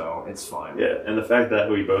reserve, so it's fine. Yeah, and the fact that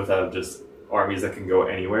we both have just armies that can go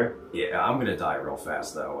anywhere. Yeah, I'm gonna die real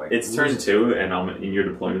fast though. Like, It's turn 2, and I'm in your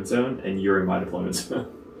deployment zone, and you're in my deployment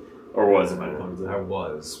zone. Or was in my deployment zone. I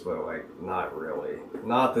was, but like not really.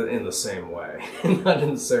 Not in the same way. Not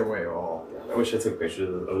in the same way at all. I wish I took pictures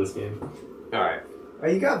of this game. Alright. Oh,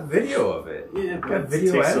 you got video of it. Yeah, You got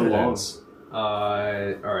video takes so long. evidence.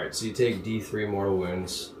 Alright, so you take D3 mortal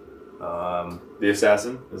wounds. The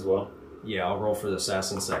assassin as well. Yeah, I'll roll for the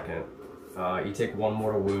assassin second. You take 1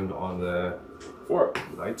 mortal wound on the 4.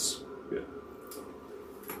 knights. Good.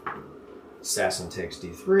 Assassin takes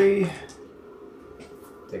D3.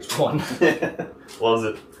 Takes 1. Well, is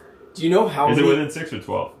it? Do you know how Is many... it within 6 or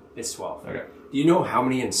 12? It's 12. Okay. Do you know how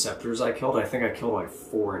many Inceptors I killed? I think I killed like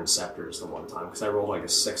 4 Inceptors the one time, because I rolled like a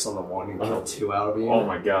 6 on the one and killed 2 out of the Oh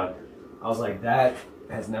my god. I was like, that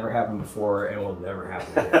has never happened before and will never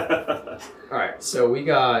happen again. Alright, so we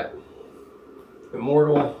got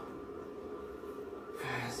Immortal.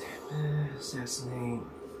 Assassinate.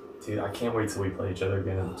 Dude, I can't wait till we play each other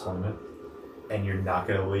again in the tournament. And you're not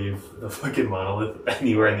gonna leave the fucking monolith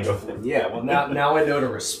anywhere in the open. Yeah, well now I know to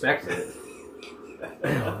respect it.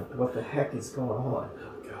 What the heck is going on?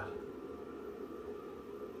 Oh god.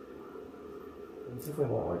 I definitely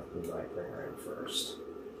want like the Nightbringer in first.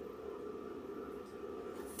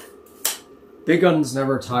 Big guns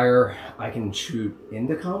never tire. I can shoot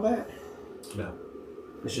into combat? No.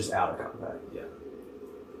 It's just out of combat. Yeah.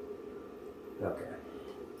 Okay.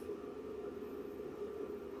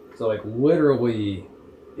 So like literally,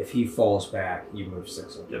 if he falls back, you move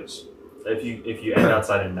 6 inches. If you end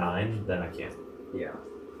outside of 9, then I can't. Yeah.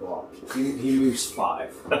 Well, he moves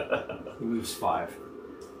 5. He moves 5.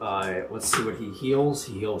 Let's see what he heals.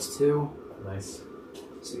 He heals 2. Nice.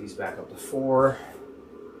 So he's back up to 4.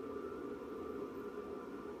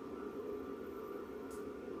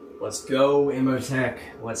 Let's go, Imhotech.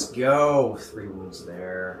 Let's go. 3 wounds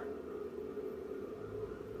there.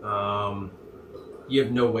 You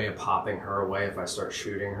have no way of popping her away if I start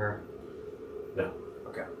shooting her? No.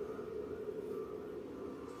 Okay.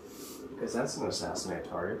 Because that's an assassinate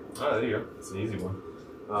target. Oh, there you go. It's an easy one.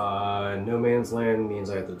 No Man's Land means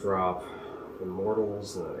I have to drop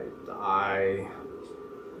Immortals and then they die.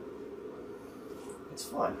 It's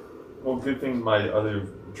fun. Well, good thing my other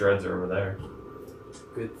dreads are over there.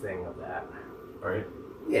 Good thing of that. Right?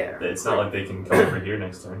 Yeah. It's not like they can come over here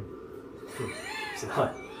next turn. It's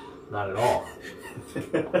not at all.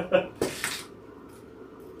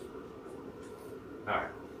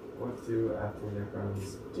 Alright. What do after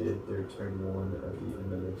Necrons did their turn 1 at the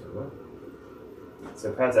end of their turn? What?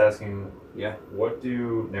 So Pat's asking, Yeah. what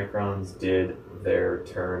do Necrons did their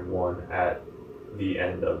turn 1 at the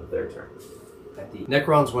end of their turn?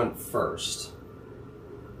 Necrons went first.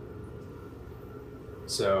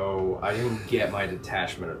 So I didn't get my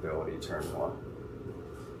detachment ability turn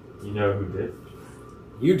 1. You know who did?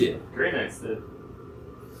 You did. Grey Knights did.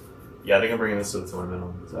 Yeah, I think I'm bringing this to the tournament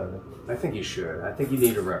on Saturday. I think you should. I think you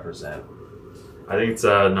need to represent. I think it's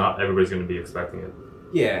not everybody's going to be expecting it.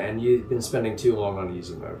 Yeah, and you've been spending too long on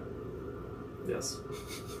easy mode. Yes,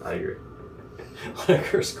 I agree. Like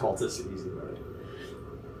Curse Cultist easy mode.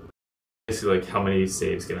 Basically, like, how many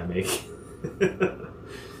saves can I make?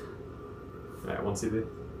 Alright, 1 CP.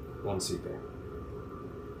 1 CP.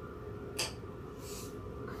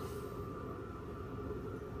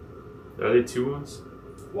 Are they 2 wounds?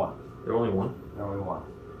 1. They're only 1? Only 1.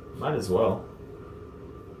 Might as well.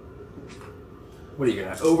 What are you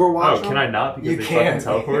gonna Overwatch? Oh, can I not because You they can. fucking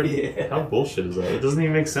teleport? Yeah. How bullshit is that? It doesn't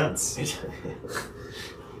even make sense.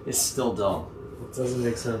 It's still dumb. It doesn't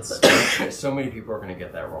make sense. So many people are gonna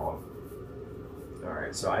get that wrong.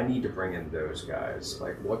 Alright, so I need to bring in those guys.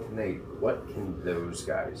 Like, what can those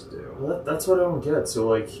guys do? Well, that's what I don't get. So,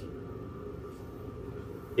 like,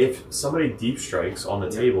 if somebody deep strikes on the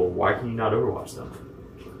table, why can you not overwatch them?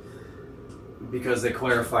 Because they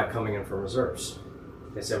clarified coming in from reserves.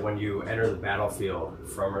 They said when you enter the battlefield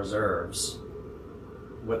from reserves,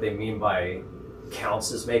 what they mean by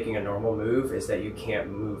counts as making a normal move is that you can't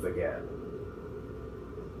move again.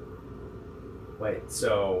 Wait,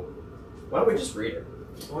 so why don't we just read it?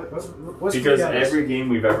 What's because every game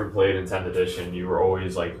we've ever played in 10th edition, you were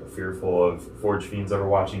always like fearful of Forge Fiends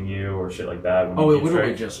overwatching you or shit like that. Oh, it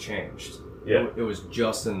literally just changed. Yeah, it was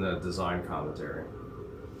just in the design commentary.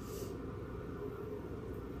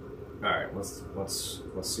 All right, let's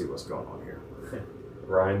see what's going on here.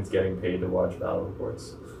 Ryan's getting paid to watch battle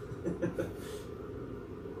reports.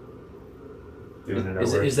 Doing it at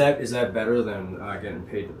work. Is that better than getting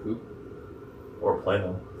paid to poop or play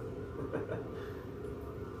them?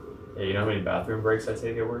 Yeah, you know how many bathroom breaks I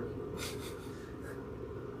take at work?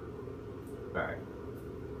 Alright.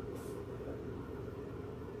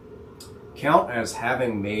 Count as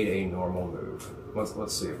having made a normal move.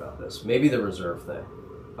 Let's see about this. Maybe the reserve thing.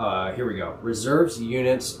 Here we go. Reserves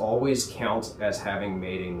units always count as having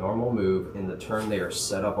made a normal move in the turn they are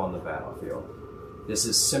set up on the battlefield. This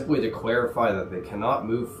is simply to clarify that they cannot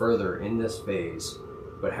move further in this phase,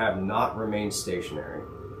 but have not remained stationary.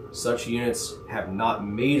 Such units have not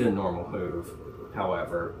made a normal move,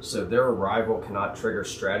 however, so their arrival cannot trigger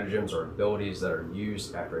stratagems or abilities that are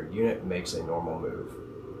used after a unit makes a normal move.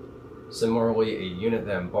 Similarly, a unit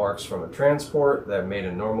that embarks from a transport that made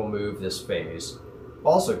a normal move this phase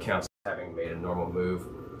also counts as having made a normal move,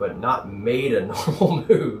 but not made a normal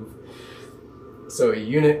move. So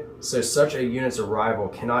such a unit's arrival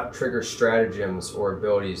cannot trigger stratagems or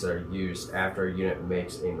abilities that are used after a unit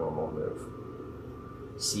makes a normal move.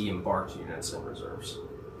 See embarked units and reserves.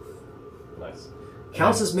 Nice.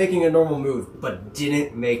 Counts as making a normal move, but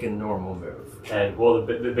didn't make a normal move. And well,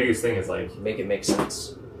 the biggest thing is like make it make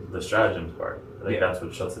sense. The stratagems part. I think that's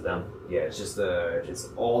what shuts it down. Yeah, it's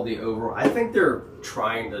all the over. I think they're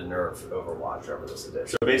trying to nerf Overwatch over this edition.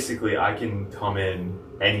 So basically, I can come in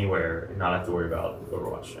anywhere and not have to worry about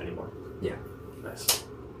Overwatch anymore. Yeah. Nice.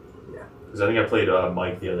 Yeah. Because I think I played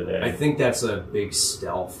Mike the other day. I think that's a big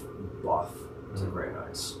stealth buff to Grey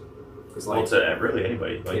Knights. Well, to really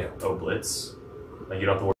anybody. Like, Blitz. Like, you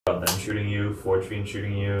don't have to worry about them shooting you, Forge Fiend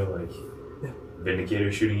shooting you, like,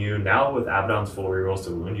 Vindicator shooting you. Now, with Abaddon's full rerolls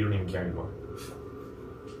to wound, you don't even care anymore.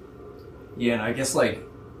 Yeah, and I guess, like,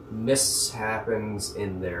 miss happens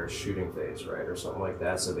in their shooting phase, right? Or something like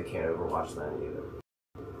that, so they can't Overwatch that either.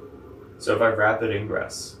 So if I rapid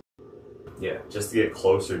ingress, yeah, just to get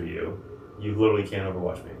closer to you, you literally can't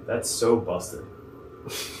Overwatch me. That's so busted.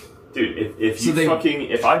 Dude,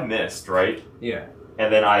 if I missed, right? Yeah.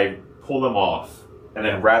 And then I pull them off, and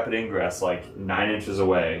then rapid ingress like 9 inches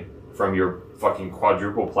away from your fucking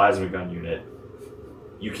quadruple plasma gun unit,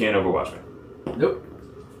 you can't Overwatch me. Nope.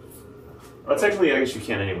 That's actually, I guess you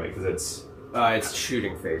can anyway, because it's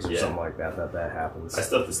shooting phase or something like that happens. I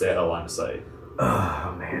still have to stay out of line of sight.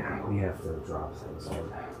 Oh man, we have to drop things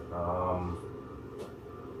in.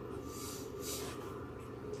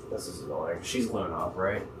 This is annoying. She's blown up,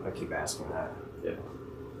 right? I keep asking that. Yeah.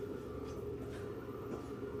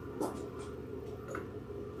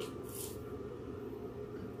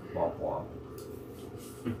 Womp womp.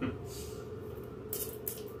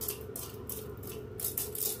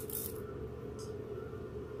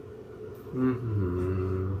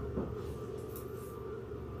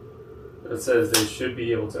 It says they should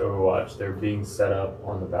be able to Overwatch. They're being set up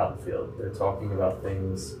on the battlefield. They're talking about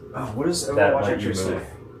things. Oh, what does Overwatch actually say?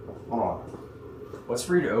 Hold on. Let's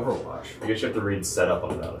read Overwatch. I guess you have to read set up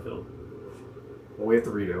on the battlefield. Well, we have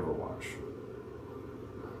to read Overwatch.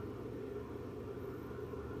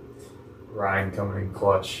 Ryan coming in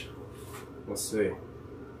clutch. Let's see.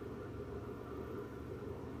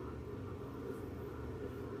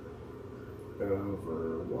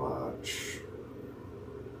 Overwatch.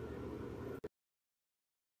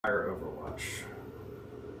 Fire Overwatch.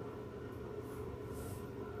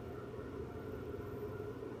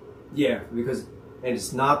 Yeah, because, and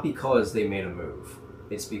it's not because they made a move.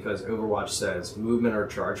 It's because Overwatch says movement or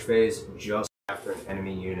charge phase just after an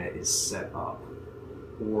enemy unit is set up,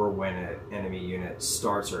 or when an enemy unit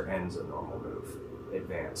starts or ends a normal move.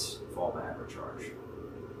 Advance, fall back, or charge.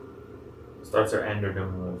 Starts or end or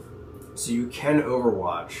normal move. So you can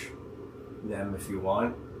Overwatch them if you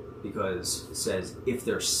want, because it says if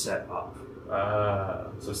they're set up.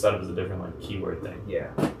 So setup is a different like keyword thing.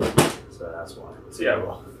 Yeah. So that's why. So yeah,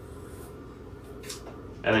 well.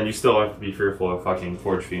 And then you still have to be fearful of fucking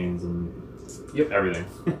Forge Fiends and everything.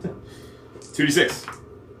 2d6.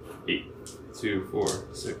 8. 2, 4,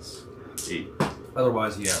 6, 8.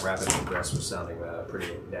 Otherwise, yeah, rapid ingress was sounding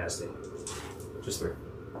pretty nasty. Just 3.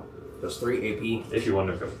 Just 3 AP. If you want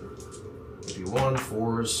to go. AP 1,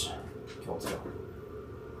 4s, kill 2.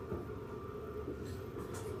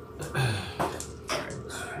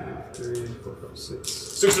 Alright. 6.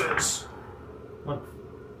 Sixers! One.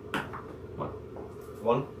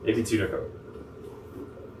 AP2 no cover.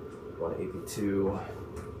 1 AP2.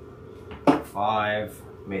 5.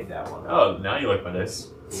 Made that one. Oh, now you like my dice.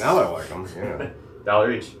 Now I like them, yeah.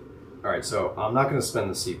 $1 each. Alright, so I'm not going to spend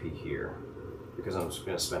the CP here because I'm just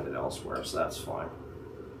going to spend it elsewhere, so that's fine.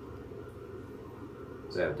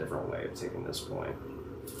 Because I have a different way of taking this point.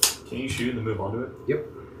 Can you shoot and then move onto it? Yep.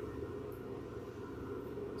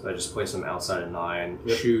 So I just place them outside of 9,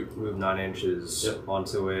 Yep. shoot, move 9 inches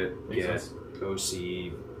onto it, Makes get sense.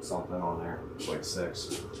 OC something on there, like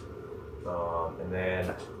 6. And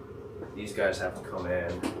then these guys have to come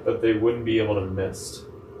in. But they wouldn't be able to mist.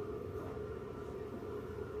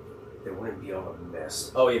 They wouldn't be able to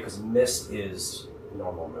mist. Oh yeah, because mist is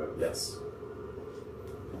normal move. Yes.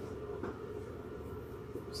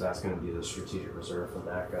 So that's going to be the strategic reserve from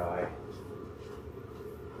that guy.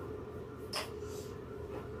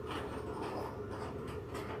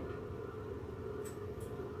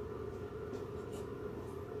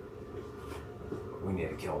 We need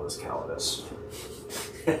to kill this Calidus.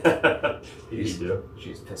 You do.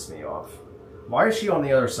 She's pissed me off. Why is she on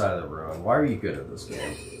the other side of the room? Why are you good at this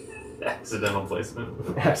game? Accidental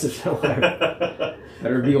placement. Accidental.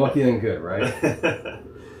 Better be lucky than good, right?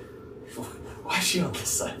 Why is she on this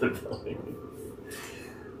side of the building?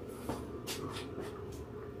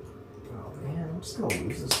 Oh man, I'm just gonna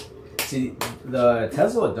lose this. See, the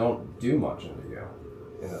Tesla don't do much into you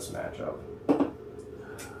in this matchup.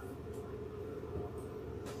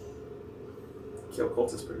 Kill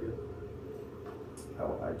Colt is pretty good.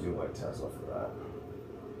 Oh, I do like Tesla for that.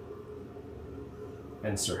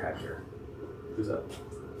 And Sir Hector. Who's that?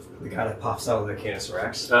 The guy that pops out of the Canis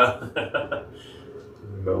Rex. Mow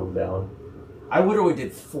him down. I literally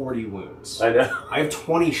did 40 wounds. I know. I have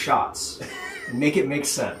 20 shots. Make it make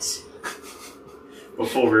sense. But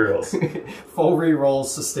full rerolls. Full rerolls,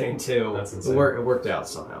 sustain 2. That's insane. It worked out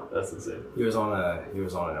somehow. That's insane. He was on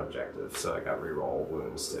an objective, so I got reroll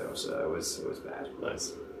wounds too. So it was bad.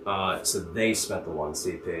 Nice. So they spent the 1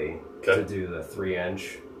 CP to do the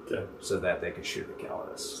 3-inch, so that they could shoot the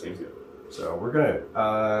Calidus. Seems good. So we're gonna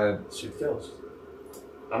shoot the Calidus.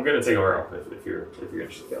 I'm gonna take over off if you're gonna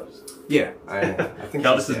shoot the Calidus. Yeah, I think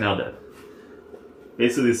Calidus is now dead.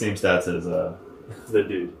 Basically the same stats as the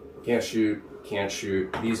dude. Can't shoot. Can't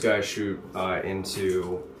shoot. These guys shoot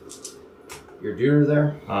into your dude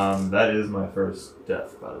there. That is my first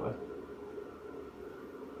death, by the way.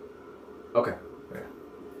 Okay.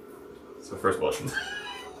 So first bludgeon.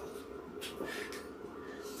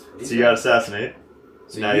 So you got assassinate.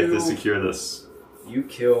 So now you have to secure this. You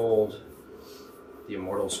killed the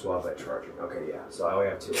Immortal Squad by charging. Okay, yeah. So I only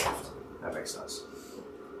have 2 left. That makes sense.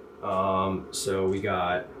 So we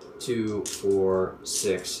got 2, 4,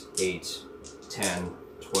 6, 8, 10,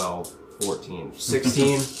 12, 14,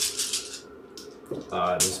 16. This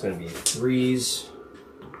is going to be 3s.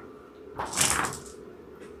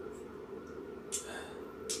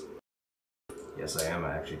 Yes, I am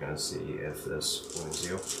actually going to see if this wounds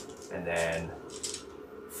you. And then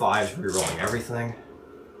 5s rerolling everything.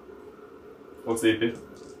 What's the AP?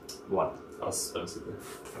 1. I'll see there.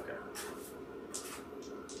 Okay.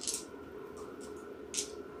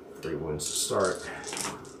 3 wounds to start.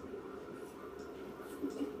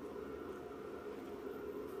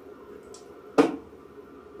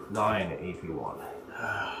 Nine AP1.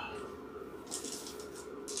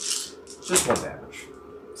 Just 1 damage.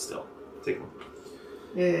 Still. Take 1.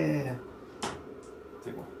 Yeah.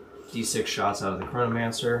 Take 1. D6 shots out of the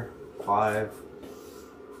Chronomancer. 5.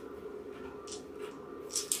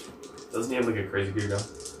 Doesn't he have like a crazy gear gun?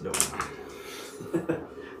 Nope.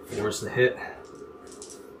 4's the hit.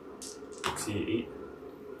 C8.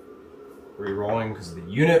 Rerolling because the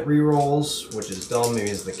unit rerolls, which is dumb. Maybe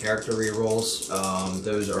it's the character rerolls.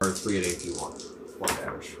 Those are 3 at AP1. 1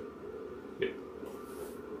 damage. Yep.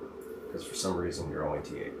 Because for some reason you're only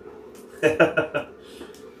T8.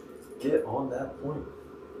 Get on that point.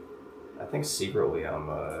 I think secretly I'm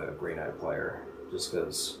a Grey Knight player, just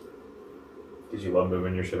because. Because you love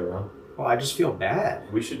moving your shit around? Well, I just feel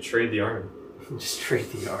bad. We should trade the army. Just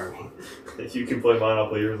trade the army. If you can play mine, I'll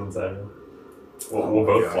play yours on Saturday. We'll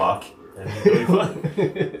both flock. I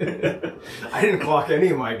didn't clock any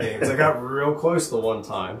of my games. I got real close the one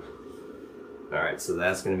time. Alright, so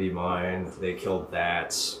that's going to be mine. They killed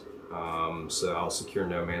that. So I'll secure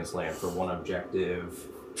No Man's Land for 1 objective.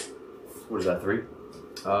 What is that, 3?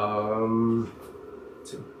 2.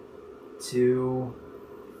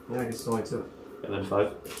 Yeah, I guess it's only 2. And then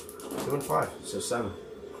 5? 2 and 5, so 7.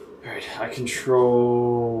 Alright, I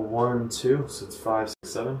control 1, 2, so it's 5, 6,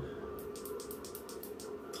 7.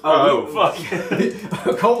 Oh, fuck.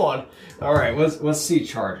 Come on. All right, let's see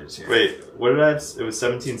charges here. Wait, what did I have? It was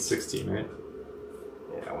 1716, right?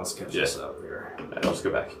 Yeah, let's catch this up here. Alright, I'll just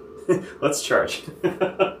go back. Let's charge.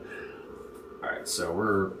 Alright, so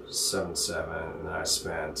we're 7-7, and then I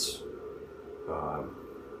spent 1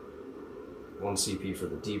 CP for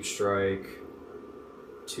the deep strike,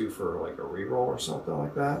 2 for like a reroll or something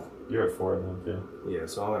like that. You're at 4 then, yeah. Yeah,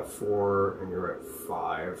 so I'm at 4 and you're at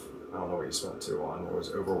 5. I don't know what you spent 2 on. It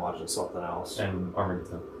was Overwatch and something else. And Armored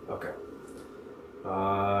 10. Okay.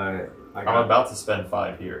 I'm about to spend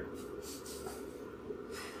 5 here.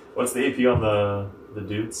 What's the AP on the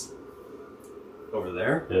dudes? Over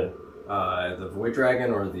there? Yeah. The Void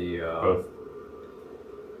Dragon or the... Both.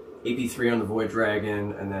 AP 3 on the Void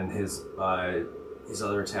Dragon, and then his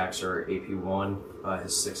other attacks are AP 1,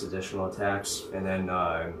 his 6 additional attacks, and then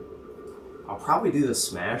I'll probably do the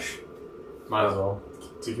Smash. Might as well.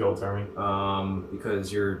 To kill Termy.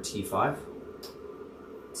 Because you're T5?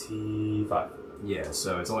 T5. Yeah,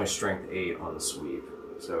 so it's only strength 8 on the sweep,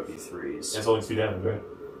 so it'd be 3s. It's only 2 damage, right?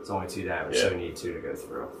 It's only 2 damage, yeah. so you need 2 to go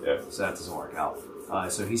through. Yeah. So that doesn't work out.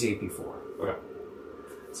 So he's AP 4. Okay.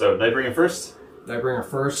 So, Nightbringer first? Nightbringer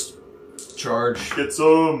first. Charge. Get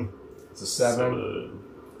some! It's a 7.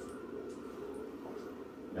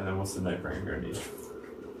 And then what's the Nightbringer gonna need?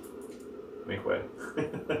 Make way.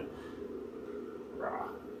 Rah.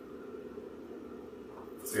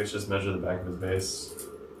 So I guess just measure the back of his base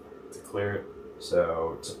to clear it.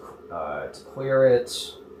 So to clear it,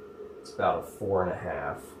 it's about a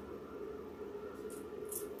 4.5.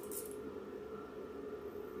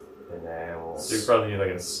 And then we'll... So you probably need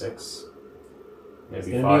like a 6. Maybe it's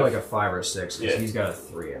gonna 5. be like a 5 or 6 because yeah. he's got a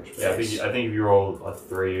 3-inch base. Yeah, I think if you roll a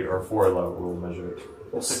 3 or 4 low, we'll measure it.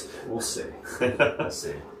 We'll see. Let's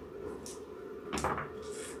see.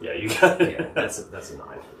 Yeah, you got it. Yeah, that's a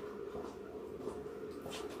 9.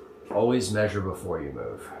 Always measure before you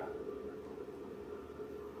move.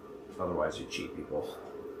 Otherwise, you cheat people.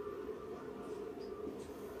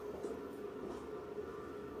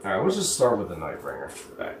 All right, let's just start with the Nightbringer.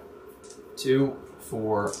 All right. 2,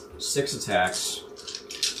 4, 6 attacks.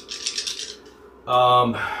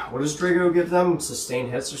 What does Drago give them?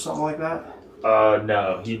 Sustained hits or something like that?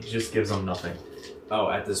 No, he just gives them nothing. Oh,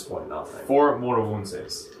 at this point, nothing. 4 mortal wound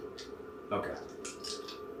saves. Okay.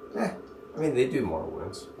 I mean, they do mortal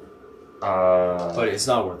wounds. But it's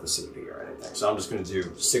not worth the CP or anything. So I'm just going to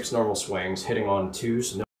do 6 normal swings, hitting on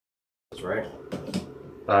 2s, no right?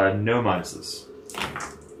 No minuses.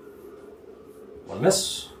 1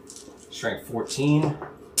 miss. Strength 14.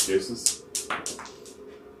 Deuces.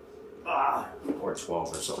 Or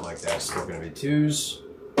 12 or something like that. Still going to be 2s.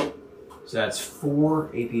 So that's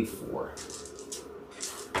 4 AP 4.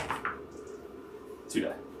 2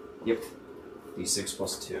 die. Yep. D6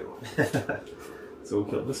 plus 2. So we'll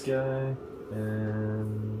kill this guy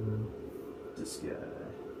and this guy.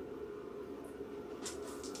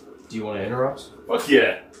 Do you want to interrupt? Fuck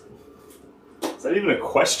yeah! Is that even a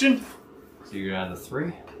question? So you go down to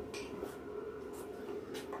 3.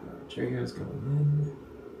 Drago's going in.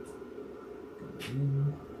 Going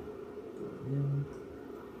in. Going in.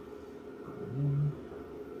 Going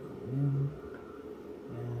in.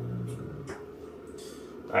 And...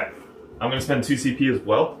 Alright. I'm gonna spend 2 CP as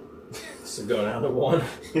well. So go down to 1.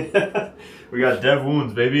 We got dev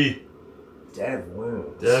wounds, baby. Dev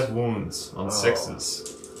wounds. Dev wounds on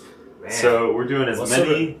 6s. Man. So we're doing as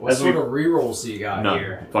many what sort of rerolls do you got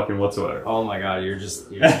here? Fucking whatsoever. Oh my god, you're just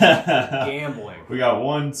gambling. We got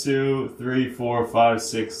 1, 2, 3, 4, 5,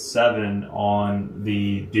 6, 7 on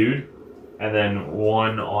the dude, and then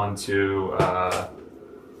 1 onto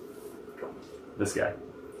this guy.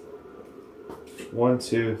 1,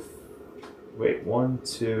 2. Wait, 1,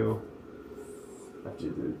 2. I have to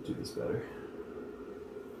do this better.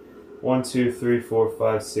 1, 2, 3, 4,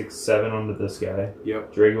 5, 6, 7 onto this guy.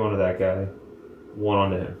 Yep. Drago onto that guy. 1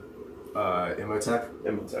 onto him. Imhotep?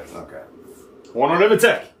 Imhotep. Okay. 1 on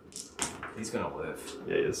Imhotep! He's gonna live.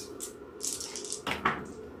 Yeah, he is.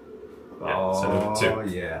 Oh, so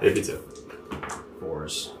 2. Yeah. Maybe 2.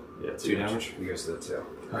 4s. Yeah, 2 damage. He goes to the 2.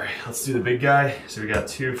 Alright, let's do the big guy. So we got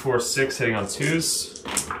 2, 4, 6 hitting on 2s.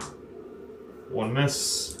 1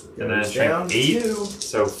 miss. And then strength 8. 2.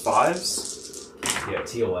 So 5s. Yeah,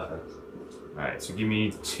 T11. Alright, so give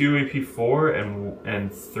me 2 AP4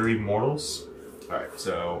 and 3 mortals. Alright,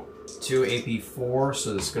 so 2 AP4,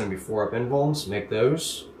 so there's going to be 4 up invulns. Make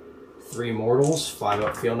those. 3 mortals, 5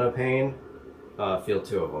 up feel no pain. Feel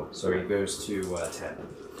 2 of them. So he goes to 10.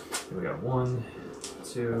 We got 1,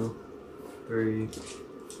 2, 3,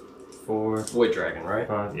 4. Void Dragon, right?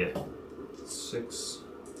 5, yeah. 6,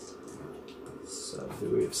 7.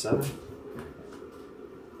 Do we have 7?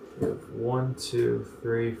 1, 2,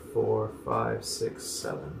 3, 4, 5, 6,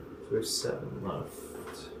 7. So we have 7 left.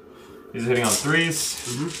 He's hitting on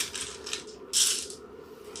 3s.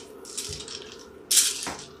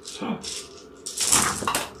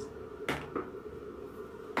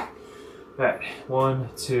 Alright, 1,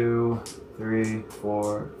 2, 3,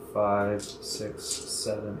 4, 5, 6,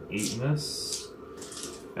 7, 8 miss.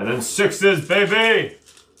 And then 6s, baby!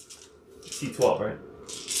 T12, right?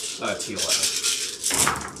 T11.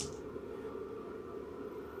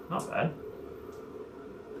 Not bad.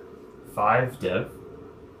 5 dev.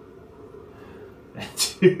 And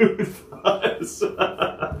 2 5s.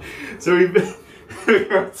 So we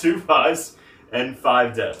got 2 5s and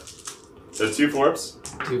 5 dev. So 2 4-ups.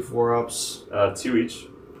 2 4-ups. 2 each.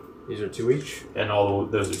 These are 2 each. And all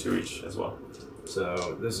those are 2 each as well.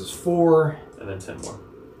 So this is 4. And then 10 more.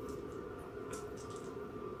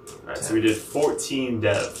 Alright, so we did 14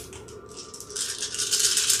 dev.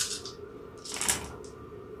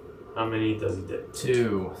 How many does he do?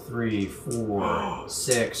 2, 3, 4,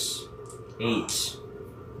 6, 8,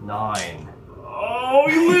 9. Oh,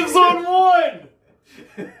 he lives on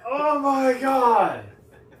 1! Oh my god!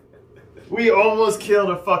 We almost killed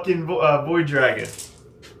a fucking void dragon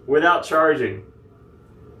without charging.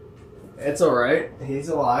 It's alright. He's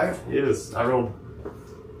alive. He is. I rolled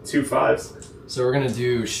 2 5s. So we're gonna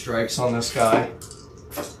do strikes on this guy.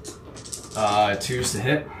 2s to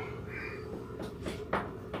hit.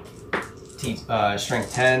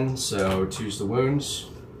 Strength 10, so 2s to wounds.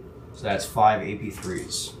 So that's 5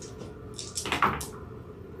 AP3s.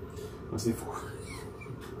 What's he for?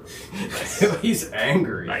 He's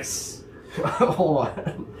angry. Nice. Hold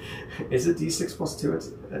on. Is it D6 plus 2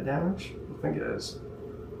 at damage? I think it is.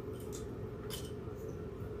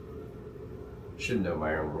 Should know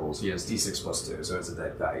my own rules. Yes, D6 plus 2, so it's a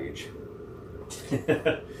deck die each.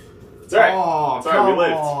 It's alright. Oh, it's alright, we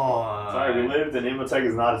lived. On. It's alright, we lived and Imhotep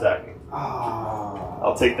is not attacking. Oh.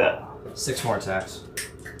 I'll take that. 6 more attacks.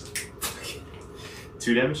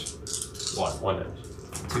 2 damage? 1. 1 damage.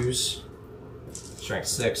 2s. Strength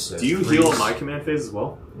 6. So do you 3s. heal on my command phase as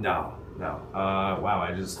well? No. No. Wow,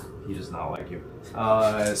 he does not like you.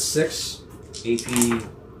 6 AP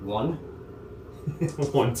 1.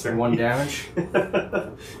 1 turn. 1 damage.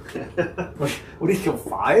 What did he kill?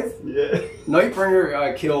 5? Yeah.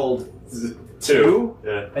 Nightbringer killed 2.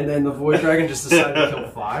 Yeah. And then the Void Dragon just decided to kill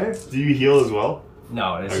 5? Do you heal as well?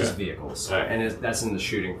 No, it's Okay. just vehicles. Right. And that's in the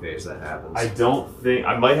shooting phase that happens. I don't think...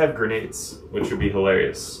 I might have grenades, which would be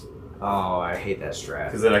hilarious. Oh, I hate that strat.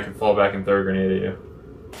 Because then I can fall back and throw a grenade at you.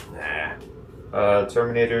 Nah.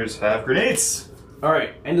 Terminators have grenades!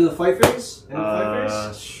 Alright, end of the fight phase? End of the fight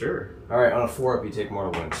phase? Sure. Alright, on a 4-up, you take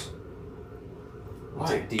mortal wounds. You Why?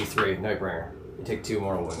 take D3, Nightbringer. You take 2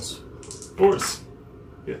 mortal wounds. Force.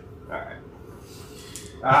 Yeah. Alright.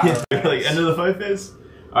 Like, end of the fight phase?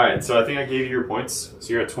 Alright, so I think I gave you your points.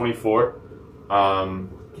 So you're at 24.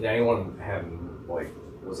 Can anyone have, like,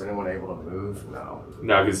 was anyone able to move? No.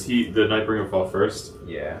 No, because the Nightbringer fell first.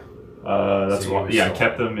 Yeah. That's So why. Yeah, I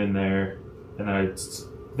kept them in there. And then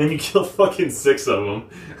then you killed fucking 6 of them.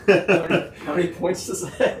 How many points does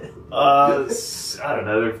that? I don't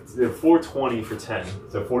know. They're 420 for 10.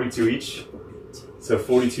 So 42 each. So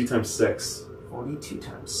 42 times 6. 42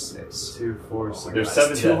 times 6. 2, 4, 6. Oh, There's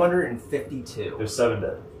 7 dead. 252. There's 7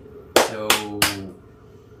 dead. So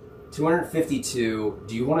 252.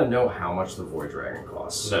 Do you want to know how much the Void Dragon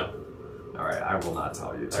costs? No. Alright, I will not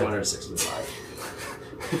tell you. 265.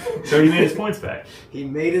 So he made his points back. He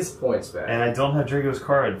made his points back. And I don't have Drago's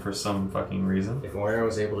card for some fucking reason. If Moira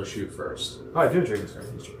was able to shoot first. Oh, I do have Drago's card.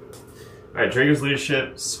 Alright, Drago's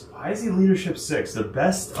leadership. Why is he leadership 6? The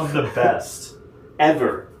best of the best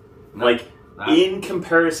ever. Like, in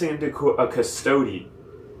comparison to a custodian.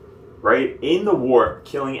 Right? In the warp,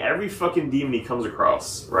 killing every fucking demon he comes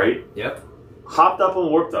across. Right? Yep. Hopped up on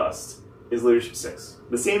warp dust is leadership 6.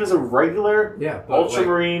 The same as a regular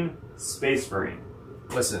ultramarine space marine.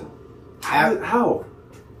 Listen. How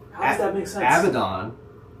does that make sense? Abaddon,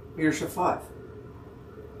 leadership 5.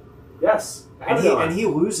 Yes. And he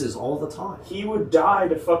loses all the time. He would die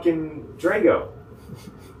to fucking Drago.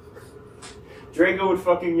 Drago would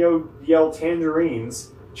fucking yell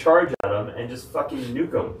tangerines, charge at him, and just fucking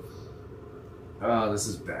nuke him. Oh, this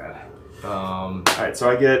is bad. Alright, so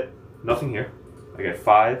I get nothing here. I get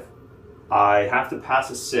 5. I have to pass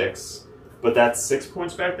a 6, but that's 6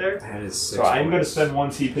 points back there. That is 6 So I'm going to points. spend 1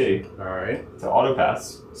 TP Alright. to auto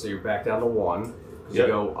pass. So you're back down to 1. Yep. You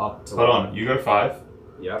go up to Hold 1. on, you go to 5.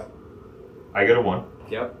 Yep. I go to 1.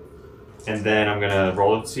 Yep. And then I'm going to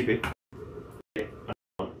roll a CP.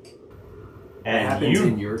 And happens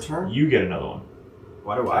in your turn? You get another one.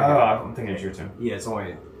 Why do I? I'm thinking it's your turn. Yeah, it's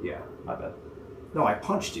only My bad. No, I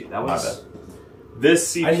punched you. That was my bad.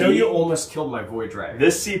 This CP. I know you almost killed my void dragon.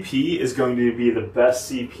 This CP is going to be the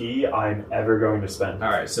best CP I'm ever going to spend. All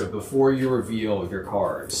right. So before you reveal your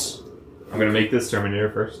cards, I'm going to make this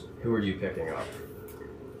Terminator first. Who are you picking up?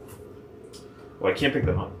 Well, I can't pick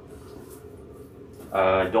them up.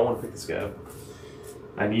 I don't want to pick this guy up.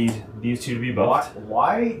 I need these two to be buffed.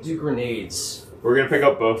 Why do grenades? We're going to pick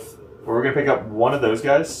up both. We're going to pick up one of those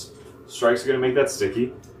guys. Strikes are going to make that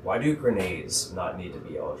sticky. Why do grenades not need to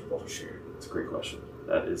be eligible to shoot? That's a great question.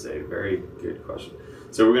 That is a very good question.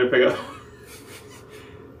 So we're going to pick up...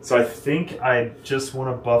 So I think I just want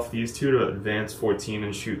to buff these two to advance 14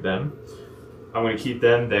 and shoot them. I'm going to keep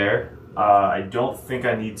them there. I don't think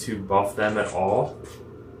I need to buff them at all.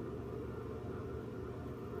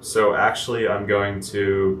 So actually I'm going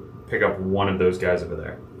to pick up one of those guys over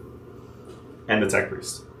there. And the Tech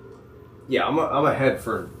Priest. Yeah, I'm ahead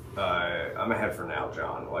for now,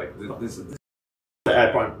 John. Like this is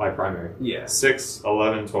At my primary. Yeah. 6,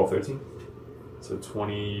 11, 12, 13. So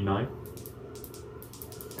 29.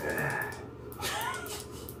 I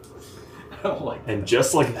don't like And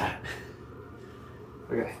just like that.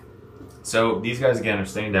 Okay. So these guys again are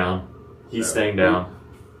staying down. He's staying down.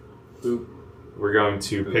 Boop. We're going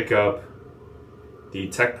to pick up the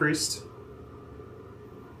Tech Priest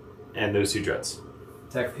and those two dreads.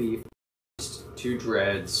 Tech Priest, 2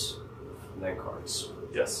 dreads, and then cards.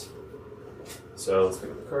 Yes. So let's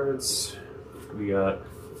pick up the cards. We got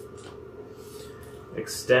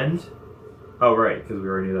Extend. Oh right, because we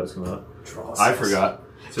already knew that was coming up. I forgot.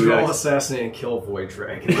 So we got Assassinate and kill Void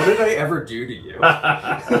Dragon. What did I ever do to you?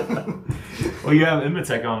 Well, you have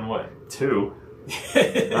Imhotep on what? 2.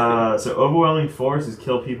 So Overwhelming Force is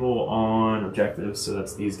kill people on objectives, so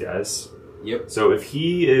that's these guys. Yep. So if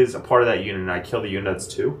he is a part of that unit and I kill the unit, that's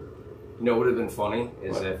 2. You know what would have been funny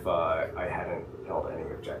is if I hadn't held any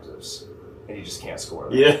objectives and you just can't score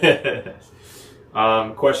them.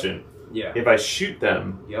 Yeah. Question. Yeah. If I shoot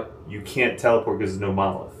them, yep, you can't teleport because there's no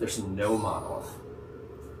monolith. There's no monolith.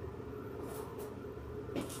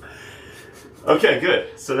 Okay,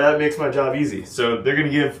 good. So that makes my job easy. So they're going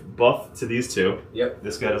to give buff to these two. Yep.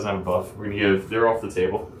 This guy doesn't have a buff. We're going to give... They're off the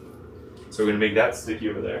table. So we're going to make that sticky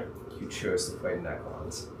over there. You chose to play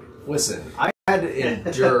Necrons. Listen, I had to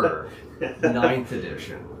endure 9th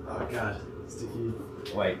edition. Oh, God. Sticky.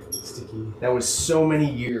 Like, sticky. That was so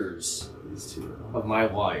many years These two of my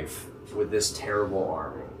life with this terrible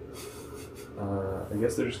army. I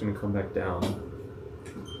guess they're just going to come back down.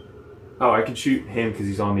 Oh, I can shoot him because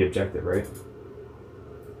he's on the objective, right?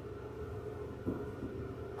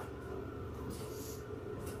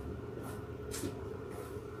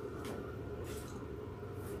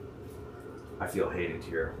 I feel hated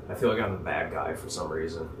here. I feel like I'm the bad guy for some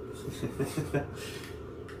reason.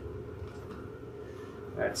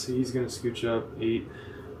 Alright, so he's going to scooch up 8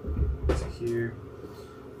 to here.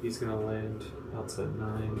 He's going to land outside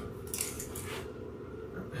 9.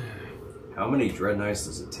 How many Dread Knights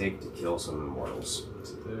does it take to kill some Immortals?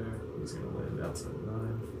 So there. He's going to land outside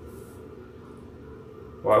 9.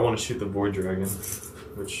 Well, I want to shoot the Void Dragon,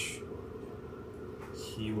 which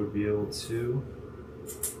he would be able to.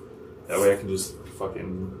 That way I can just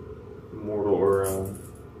fucking mortal or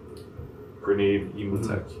grenade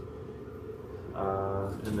Emotech.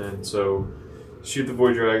 And then, so, shoot the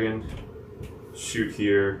Void Dragon, shoot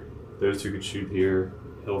here, those two could shoot here,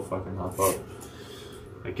 he'll fucking hop up,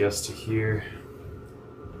 I guess, to here.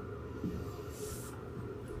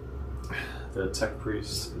 The Tech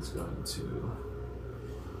Priest is going to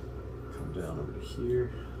come down over to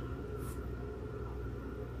here.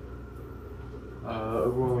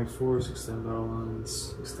 Overwhelming Force, extend battle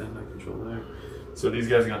lines, extend my control there. So these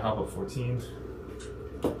guys are going to hop up 14.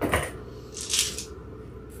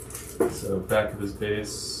 So back of his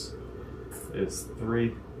base is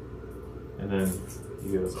 3, and then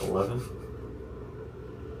he goes 11.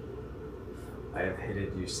 I have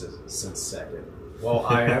hated you since 2nd. Well,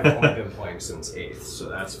 I have only been playing since 8th, so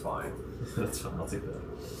that's fine. That's fine, I'll take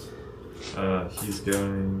that. He's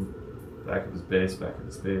going back of his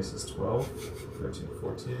base is 12, 13,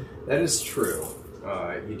 14. That is true.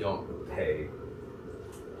 You don't pay.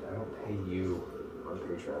 I don't pay you on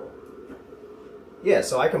Patreon. Yeah,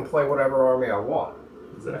 so I can play whatever army I want.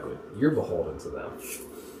 Exactly. You're beholden to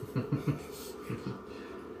them.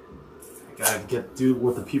 I gotta do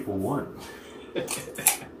what the people want.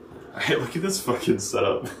 Alright, look at this fucking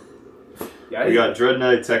setup. Yeah, we got Dread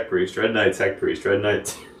Knight, Tech Priest, Dread Knight, Tech Priest, Dread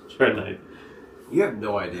Knight, Dread Knight. You have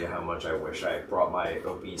no idea how much I wish I brought my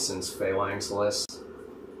obeisance phalanx list.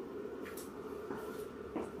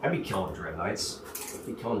 I'd be killing Dread Knights. I'd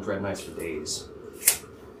be killing Dread Knights for days.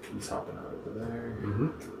 He's hopping out over there.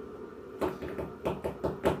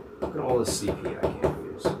 Look at all this CP I can't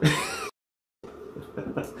use.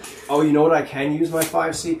 Oh, you know what I can use my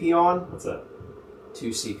 5 CP on? What's that? 2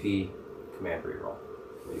 CP command reroll.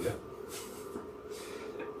 There you go.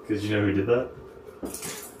 Because you know who did that?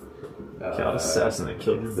 Killed assassin that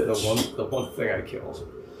killed your bitch. The one thing I killed.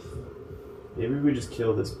 Maybe we just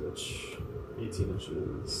kill this bitch. 18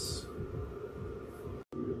 inches.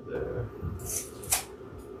 There.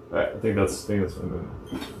 Alright, I think that's my move.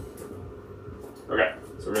 Okay,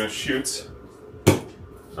 so we're gonna shoot.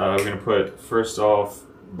 We're gonna put first off.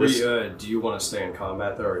 This... do you want to stay in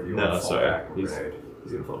combat though, or do you want to fall back and grenade?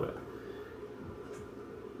 He's gonna fall back.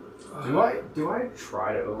 Do I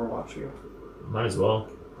try to overwatch you? Might as well.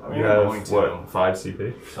 You have what? 5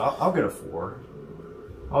 CP? So I'll get a 4.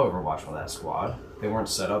 I'll overwatch on that squad. They weren't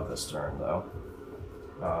set up this turn though.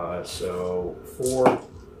 So 4,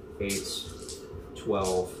 8,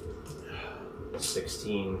 12,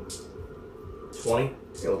 16, 20.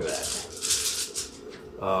 Okay, look at that.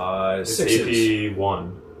 It's AP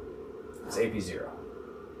 1. It's AP 0.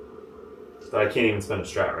 But I can't even spend a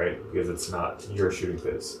strat, right? Because it's not your shooting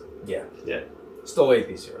phase. Yeah. Yeah. Still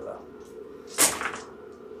AP 0 though.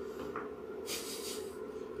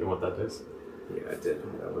 You want that dice? Yeah, I did.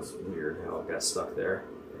 That was weird how it got stuck there.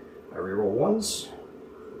 I reroll 1s.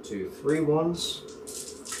 2, 3 1s.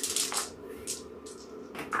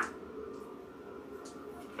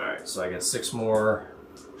 Alright, so I get 6 more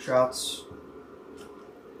shots.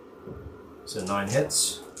 So 9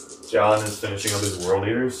 hits. John is finishing up his World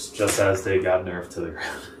Eaters just as they got nerfed to the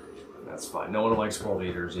ground. That's fine. No one likes World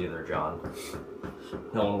Eaters either, John.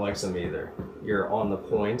 No one likes them either. You're on the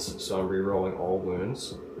points, so I'm rerolling all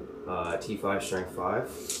wounds. T5, strength 5.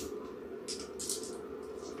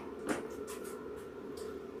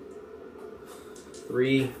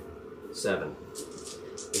 3, 7.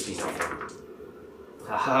 AP nothing.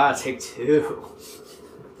 Haha, take 2.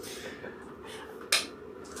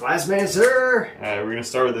 Last man, sir! Alright, we're gonna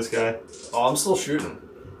start with this guy. Oh, I'm still shooting.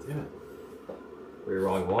 Damn it.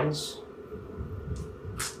 Rerolling 1s.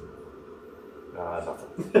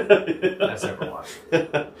 Nothing. That's Overwatch.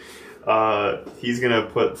 He's gonna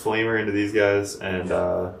put Flamer into these guys and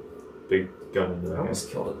big gun into I them. almost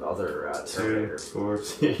killed another 2, Terminator. 4.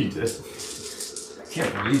 Yeah, you did. I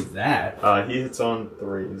can't believe that. He hits on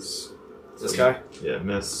 3s. This guy? Yeah,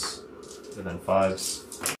 miss. And then 5s.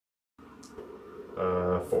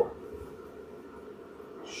 4.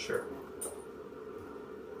 Sure.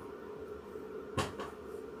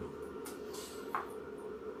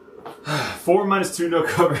 Four minus 2, no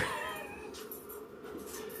cover.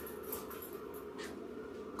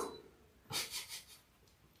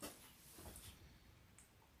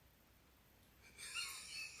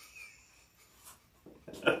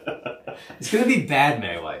 It's gonna be bad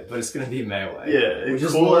melee, but it's gonna be melee. Yeah, which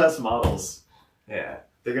is cool ass models. Yeah.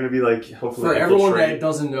 They're gonna be like, hopefully, for everyone that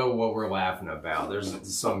doesn't know what we're laughing about, there's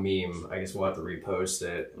some meme, I guess we'll have to repost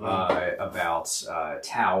it, about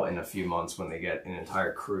Tau in a few months when they get an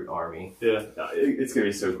entire Kroot army. Yeah, it's gonna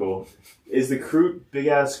be so cool. Is the Kroot, big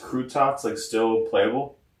ass Kroot Tots, like still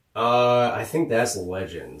playable? I think that's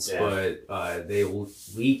Legends, but they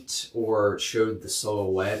leaked or showed the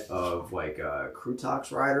silhouette of like a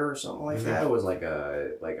Krootox rider or something like that. It was like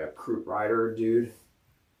a Kroot rider dude.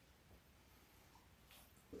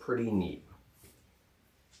 Pretty neat.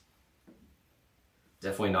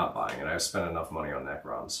 Definitely not buying it. I've spent enough money on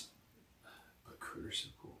Necrons. But Kroot are so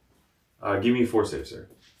cool. Give me 4 saves, sir.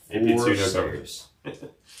 AP 2 no cover.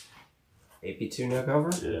 AP 2 no cover?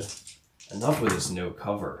 Yeah. Enough with this no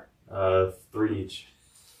cover. 3 each.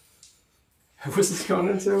 What's this going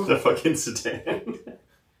into? The fucking sedan.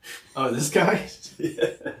 Oh, this guy?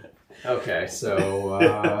 Yeah. Okay,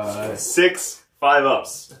 so 6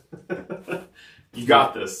 5-ups. You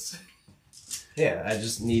got this. Yeah, I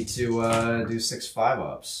just need to do 6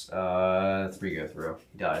 5-ups. 3 go through.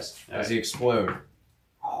 He dies. Does he explode?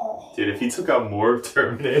 Oh. Dude, if he took out more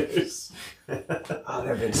Terminators. Oh, that would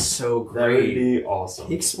have been so great. That would be awesome.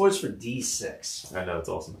 He explodes for D6. I know, it's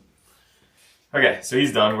awesome. Okay, so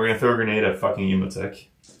he's done. We're going to throw a grenade at fucking Emotech.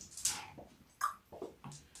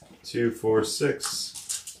 2, 4,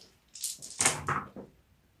 6.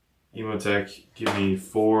 Emotech, give me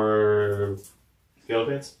 4 scale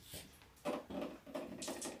paints.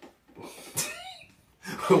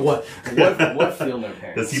 What field no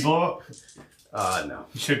parents? Does he blow up? No.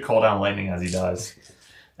 You should call down lightning as he dies.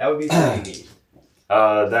 That would be pretty neat.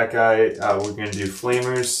 That guy, we're going to do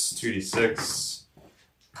Flamers, 2d6,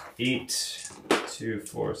 8, 2,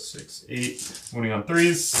 4, 6, 8. Wounding on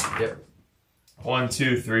 3s. Yep. 1,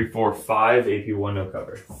 2, 3, 4, 5. AP 1 no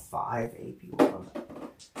cover. 5 AP 1.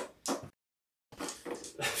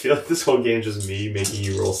 feel like this whole game is just me making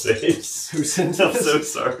you roll saves. Who's in I'm so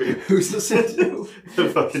sorry. Who's this into? The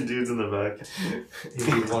fucking dudes in the back.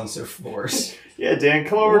 Maybe ones of fours. Yeah, Dan,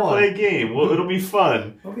 come over and play a game. Well, it'll be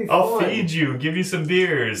fun. I'll feed you, give you some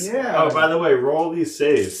beers. Yeah. Oh, by the way, roll these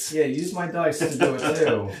saves. Yeah, use my dice to do it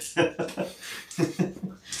too.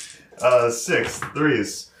 6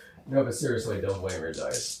 3s. No, but seriously, don't blame your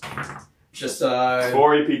dice. Just 4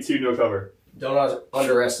 AP2, no cover. Don't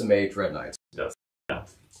underestimate Dread Knights. Yes. Yeah.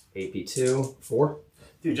 AP2, 4.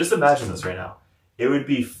 Dude, just imagine this right now. It would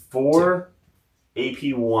be 4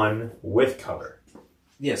 AP1 with cover.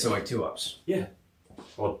 Yeah, so like 2 ups. Yeah.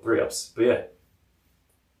 Well, 3 ups. But yeah.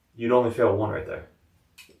 You'd only fail 1 right there.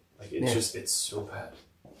 Like, it's just, it's so bad.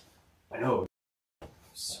 I know.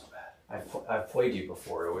 So bad. I've played you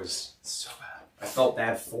before. It was so bad. I felt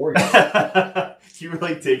bad for you. You were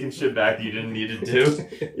like taking shit back that you didn't need to do.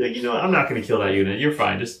 You're like, you know what? I'm not going to kill that unit. You're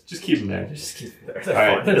fine. Just keep them there. Just keep them there.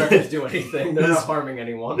 They're fine. They're not going to do anything. They're not harming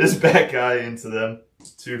anyone. This bad guy into them.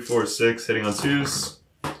 2, 4, 6, hitting on 2s.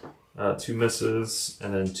 2 misses,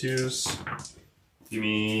 and then 2s. Give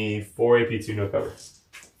me 4 AP2, no cover.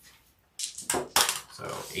 So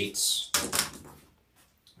 8s.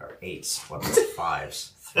 Or 8s. What was it?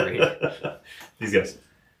 5s. 3. These guys.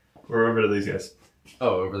 We're over to these guys.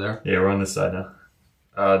 Oh, over there? Yeah, we're on this side now.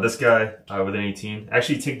 This guy with an 18.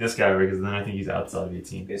 Actually, take this guy over because then I think he's outside of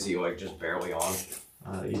 18. Is he like just barely on?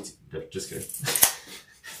 18. Just kidding.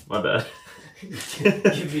 My bad.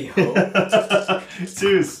 Give me hope.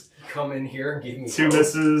 2s. Come in here and give me 2 hope.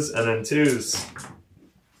 misses and then 2s.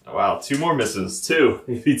 Oh, wow, 2 more misses. 2.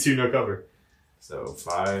 AP2, no cover. So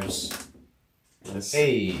 5s. Nice.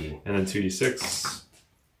 Hey. And then 2d6.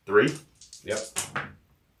 3. Yep.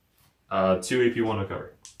 2 AP1, no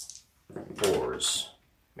cover. 4s.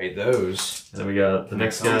 Made those. And then we got the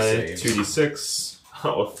next guy, saves. 2d6.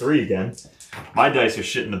 Oh, 3 again. My dice are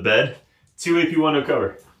shit in the bed. 2 AP1, no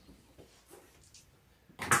cover.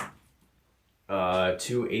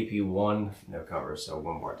 2 AP1, no cover, so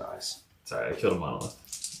 1 more dice. Sorry, I killed a monolith.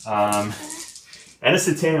 And a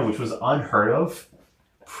Satana, which was unheard of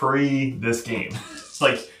pre this game.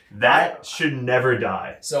 Like, that should never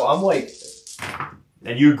die. So I'm like...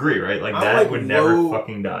 And you agree, right? Like, that would never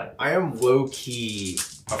fucking die. I am low-key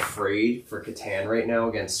afraid for Catan right now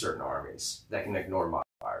against certain armies that can ignore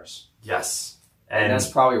modifiers. Yes. And that's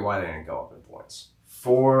probably why they didn't go up in points.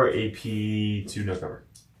 4 AP2, no cover.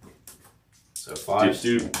 So 5.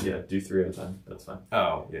 Do 3 at a time. That's fine.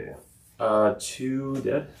 Oh, yeah. 2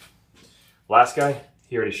 dead. Last guy,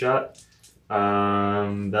 he already shot.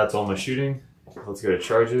 That's all my shooting. Let's go to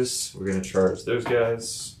charges. We're gonna charge those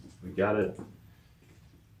guys. We got it.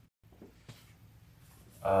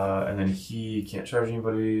 And then he can't charge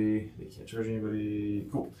anybody. They can't charge anybody.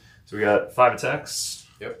 Cool. So we got 5 attacks.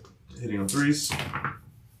 Yep. Hitting on 3s.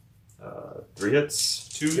 3 hits.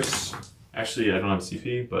 2s. Yep. Actually, I don't have a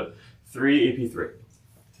CP, but 3 AP3.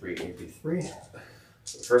 3 AP3.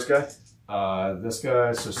 The first guy? This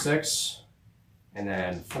guy, so 6. And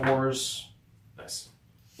then 4s. Nice.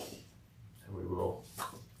 And we will...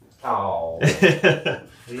 Oh.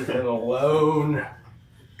 Leave him alone.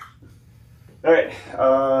 Alright,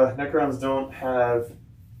 Necrons don't have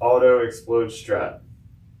auto-explode strat.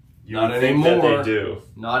 Not anymore. That they do.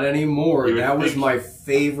 Not anymore. That was my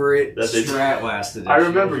favorite strat last edition. I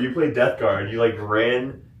remember you played Death Guard. You like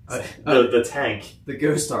ran the tank. The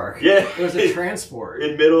Ghost Ark. Yeah. It was a transport.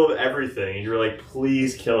 In middle of everything. And you were like,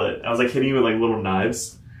 please kill it. I was like hitting you with like little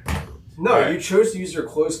knives. No, you chose to use your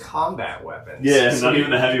close combat weapons. Yeah, so not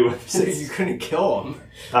even the heavy weapons. So you couldn't kill them.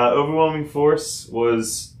 Overwhelming force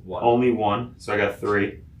was only 1, so I got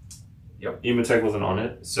 3. Yep. Emotech wasn't on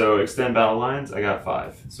it. So extend battle lines, I got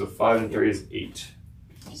 5. So 5 and 3 is 8.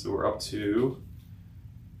 So we're up to...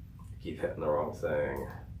 Keep hitting the wrong thing.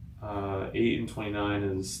 8 and 29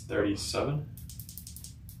 is 37.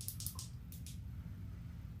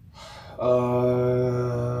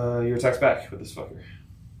 Your attack's back with this fucker.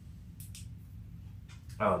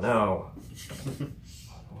 Oh no.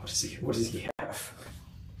 What does he have?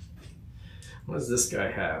 What does this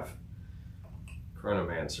guy have?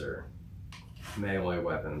 Chronomancer. Melee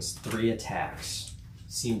weapons. 3 attacks.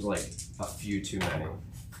 Seems like a few too many.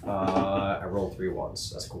 I rolled 3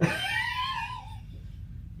 ones. That's cool.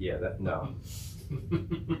 Yeah, no.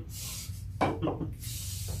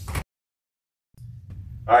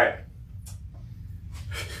 Alright.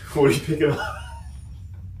 What are you picking up?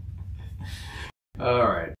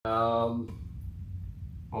 Alright. Well,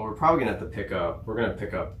 we're probably gonna have to pick up. We're gonna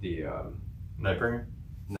pick up the Nightbringer?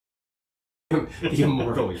 the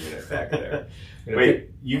immortal unit back there.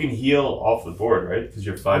 Wait, you can heal off the board, right? Because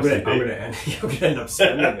you're 5 CP. I'm gonna end up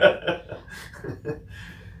spending it.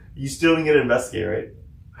 You still didn't get to investigate, right?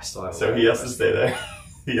 I still have. So he has to stay there.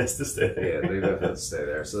 He has to stay there. Yeah, they both have to stay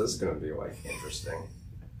there. So this is going to be like interesting.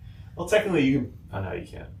 Well, technically you can. Oh no, you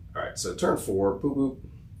can't. All right. So turn 4. Boop boop.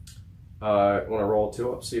 Want to roll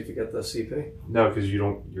 2 up? See if you get the CP. No, because you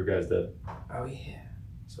don't. Your guy's dead. Oh yeah.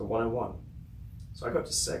 So 1 and 1. So I go up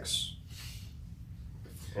to 6.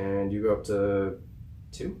 And you go up to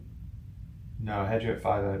 2. No, I had you at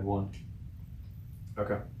 5. I had 1.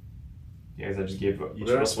 Okay. Yeah, because I just gave each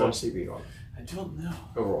What of us did I one. spend CP on? I don't know.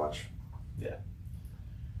 Overwatch. Yeah.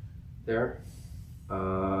 There.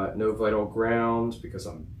 No vital ground because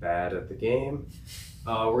I'm bad at the game.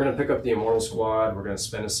 We're going to pick up the Immortal Squad. We're going to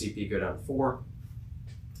spend a CP, go down 4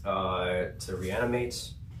 to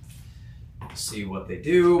reanimate. See what they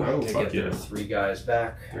do. Oh, to fuck get their yeah. 3 guys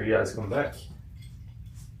back. 3 guys come back.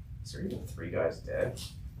 Is there even 3 guys dead?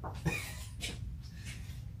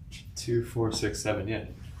 2, 4, 6, 7. Yeah.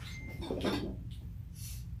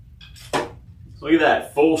 Look at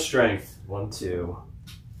that, full strength. 1, 2.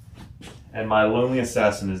 And my lonely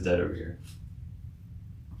assassin is dead over here.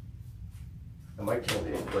 I might kill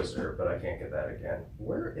the Inquisitor, but I can't get that again.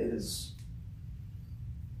 Where do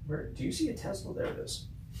you see a Tesla? There it is.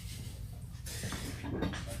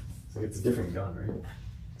 It's a different gun, right?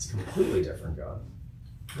 It's a completely different gun.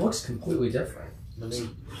 Looks completely different. Let me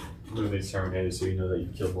move these Terminators so you know that you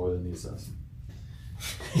killed more than the assassin.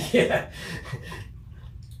 Yeah.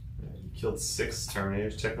 You killed 6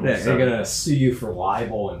 Terminators, technically. They're 7. gonna sue you for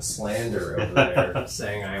libel and slander over there,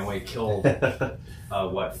 saying I only killed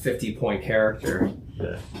 50-point character.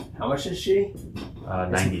 Yeah. How much is she?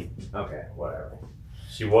 90. Okay, whatever.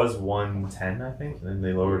 She was 110, I think, and then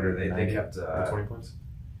they lowered her to 90. They kept 20 points.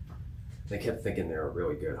 They kept thinking they were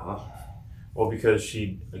really good, huh? Well, because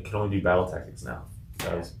she can only do battle tactics now.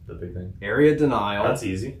 That was the big thing. Area denial. That's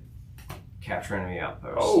easy. Capture enemy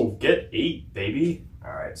outpost. Oh, get 8, baby.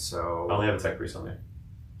 All right, so I only have a tech priest on there.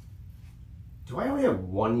 do I only have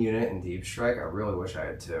 1 unit in Deep Strike? I really wish I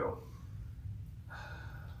had 2.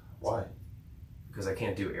 Why? Because I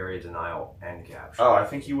can't do area denial and capture. Oh, I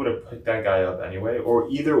think you would have picked that guy up anyway, or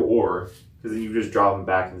either or, because then you just drop him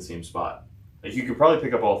back in the same spot. Like you could probably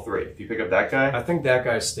pick up all 3. If you pick up that guy, I think that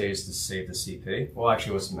guy stays to save the CP. Well,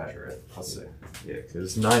 actually, let's measure it. Let's see. yeah,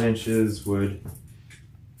 because 9 inches would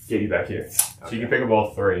get you back here. So Okay. you can pick up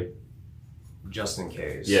all 3. Just in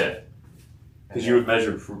case. Yeah, because you would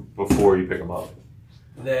measure before you pick them up.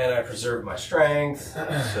 Then I preserve my strength,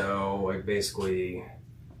 so I basically,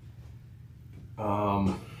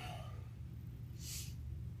 oh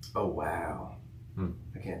wow,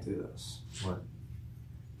 I can't do this. What?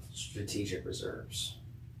 Strategic reserves.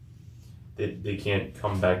 They can't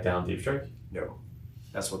come back down deep strike? No,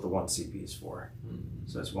 that's what the 1 CP is for.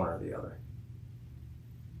 So it's one or the other.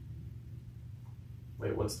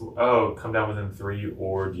 Wait, what's the... Oh, come down within 3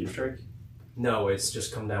 or deep strike? No, it's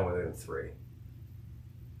just come down within 3.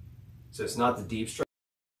 So it's not the deep strike,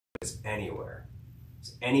 it's anywhere.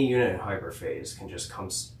 So any unit in hyperphase can just come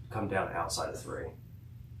down outside of 3.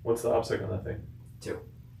 What's the obstacle on that thing? 2.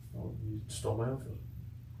 Well, you stole my outfield.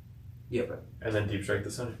 Yeah, but And then deep strike the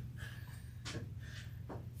center.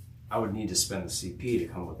 I would need to spend the CP to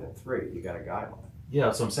come within 3. You got a guideline. Yeah,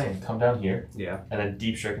 that's what I'm saying. Come down here, Yeah. and then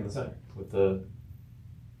deep strike in the center with the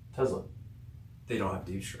Tesla. They don't have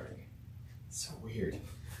deep strike. It's so weird.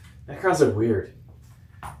 Necrons are weird.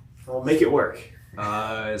 Well, make it work.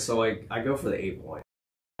 So like I go for the 8 point.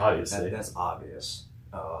 Obviously. That's obvious.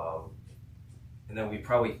 And then we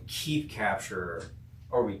probably keep capture,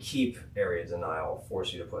 or we keep area denial,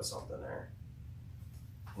 force you to put something there.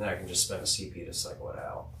 And then I can just spend a CP to cycle it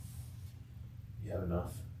out. You have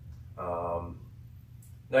enough.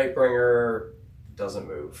 Nightbringer doesn't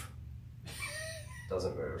move.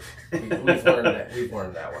 Doesn't move. We've learned that. We've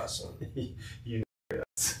learned that lesson. You know that.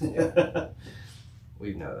 Yeah.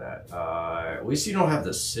 We know that. At least you don't have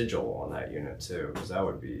the sigil on that unit too, because that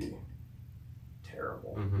would be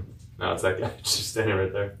terrible. Mm-hmm. No, it's that guy just standing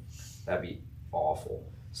right there. That'd be awful.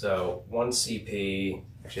 So 1 CP.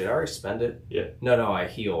 Actually, did I already spend it? Yeah. No, I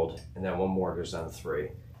healed, and then 1 more goes down to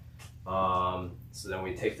 3. So then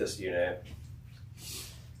we take this unit,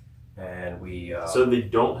 and we. So they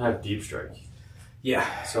don't have deep strike. Yeah.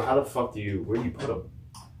 So how the fuck do you? Where do you put them?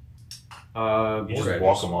 You just okay,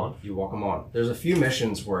 walk them on. You walk them on. There's a few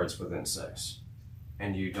missions where it's within 6,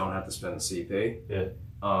 and you don't have to spend the CP. Yeah.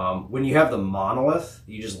 When you have the monolith,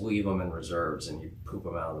 you just leave them in reserves and you poop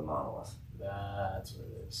them out of the monolith. That's what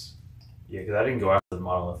it is. Yeah, because I didn't go after the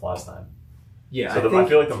monolith last time. Yeah, So I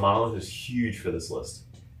feel like the monolith is huge for this list.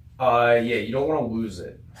 Yeah, you don't want to lose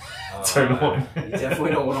it. Turn 1. You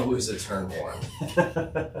definitely don't want to lose it turn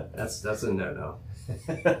 1. That's a no-no.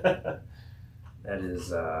 That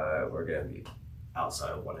is, we're gonna be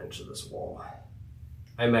outside of 1 inch of this wall.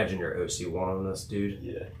 I imagine you're OC1 on this, dude.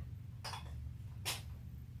 Yeah.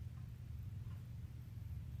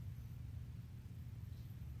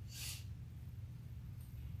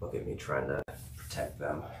 Look at me trying to protect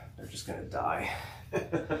them. They're just gonna die.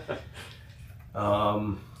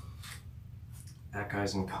 That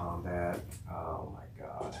guy's in combat. Oh my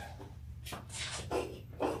god.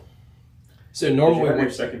 So normally, did you have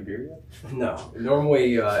your second beer yet? No.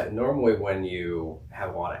 Normally when you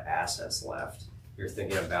have a lot of assets left, you're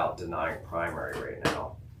thinking about denying primary right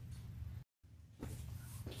now.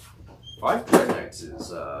 5 Red Knights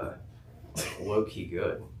is low key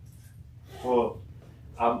good. Well,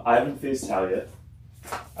 I haven't faced Tal yet.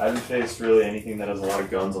 I haven't faced really anything that has a lot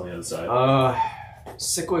of guns on the other side.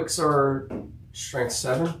 Cyclics are strength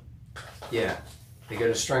 7. Yeah, they go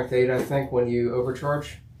to strength 8, I think, when you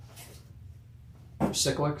overcharge.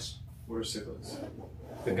 Cyclics. What are cyclics?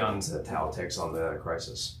 The guns that Tal takes on the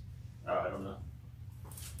crisis. Oh, I don't know.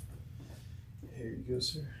 Here you go,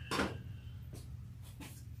 sir.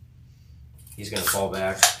 He's gonna fall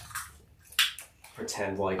back.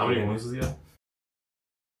 Pretend like. How many wounds does he have?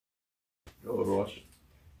 Overwatch.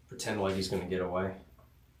 Pretend like he's gonna get away.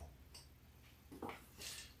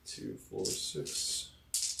 2, 4, 6.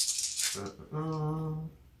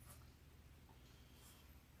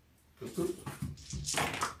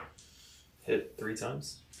 Hit 3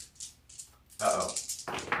 times. Uh-oh.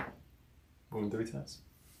 Wound 3 times.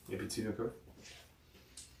 Maybe 2 no cover.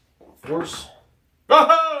 Force.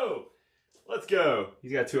 Oh! Let's go.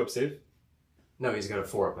 He's got 2 up save. No, he's got a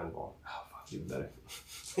 4 up end ball. Oh, fuck. Even better.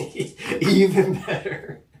 Even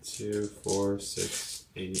better. 2, 4, 6,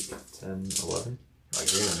 8, 10, 11.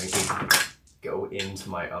 Like, you're gonna make me go into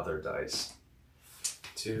my other dice.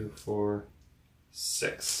 2, 4,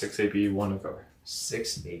 6. 6 AP, 1 no cover.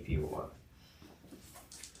 6 AP1.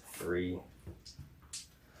 3,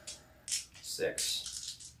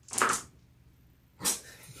 6.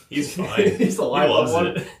 He's fine. He's alive. He loves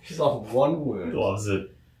it. He's on 1 wound. He loves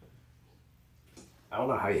it. I don't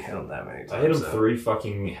know how you hit him that many times. I hit him 3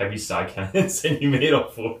 fucking heavy side cannons and you made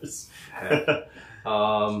up 4s.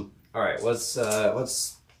 Alright, let's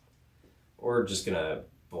we're just gonna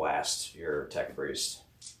blast your tech priest.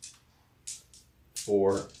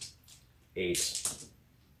 4, 8,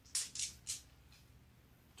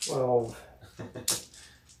 12,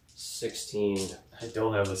 16. I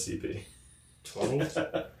don't have a CP. 20?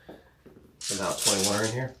 About 21 are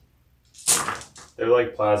in here. They're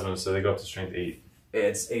like plasma, so they go up to strength 8.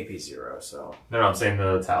 It's AP 0, so. No, I'm saying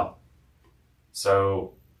the Tau.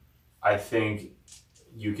 So I think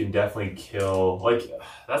you can definitely kill. Like,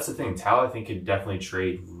 that's the thing. Tau, I think, could definitely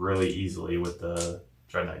trade really easily with the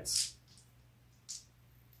Dread Knights.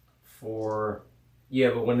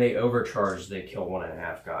 Yeah, but when they overcharge, they kill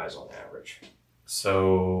 1.5 guys on average.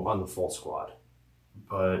 So. On the full squad.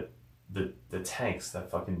 But the tanks that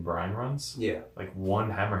fucking Brian runs, yeah, like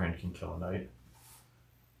 1 hammerhand can kill a knight.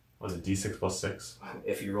 Was it D6 plus 6?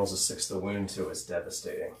 If he rolls a 6 to wound to, it's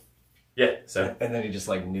devastating. Yeah, so. And then he just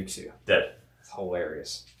like nukes you. Dead. It's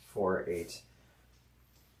hilarious. 4, 8,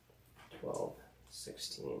 12,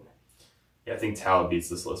 16. Yeah, I think Tau beats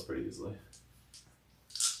this list pretty easily.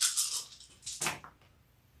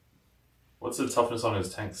 What's the toughness on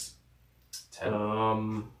his tanks?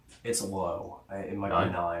 10? It's low. It might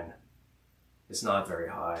be 9. It's not very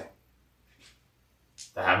high.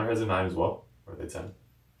 The hammer has a 9 as well? Or are they 10?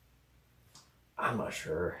 I'm not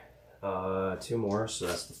sure. 2 more, so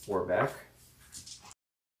that's the 4 back.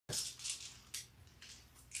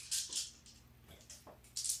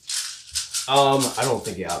 I don't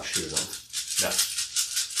think you outshoot him. No.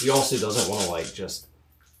 He also doesn't want to like just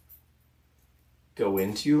go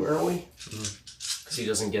into you early because he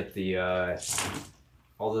doesn't get the.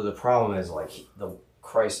 Although the problem is like the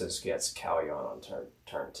crisis gets Callion on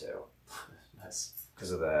turn 2. Nice.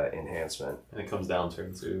 Because of the enhancement. And it comes down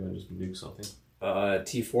turn 2 and just nuke something.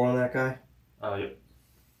 T4 on that guy. Yep.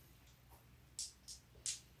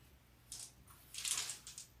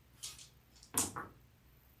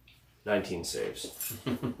 $19 saves.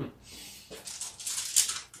 1, 2,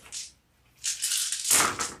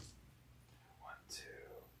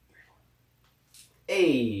 3, 4.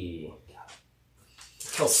 Hey!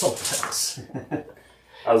 Kill someone else.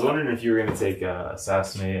 I was wondering if you were going to take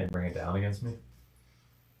Assassinate and bring it down against me.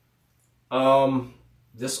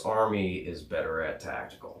 This army is better at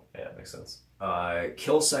tactical. Yeah, that makes sense.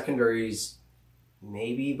 Kill secondaries,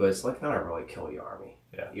 maybe, but it's like not a really kill your army.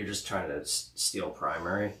 Yeah. You're just trying to steal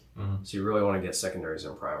primary. Mm-hmm. So you really want to get secondaries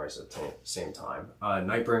and primaries at the same time.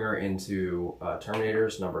 Nightbringer into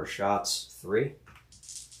Terminators, number of shots, 3.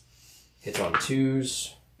 Hits on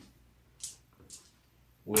 2s.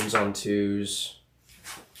 Wounds on 2s.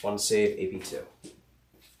 1 save, AP2.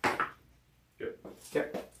 Good.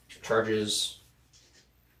 Okay. Charges.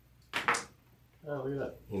 Oh, look at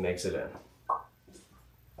that. He makes it in.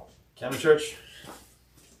 Counter charge.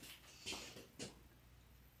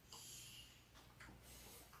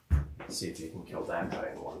 See if you can kill that guy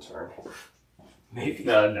in 1 turn. Maybe.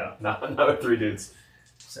 No, not with 3 dudes.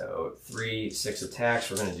 So 3, 6 attacks.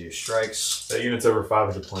 We're gonna do strikes. That unit's over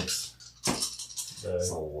 500 points. That's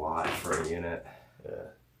a lot for a unit.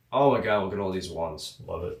 Yeah. Oh my god, look at all these 1s.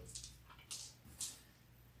 Love it.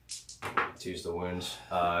 2's the wound.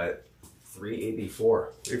 3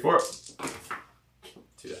 AB4. 3, 4.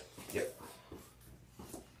 2. Yep.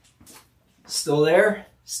 Still there?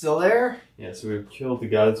 Still there? Yeah, so we've killed the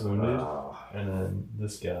guy that's wounded, and then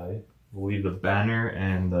this guy will leave the banner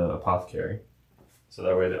and the apothecary. So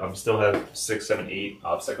that way I still have 6, 7, 8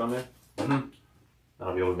 obsec on there. Mm-hmm.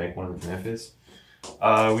 I'll be able to make one of the command phase.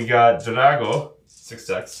 We got Drago, 6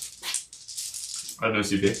 decks. I have no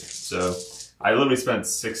CP, so I literally spent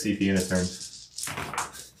 6 CP in a turn.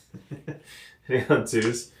 Hitting on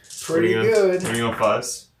 2s. Pretty good. Hitting on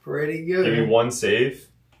 5s. Pretty good. Give me 1 save.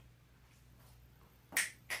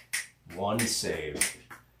 1 save.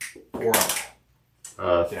 4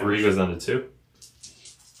 up. 3 goes down to 2.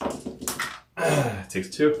 Takes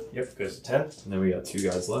 2. Yep, goes to 10. And then we got 2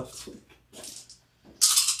 guys left.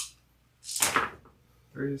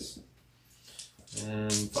 3s.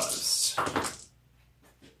 And 5s.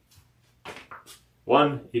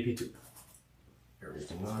 1 AP2. There we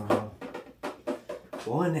go.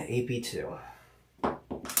 1 AP2.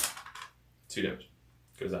 2 damage.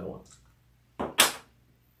 Goes down to 1.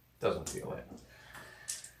 Doesn't feel it.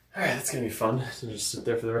 Alright, that's gonna be fun to just sit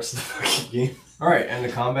there for the rest of the fucking game. Alright, end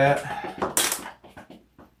of combat.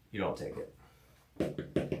 You don't take it.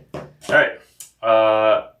 Alright.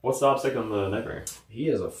 What's the obstacle on the Nightbringer? He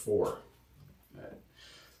is a 4. Alright.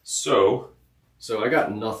 So I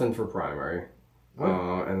got nothing for primary.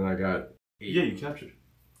 And then I got 8. yeah, you captured.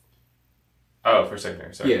 Oh, for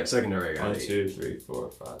secondary, sorry. Yeah, secondary I got 1, 8. 2, 3,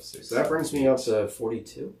 4, 5, 6. So that brings me up to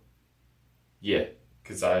 42. Yeah,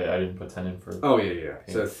 because I didn't put 10 in for. Oh, yeah.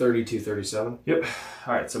 So 32, 37. Yep.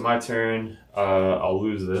 Alright, so my turn. I'll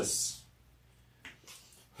lose this.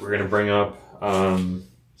 We're gonna bring up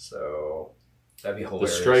So that'd be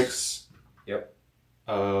hilarious. the strikes. Yep.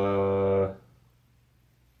 What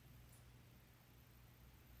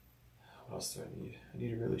else do I need? I need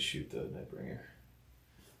to really shoot the Nightbringer.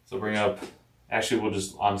 So bring up. Actually, we'll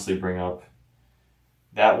just honestly bring up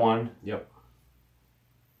that one. Yep.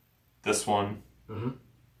 This one. Mm-hmm.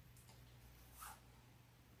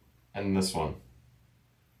 And this one.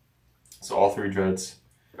 So all 3 dreads.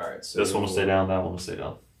 Alright, so This one will stay down, that one will stay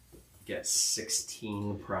down. Get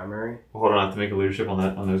 16 primary. Well, hold on, I have to make a leadership on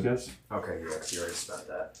that on those guys. Okay, yeah, you already spent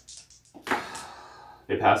that.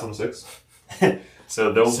 They pass on 6.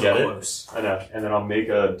 So they'll So get close. it. I know. And then I'll make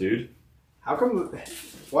a dude. How come?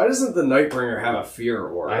 Why doesn't the Nightbringer have a fear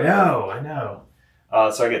aura? I know.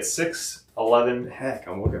 So I get 6, 11. Heck,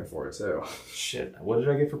 I'm looking for it too. Shit. What did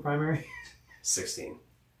I get for primary? 16.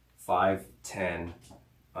 5, 10,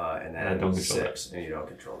 and then I don't control 6, and you don't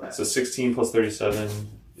control that. So 16 plus 37,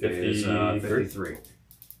 53. 53.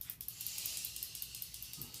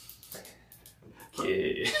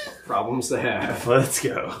 Yeah. Problems to have. Let's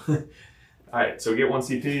go. Alright, so we get 1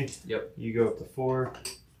 CP. Yep. You go up to 4.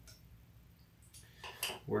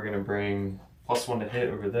 We're going to bring +1 to hit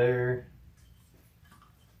over there.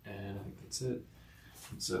 And I think that's it.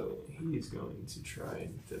 So he's going to try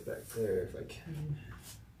and fit back there if I can.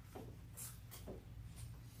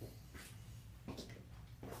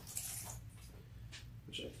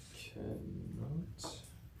 Which I cannot.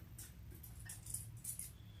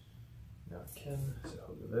 Now I can, so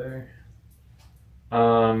I'll go there.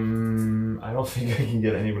 I don't think I can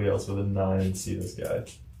get anybody else with a 9 and see this guy.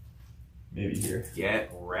 Maybe here. Get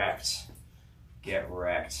wrecked. Get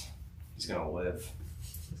wrecked. He's gonna live.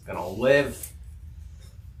 He's gonna live.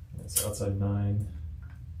 Yeah, so outside 9.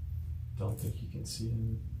 Don't think you can see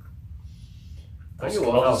him. Don't you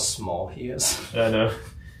love how small he is? Yeah, I know.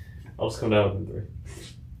 I'll just come down with 3.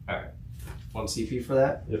 Alright. 1 CP for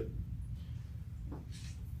that? Yep.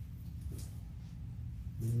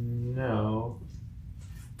 No.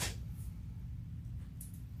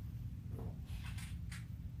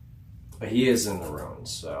 But he is in the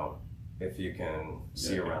ruins, so if you can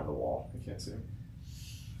see around the wall. I can't see him.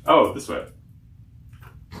 Oh, this way.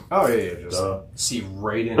 Oh yeah, just see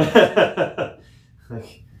right in it.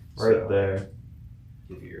 Like, right So, there.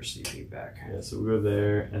 Give you your CP back. Yeah, so we'll go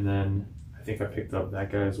there, and then I think I picked up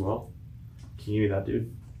that guy as well. Can you give me that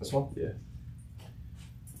dude? This one? Yeah.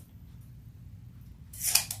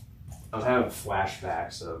 I'm having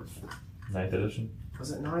flashbacks of 9th edition.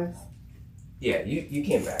 Was it 9th? Yeah, you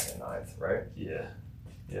came back in 9th, right? Yeah.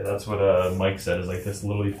 Yeah, that's what Mike said, is like this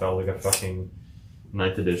literally felt like a fucking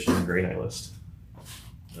 9th edition Grey Knight list.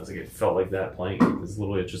 I was like, it felt like that playing it, because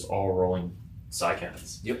literally it's just all rolling side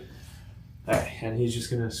cannons. Yep. Alright, and he's just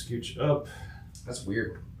gonna scooch up. That's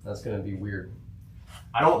weird. That's gonna be weird.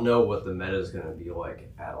 I don't know what the meta is gonna be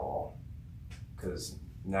like at all. Because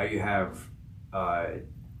now you have a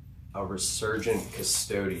resurgent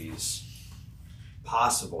custodes,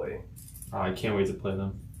 possibly. I can't wait to play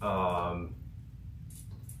them. And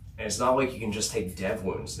it's not like you can just take dev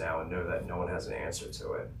wounds now and know that no one has an answer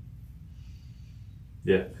to it.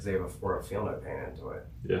 Yeah. Because they have a field note paint into it.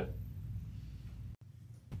 Yeah.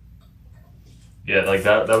 Yeah, like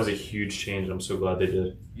that was a huge change. I'm so glad they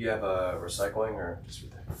did. You have a recycling or just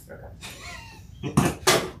okay.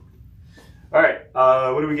 Alright,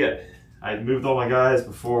 what do we get? I moved all my guys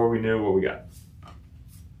before we knew what we got.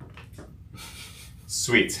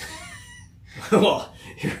 Sweet. Well,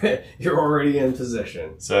 you're already in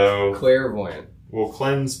position. So Clairvoyant. We'll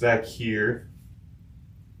cleanse back here.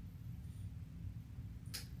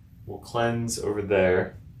 We'll cleanse over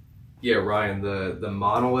there. Yeah, Ryan, the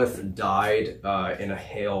monolith died in a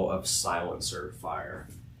hail of silencer fire.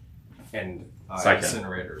 And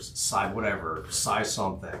incinerators. Whatever.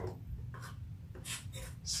 Something.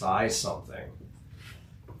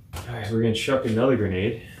 Alright, we're gonna chuck another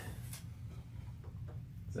grenade.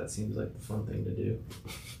 That seems like the fun thing to do.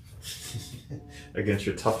 Against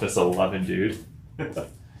your toughness 11, dude.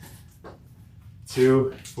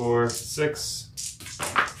 2, 4, 6.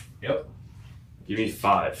 Yep. Give me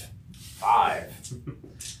 5. 5.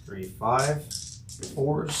 3, 5.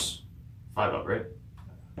 4s. 5 up, right?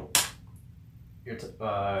 You're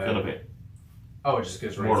Philippine. Oh, it just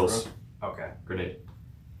goes right Mortals. through? Okay. Grenade.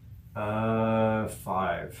 5.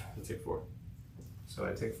 I'll take 4. So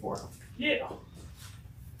I take 4. Yeah.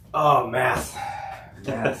 Oh, math.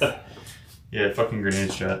 Yeah, fucking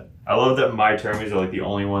grenade shot. I love that my termies are like the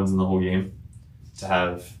only ones in the whole game to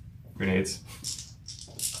have grenades.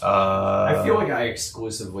 I feel like I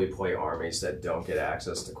exclusively play armies that don't get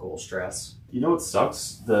access to cool strats. You know what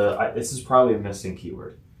sucks? This is probably a missing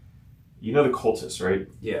keyword. You know the cultists, right?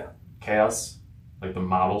 Yeah. Chaos, like the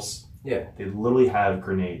models. Yeah. They literally have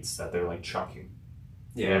grenades that they're like chucking.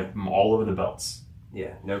 Yeah. They have them all over the belts.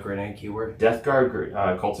 Yeah. No grenade keyword. Death Guard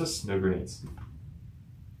cultists, no grenades.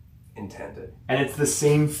 Intended. And it's the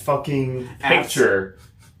same fucking picture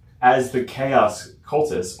as the Chaos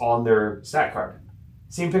cultists on their stat card.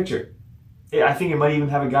 Same picture. I think it might even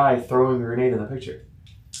have a guy throwing a grenade in the picture.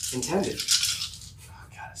 Intended. Oh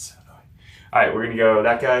god, it's so annoying. Alright, we're gonna go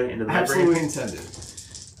that guy into the absolutely intended.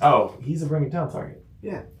 Oh, he's a bring it down target.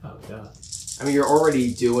 Yeah. Oh god. I mean, you're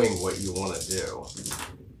already doing what you want to do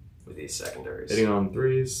with these secondaries. Hitting on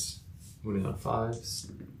 3s, moving on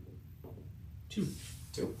 5s. 2.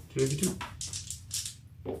 2. 2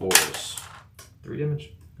 4s. 3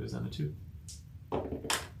 damage. Goes down to 2.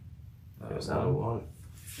 Goes down to 1.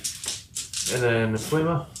 And then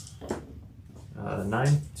Flama.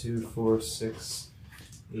 9. 2, 4, 6,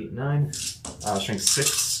 8, 9. Strength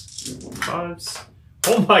 6. 5s.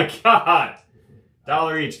 Oh my god!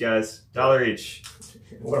 $1 each, guys. $1 each.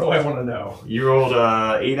 What do I want to know? You rolled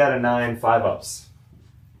 8 out of 9, 5 ups.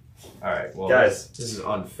 Alright, well, guys, this is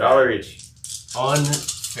unfair. $1 each.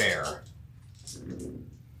 Unfair.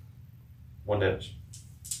 1 damage.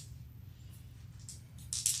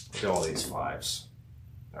 Look at all these 5s.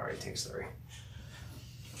 Alright, takes 3.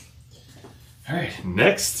 Alright,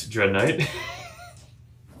 next Dread Knight.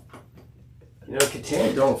 You know,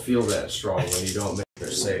 Catan don't feel that strong when you don't make their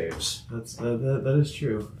saves. That is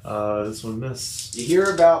true. This one missed. You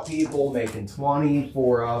hear about people making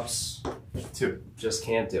 24 ups. 2. Just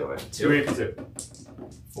can't do it. 2 each. 2.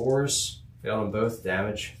 4s. Failed them both.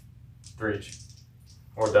 Damage. 3 each.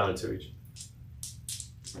 Or down to 2 each.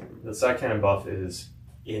 The side cannon buff is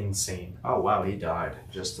insane. Oh wow, he died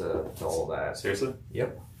just to all that. Seriously?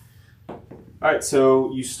 Yep. Alright,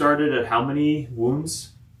 so you started at how many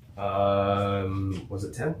wounds? Was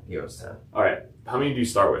it 10? Yeah, it was 10. Alright, how many do you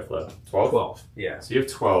start with, Lev? 12? 12, yeah. So you have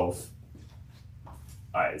 12.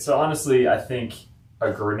 Alright, so honestly, I think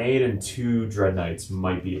a grenade and 2 Dread Knights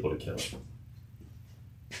might be able to kill him.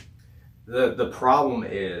 The problem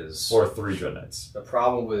is... Or 3 Dread Knights. The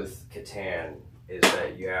problem with Catan is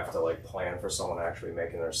that you have to like plan for someone actually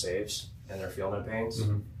making their saves and their field note pains.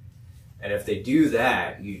 Mm-hmm. And if they do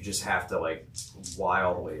that, you just have to like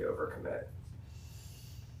wildly overcommit.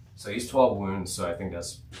 So he's 12 wounds, so I think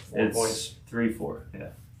that's 4 points. 3, 4, yeah.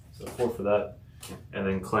 So 4 for that. and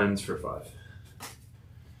then cleanse for 5.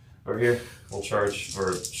 Over here, we'll charge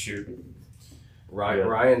or shoot.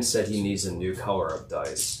 Ryan said he needs a new color of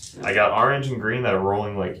dice. I got orange and green that are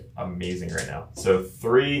rolling like amazing right now. So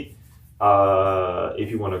 3 if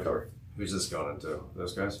you want to cover. Who's this going into?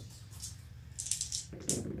 Those guys?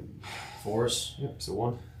 4s? Yep, so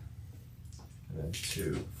 1. And then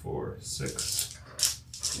 2, 4, 6.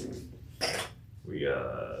 We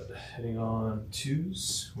got hitting on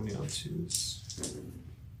 2s. Winning on 2s.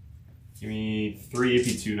 Give me 3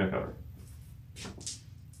 AP2, no cover.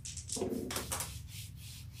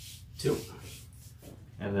 2.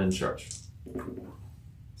 And then charge.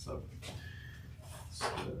 So,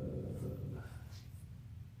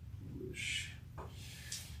 whoosh.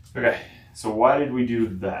 Okay, so why did we do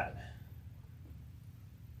that?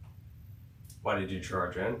 Why did you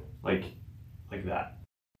charge in? Like that.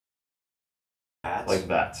 That? Like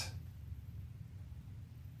that.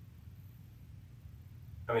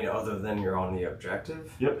 I mean, other than you're on the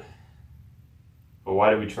objective? Yep. But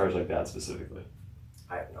why do we charge like that specifically?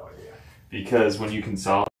 I have no idea. Because when you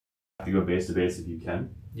consolidate, you have to go base to base if you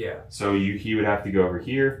can. Yeah. So he would have to go over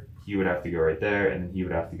here, he would have to go right there, and then he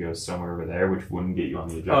would have to go somewhere over there, which wouldn't get you on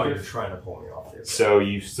the objective. Oh, you're trying to pull me off the objective. So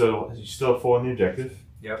you still have 4 on the objective.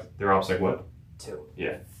 Yep. They're OPSEC what? 2.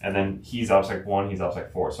 Yeah. And then he's OPSEC 1, he's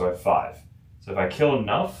OPSEC 4, so I have 5. So if I kill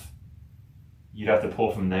enough, you'd have to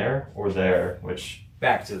pull from there or there, which...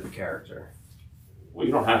 Back to the character. Well,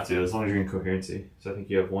 you don't have to, as long as you're in coherency. So I think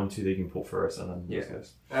you have 1, 2 that you can pull first, and then these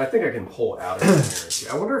guys. I think I can pull out of coherency.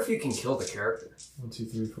 I wonder if you can kill the character. 1, 2,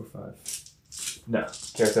 3, 4, 5. No.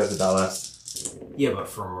 Character has to die last. Yeah, but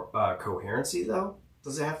for coherency, though?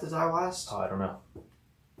 Does it have to die last? Oh, I don't know.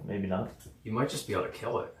 Maybe not. You might just be able to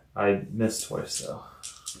kill it. I missed twice, though.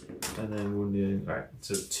 And then wounded. Alright,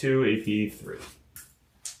 so 2 AP, 3.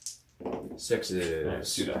 6 is... Alright,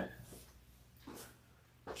 2 die.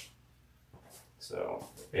 So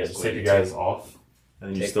Yeah, just take the guys off,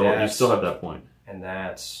 and you still have that point. And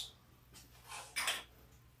that's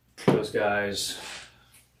those guys.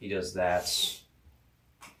 He does that.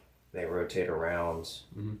 They rotate around.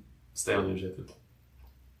 Mm-hmm. Stay on the objective.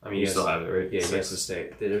 I mean, You you still have it, right? Yeah, he has to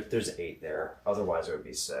stay. There's 8 there. Otherwise, it would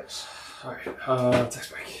be 6. All right.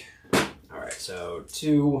 Text break. All right. So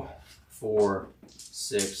 2, 4,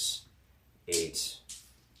 6, 8,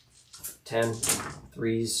 10,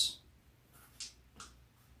 3s.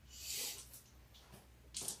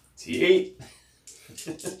 T8.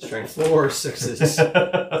 Strength 4,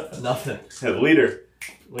 6s. Nothing. Leader.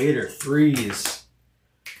 Later, 3s.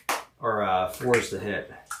 Or 4s to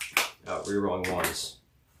hit. Rerolling 1s.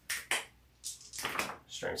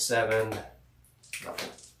 Strength 7. Nothing.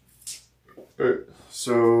 Alright,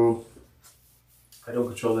 so I don't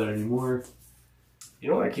control that anymore. You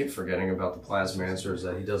know what I keep forgetting about the Plasmancer is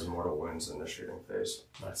that he does mortal wounds in the shooting phase.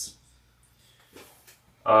 Nice.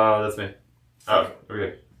 That's me. Oh,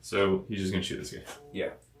 okay. So he's just gonna shoot this guy. Yeah.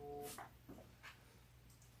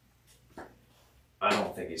 I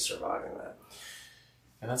don't think he's surviving that.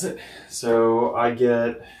 And that's it. So I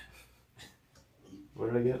get...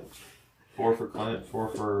 What did I get? 4 for Clint, 4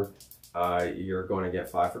 for... You're going to get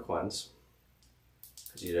 5 for cleanse.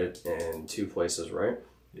 Because you did it in 2 places, right?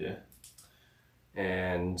 Yeah.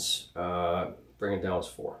 And bring it down is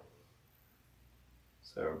 4.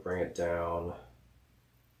 So bring it down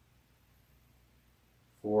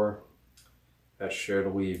 4. That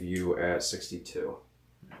should leave you at 62.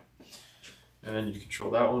 And then you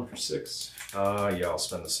control that one for 6. Yeah, I'll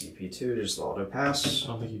spend the CP2 to just auto pass. I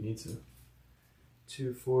don't think you need to.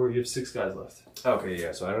 2, 4, you have 6 guys left. Okay,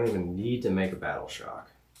 yeah, so I don't even need to make a battle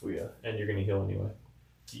shock. Oh yeah. And you're gonna heal anyway.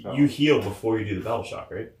 Oh. You heal before you do the battle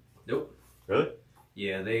shock, right? Nope. Really?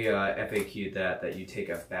 Yeah, they FAQ'd that you take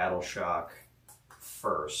a battle shock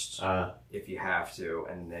first if you have to,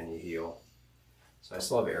 and then you heal. So I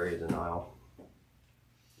still have area denial.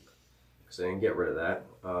 Because I didn't get rid of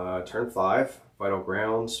that. Turn 5, vital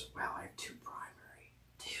grounds. Wow, I have 2 primary.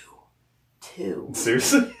 2.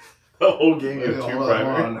 Seriously? The whole game you have 2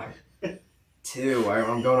 primary? 2.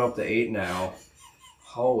 I'm going up to 8 now.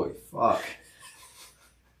 Holy fuck.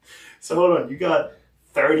 So hold on, you got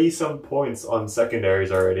 30-some points on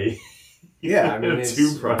secondaries already. Yeah, I mean, it's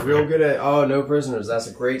 2 primary. real good at... Oh, no prisoners. That's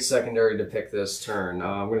a great secondary to pick this turn.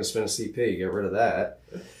 I'm going to spend a CP, get rid of that.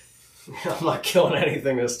 I'm not killing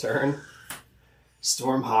anything this turn.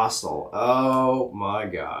 Storm hostile. Oh my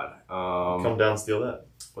god. Come down, steal that.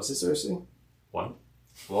 What's his OC? 1.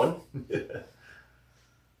 1?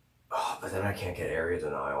 Oh, but then I can't get area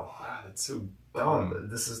denial. That's so dumb.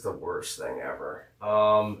 This is the worst thing ever.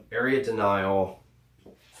 Area denial.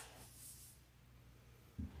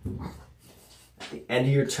 the end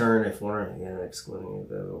of your turn, if one excluding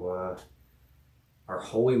are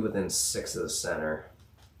wholly within 6 of the center.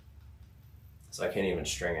 So I can't even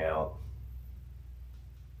string out.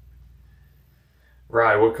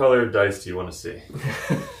 Rye, what color dice do you want to see?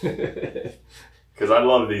 Because I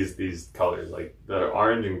love these colors. Like the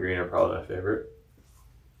orange and green are probably my favorite.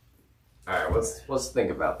 All right, let's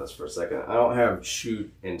think about this for a second. I don't have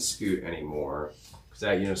shoot and scoot anymore because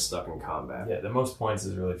that unit's stuck in combat. Yeah, the most points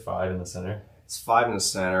is really 5 in the center. It's 5 in the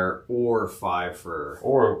center, or 5 for.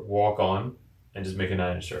 Or walk on and just make a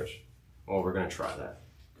 9-inch charge. Well, we're gonna try that.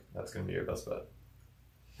 That's gonna be your best bet.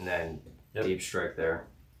 And then deep strike there.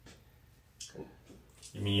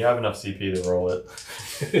 I mean, you have enough CP to roll it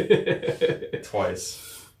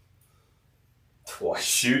twice.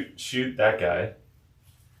 Shoot that guy.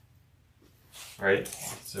 Right?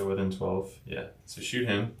 So within 12. Yeah. So shoot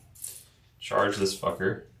him. Charge this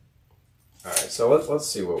fucker. Alright, so let's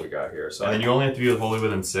see what we got here. So and then you only have to be wholly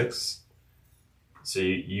within 6. So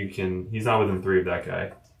you can... He's not within 3 of that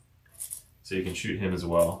guy. So you can shoot him as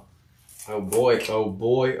well. Oh boy, oh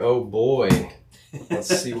boy, oh boy. Let's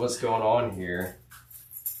see what's going on here.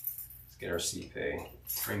 Let's get our CP.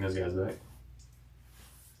 Bring those guys back.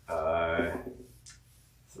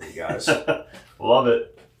 3 guys. Love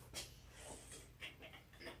it.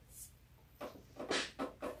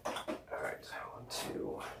 Alright, 1,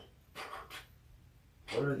 2.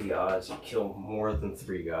 What are the odds you kill more than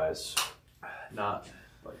 3 guys? Not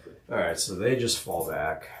likely. Alright, so they just fall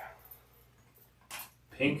back.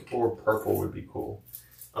 Pink or purple would be cool.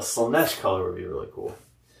 A Slanesh color would be really cool.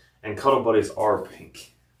 And Cuddle Buddies are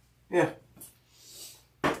pink. Yeah.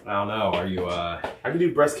 I don't know. Are you, I could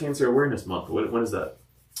do Breast Cancer Awareness Month. When is that?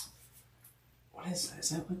 What is that? Is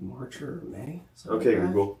that like March or May? Something okay, like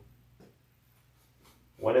Google.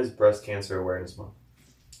 When is Breast Cancer Awareness Month?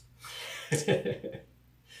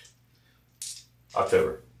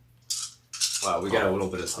 October. Wow, we got a little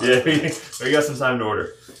bit of time. Yeah, we got some time to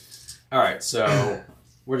order. Alright, so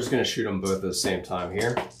we're just going to shoot them both at the same time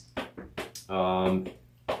here. Hold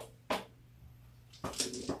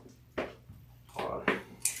on.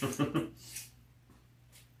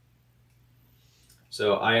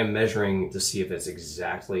 So I am measuring to see if it's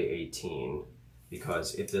exactly 18,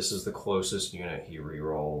 because if this is the closest unit, he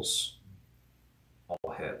rerolls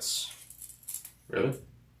all hits. Really?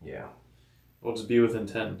 Yeah. We'll just be within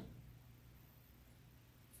 10.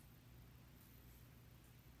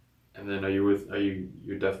 And then you're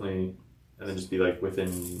definitely, and then just be like within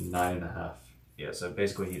 9.5. Yeah, so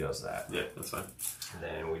basically he does that. Yeah, that's fine. And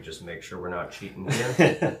then we just make sure we're not cheating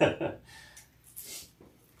here.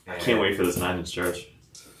 I can't wait for this 9-inch charge.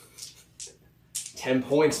 10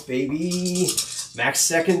 points, baby! Max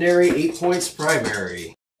secondary, 8 points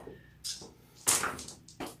primary.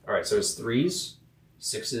 Alright, so it's 3s.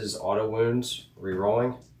 6s auto wounds,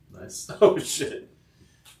 rerolling. Nice. Oh shit.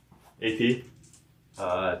 AP?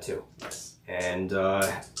 2. Nice. And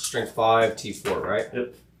strength 5, T4, right?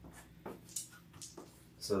 Yep.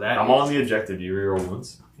 So that I'm on the objective. Do you reroll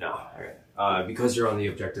wounds? No. Okay. Because you're on the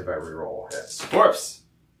objective, I reroll hits. Corpse.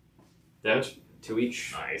 Damage. 2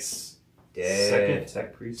 each. Nice. Dead. Second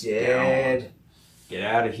tech priest. Dead. Down. Get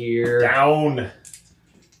out of here. Down.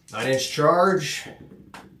 9-inch charge.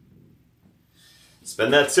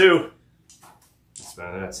 Spend that 2.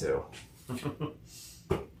 Spend that 2.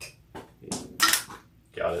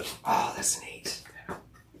 Got it. Oh, that's an 8.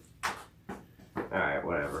 Alright,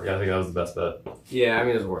 whatever. Yeah, I think that was the best bet. Yeah, I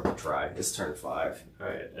mean, it's worth a try. It's turn 5.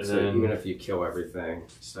 Alright, and so then... even if you kill everything,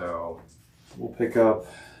 so... We'll pick up...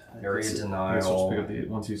 Area denial. I guess we'll just pick up the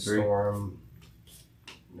 1, 2, 3. Storm.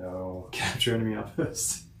 No. Capture enemy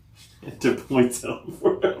outpost. To point them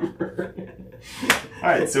forever.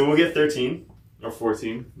 Alright, so we'll get 13. Or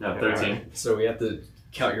 14. No, 13. Right. So we have to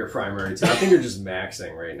count your primary two. I think you're just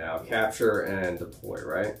maxing right now. Capture and deploy,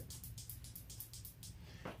 right?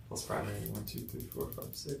 Plus primary 1, 2, 3, 4, 5,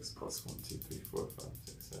 6. Plus 1, 2, 3, 4, 5,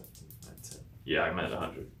 6, 7, 8, 9, 10. Yeah, I meant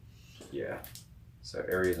 100. Yeah. So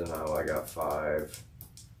area denial, I got 5.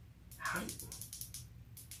 How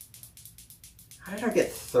did I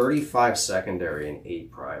get 35 secondary and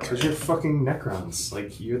 8 primary? Because you're fucking Necrons.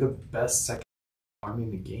 Like, you're the best second army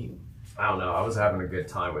in the game. I don't know. I was having a good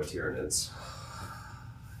time with Tyranids.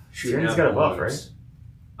 Tyranids got a buff, right?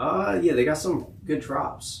 Yeah, they got some good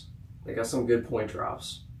drops. They got some good point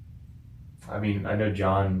drops. I mean, I know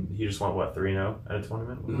John, he just went, what, 3-0 at a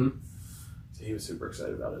tournament? Mm-hmm. So he was super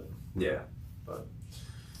excited about it. Yeah. But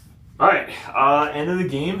alright, end of the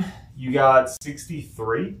game. You got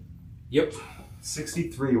 63? Yep.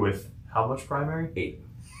 63 with how much primary? 8.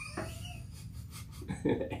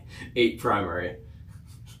 8 primary.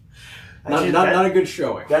 Not a good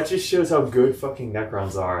showing. That just shows how good fucking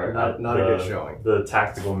Necrons are. Not a good showing. The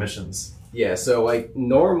tactical missions. Yeah, so like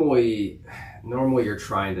normally you're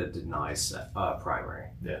trying to deny primary.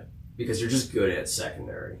 Yeah. Because you're just good at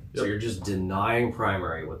secondary. Yep. So you're just denying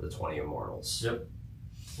primary with the 20 immortals. Yep.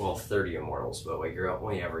 Well, 30 immortals, but like you're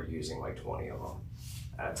only ever using like 20 of them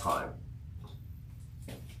at a time.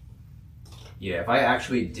 Yeah, if I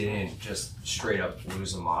actually didn't just straight up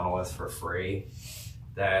lose a monolith for free,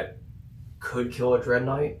 that could kill a Dread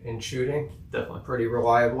Knight in shooting. Definitely. Pretty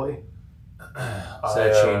reliably. So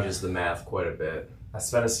that changes the math quite a bit. I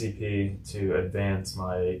spent a CP to advance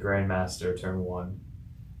my Grandmaster turn 1,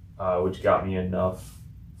 which got me enough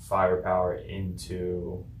firepower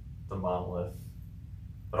into the monolith.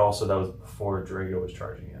 But also that was before Drago was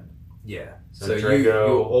charging in. Yeah. So Drago,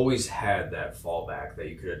 you always had that fallback that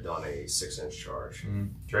you could have done a 6-inch charge.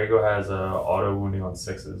 Drago has auto wounding on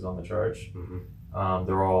 6s on the charge.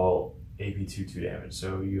 They're all AP 2 damage.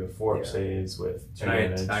 So you have 4 up saves with 2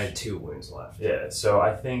 damage. I had 2 wounds left. Yeah. So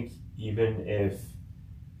I think even if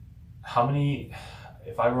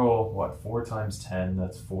if I roll 4 times 10,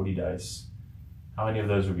 that's 40 dice. How many of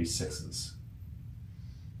those would be 6s?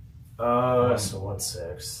 So what's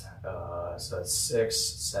 6? So that's 6,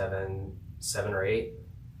 7 or 8.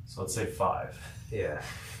 So let's say 5. Yeah.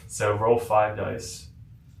 So roll 5 dice.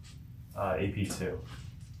 AP 2.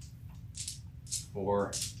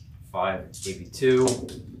 4, 5, AP 2.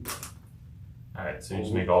 Alright, so you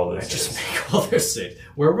just make all those saves. Just make all those saves.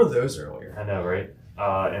 Where were those earlier? I know, right?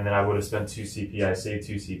 And then I would have spent 2 CP. I saved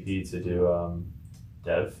 2 CP to do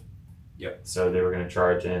Dev. Yep. So they were going to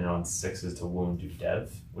charge in on 6s to wound do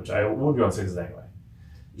Dev, which I wound you on 6s anyway.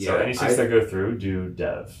 Yeah, so any 6 that go through, do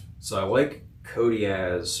Dev. So I like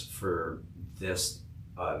Kodiaz for this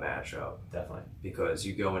matchup. Definitely. Because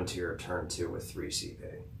you go into your turn 2 with 3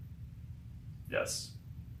 CP. Yes.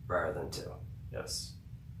 Rather than 2. Yes.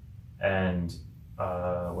 And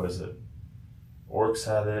what is it? Orcs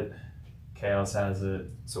have it. Chaos has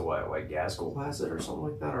it. So what, like Gazgul has it or something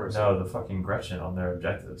like that? Or is no, the fucking Gretchen on their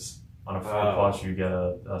objectives. On a 4+, you get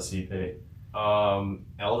a CP.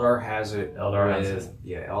 Eldar has it. Eldar has it.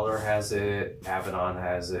 Yeah, Eldar has it. Abaddon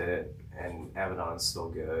has it. And Abaddon's still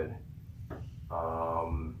good.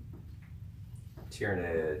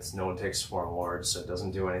 Tyranids. No one takes Swarm Lords, so it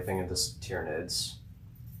doesn't do anything in this Tyranids.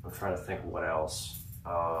 I'm trying to think what else.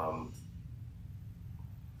 I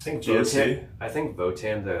think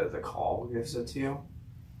Votan the call gives it to you.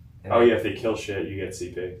 And yeah, if they kill shit, you get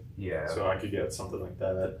CP. Yeah. So I could get something like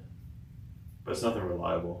that. But it's nothing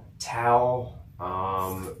reliable. Tau,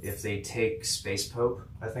 if they take Space Pope,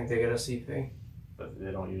 I think they get a CP. But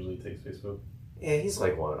they don't usually take Space Pope. Yeah, he's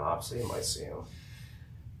like 1-off, so you might see him.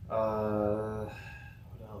 What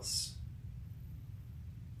else?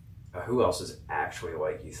 Who else is actually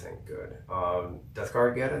like you think good? Death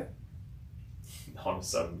Guard get it? On a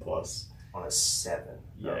 7+. On a 7.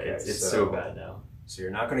 Yeah, okay, it's so bad now. So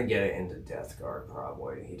you're not going to get it into Death Guard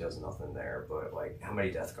probably. He does nothing there, but like how many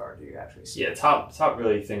Death Guard do you actually see? Yeah, top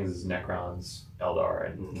really things is Necrons, Eldar,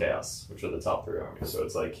 and Chaos, which are the top 3 armies. So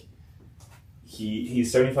it's like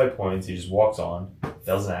he's 75 points, he just walks on,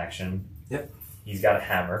 does an action. Yep. He's got a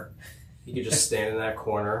hammer. He could just stand in that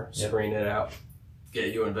corner, screen it out,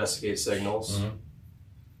 get you investigate signals.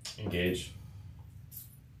 Engage.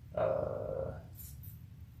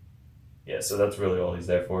 Yeah, so that's really all he's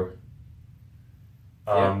there for.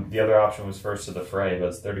 The other option was First to the Fray, but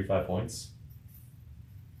it's 35 points.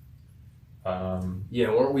 Yeah,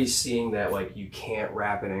 weren't we seeing that like you can't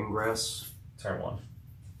rapid ingress? Turn 1.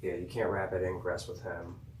 Yeah, you can't rapid ingress with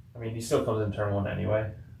him. I mean, he still comes in turn 1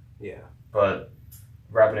 anyway. Yeah. But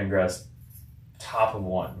rapid ingress, top of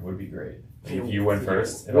 1 would be great. If you went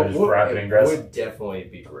first, if I just rapid ingress, would definitely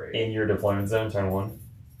be great. In your deployment zone, turn 1.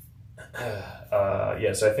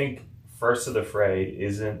 Yeah, so I think First to the Fray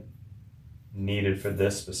isn't needed for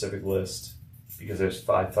this specific list because there's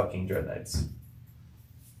 5 fucking Dread Knights.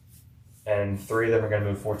 And 3 of them are going to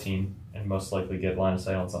move 14 and most likely get line of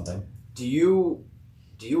sight on something. Do you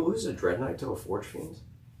lose a Dread Knight to a Forge Fiend?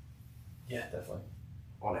 Yeah, definitely.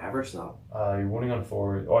 On average, though? You're winning on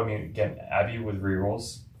 4. Oh, I mean, again, Abby with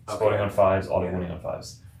rerolls, exploding on 5s, auto-wounding on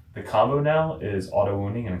 5s. The combo now is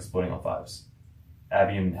auto-wounding and exploding on 5s.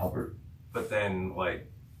 Abby and Helbert. But then, like,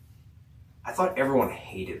 I thought everyone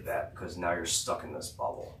hated that because now you're stuck in this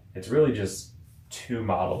bubble. It's really just 2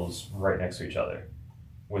 models right next to each other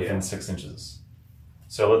within 6 inches.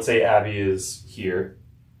 So let's say Abby is here,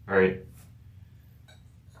 right?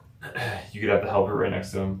 You could have the Helbert right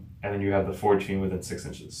next to him, and then you have the Forge Fiend within 6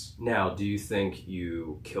 inches. Now, do you think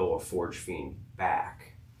you kill a Forge Fiend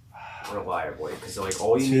back reliably? Because like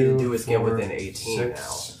all you need to do is get within 18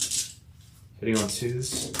 6. Hitting on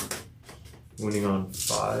 2s. Winning on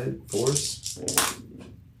 4s.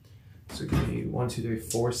 So give me 1, 2, 3,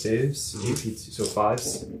 4 saves. AP2, so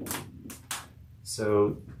 5s.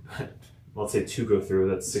 So let's say 2 go through,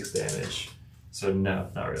 that's 6 damage. So no,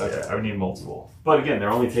 not really. Okay. I would need multiple. But again,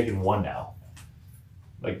 they're only taking 1 now.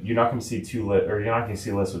 Like you're not gonna see 2 lit, or you're not gonna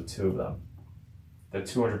see lists with 2 of them. They're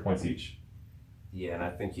 200 points each. Yeah, and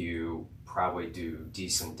I think you probably do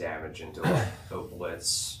decent damage into a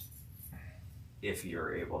blitz if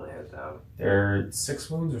you're able to hit them. They're 6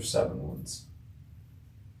 wounds or 7 wounds?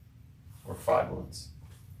 Or 5 wounds?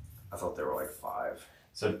 I thought they were like 5.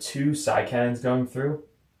 So 2 side cannons going through.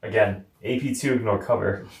 Again, AP2 ignore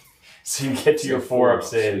cover. So you get to your 4-up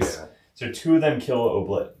saves. Yeah. So 2 of them kill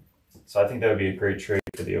Oblit. So I think that would be a great trade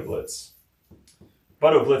for the Oblits.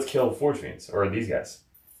 But Oblits kill Forge Fiends, or these guys.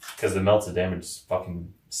 Because the melted damage is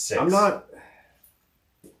fucking 6. I'm not...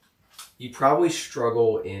 You probably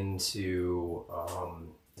struggle into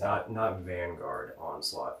not Vanguard,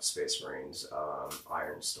 Onslaught, Space Marines,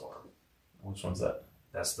 Iron Storm. Which one's that?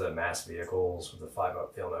 That's the mass vehicles with the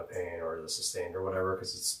 5-up feel no pain or the sustained or whatever,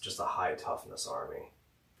 because it's just a high toughness army.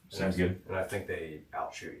 Sounds good. And I think they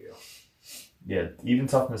outshoot you. Yeah, even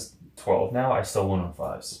toughness 12 now, I still win on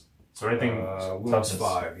 5s. So anything toughness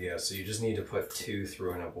 5, yeah. So you just need to put 2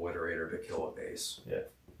 through an obliterator to kill a base. Yeah,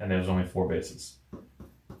 and there's only 4 bases.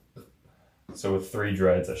 So with 3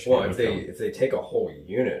 dreads, I should. Well, if they take a whole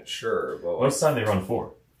unit, sure. But most time they run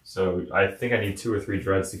 4, so I think I need 2 or 3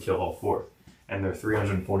 dreads to kill all 4, and they're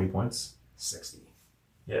 340 points. 60.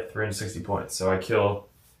 Yeah, 360 points. So I kill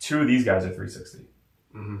 2 of these guys are 360.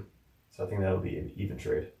 Mm-hmm. So I think that'll be an even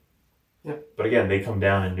trade. Yeah. But again, they come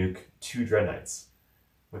down and nuke 2 Dread Knights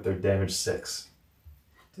with their damage 6.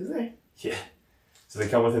 Do they? Yeah. So they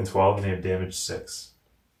come within 12 and they have damage 6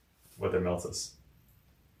 with their Meltas.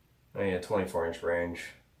 Oh yeah, 24-inch range.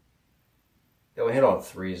 They only hit on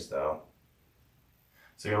 3s though.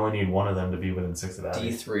 So you only need 1 of them to be within 6 of that.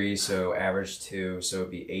 D3, so average 2, so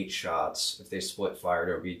it'd be 8 shots. If they split fired,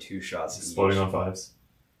 it would be 2 shots each. Exploding on 5s.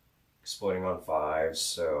 Exploding on 5s,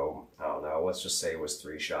 so I don't know. Let's just say it was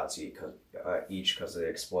 3 shots each because of the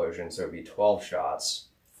explosion, so it'd be 12 shots.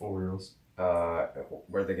 4 reels. Where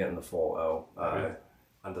are they getting the full?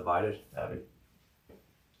 Undivided.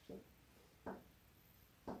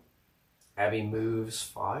 Abby moves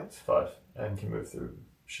 5. 5, and can move through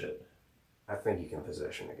shit. I think you can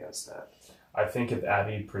position against that. I think if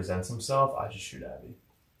Abby presents himself, I just shoot Abby.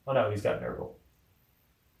 Oh no, he's got Nurgle,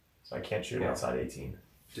 so I can't shoot him outside 18.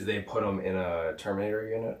 Do they put him in a Terminator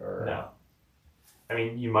unit or no? I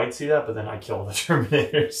mean, you might see that, but then I kill the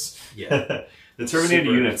Terminators. Yeah, the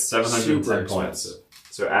Terminator unit's 710 points.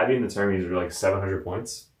 So Abby and the Terminators are like 700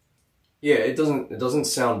 points. Yeah, it doesn't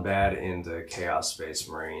sound bad in the Chaos Space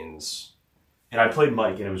Marines. And I played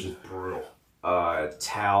Mike, and it was just brutal.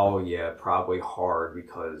 Tau, yeah, probably hard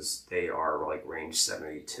because they are like range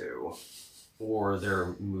 72, or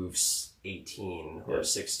their moves 18 or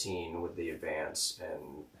 16 with the advance,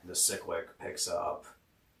 and the cyclic picks up.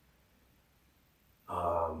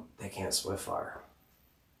 They can't split fire.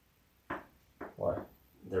 Why?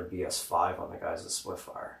 They're BS5 on the guys that split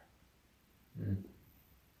fire.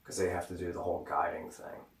 Because they have to do the whole guiding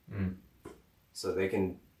thing. So they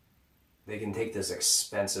can take this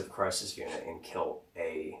expensive crisis unit and kill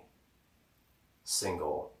a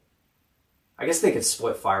single. I guess they could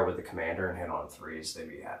split fire with the commander and hit on 3s. They'd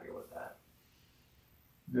be happy with that.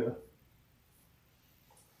 Yeah.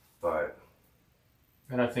 But.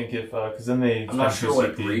 And I think if, because then they. I'm not sure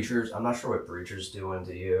what breachers do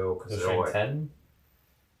into you. Because they're strength 10?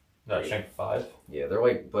 No, strength 5? Yeah, they're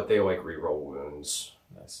like, but they like reroll wounds.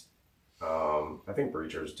 Nice. I think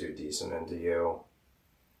breachers do decent into you.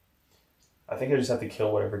 I think I just have to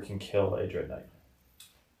kill whatever can kill a Dread Knight,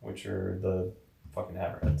 which are the fucking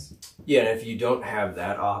hammerheads. Yeah, and if you don't have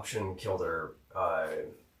that option, kill their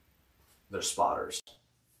spotters.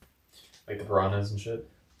 Like the piranhas and shit?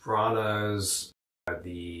 Piranhas,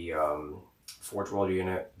 the Forge World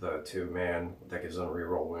unit, the 2-man, that gives them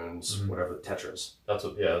reroll wounds, whatever, Tetras. That's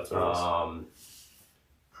what it is.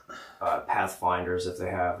 Pathfinders, if they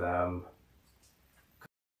have them.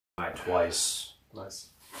 Twice. Nice.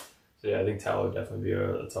 So yeah, I think Tau would definitely be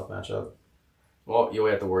a tough matchup. Well, you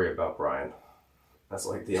only have to worry about Brian. That's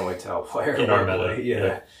like the only Tau player in our meta.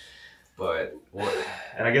 Yeah. But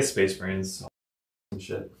and I guess Space Marines and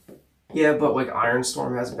shit. Yeah, but like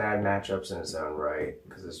Ironstorm has bad matchups in its own right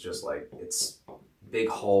because it's just like it's big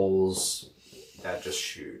holes that just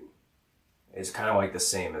shoot. It's kind of like the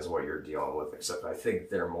same as what you're dealing with, except I think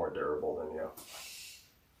they're more durable than you.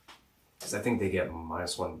 Because I think they get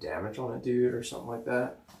 -1 damage on a dude or something like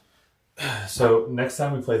that. So next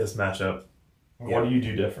time we play this matchup, What do you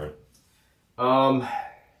do different?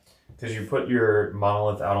 Because you put your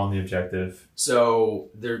monolith out on the objective. So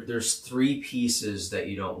there's 3 pieces that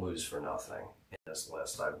you don't lose for nothing in this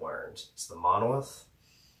list I've learned. It's the monolith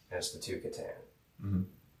and it's the 2 Catan. Mm-hmm.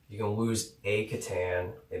 You can lose a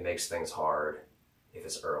Catan, it makes things hard if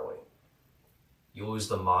it's early. You lose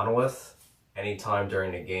the monolith anytime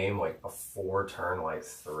during the game, like a 4-turn, like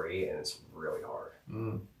 3, and it's really hard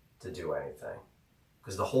to do anything.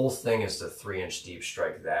 Because the whole thing is to 3-inch deep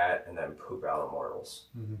strike that and then poop out immortals.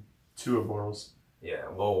 2 immortals. Yeah,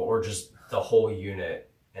 well, or just the whole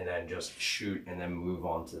unit and then just shoot and then move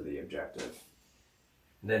on to the objective.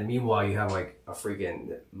 And then meanwhile, you have like a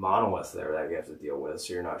freaking monolith there that you have to deal with,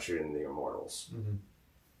 so you're not shooting the immortals.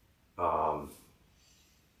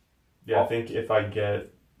 Yeah, I think if I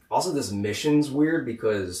get... Also, this mission's weird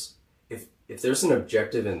because if there's an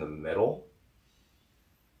objective in the middle,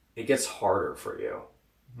 it gets harder for you.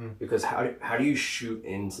 Because how do you shoot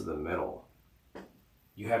into the middle?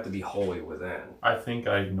 You have to be wholly within. I think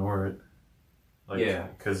I ignore it. Yeah.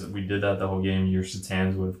 Because we did that the whole game. Your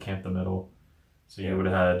Satans would have camped the middle. So you would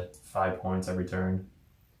have had 5 points every turn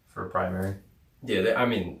for primary. Yeah, I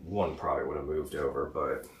mean, one probably would have moved over,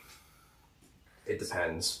 but it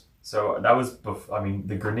depends. So that was, I mean,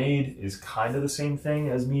 the grenade is kind of the same thing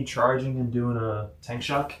as me charging and doing a tank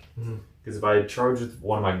shock. Because if I charge with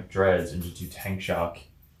one of my dreads and just do tank shock,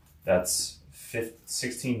 that's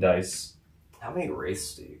 16 dice. How many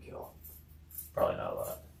wraiths do you kill? Probably not a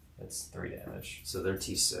lot. It's 3 damage. So they're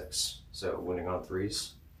T6. So winning on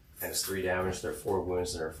 3s. And it's 3 damage, they're 4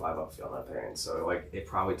 wounds, and they're 5 up feel not pain. So like it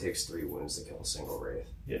probably takes 3 wounds to kill a single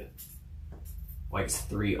wraith. Yeah. Like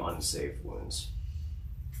 3 unsaved wounds.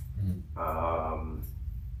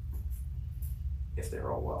 If they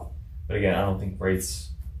roll well. But again, I don't think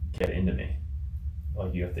wraiths get into me.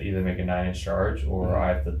 Like you have to either make a 9-inch charge or I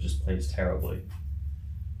have to just place terribly.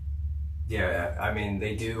 Yeah, I mean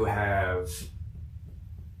they do have.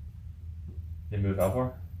 They move how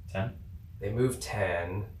far? 10? They move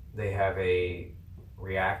 10. They have a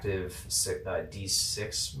reactive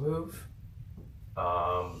D6 move.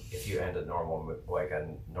 If you end a normal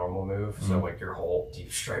move, so like your whole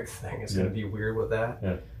deep strike thing is going to be weird with that.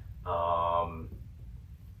 Yeah.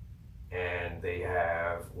 And they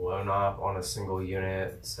have lone op on a single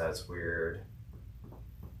unit, so that's weird.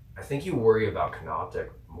 I think you worry about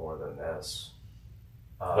Canoptic more than this.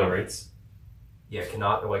 The rates? Yeah,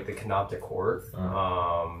 like the Canoptic Court,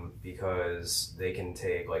 because they can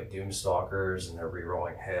take like Doomstalkers and they're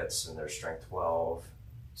rerolling hits and they're strength 12,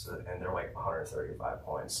 and they're like 135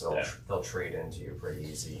 points, so they'll trade into you pretty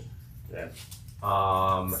easy. Yeah.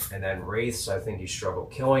 And then Wraiths, I think you struggle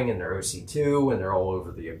killing, and they're OC2, and they're all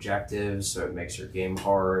over the objectives, so it makes your game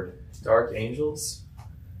hard. Dark Angels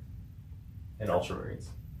and Ultramarines.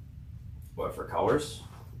 What, for colors?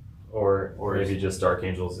 Or maybe just Dark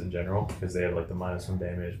Angels in general, because they have like the -1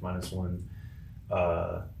 damage, -1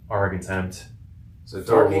 armor contempt. So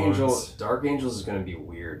Dark Angels is going to be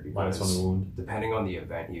weird because -1 wound. Depending on the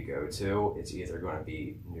event you go to, it's either going to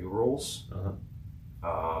be new rules,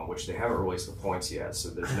 which they haven't released the points yet, so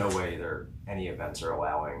there's no way any events are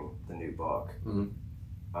allowing the new book.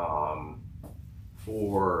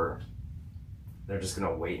 Or they're just going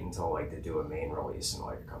to wait until like they do a main release in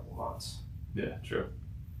like a couple months. Yeah, true.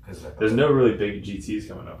 There's no really big GTs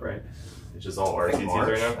coming up, right? It's just all RTTs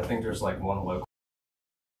right now? I think there's like one local.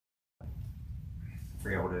 I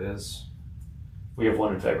forget what it is. We have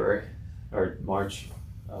one in February, or March,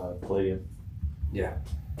 Palladium. Yeah.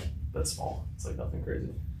 That's small. It's like nothing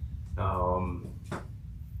crazy. Yeah,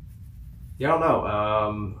 I don't know.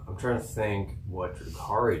 I'm trying to think what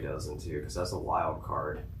Drukhari does into you, because that's a wild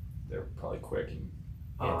card. They're probably quick and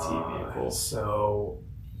anti-vehicle. So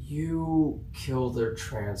you kill their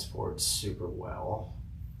transport super well,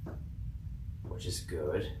 which is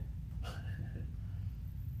good.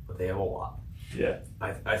 But they have a lot. Yeah.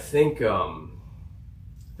 I think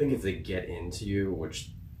if they get into you,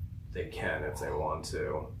 which they can if they want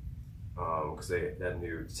to, because that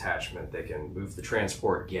new detachment, they can move the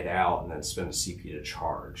transport, get out, and then spend a CP to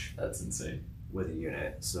charge. That's insane. With a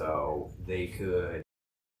unit, so they could.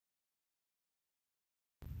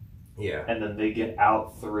 Yeah. And then they get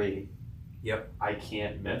out 3. Yep. I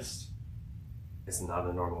can't miss. It's not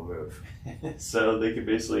a normal move. So they could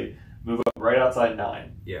basically move up right outside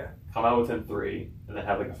 9. Yeah. Come out within 3, and then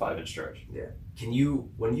have like a 5-inch charge. Yeah. Can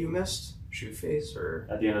you, when you missed, shoot phase or?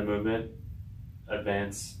 At the end of the movement,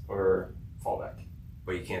 advance or fall back.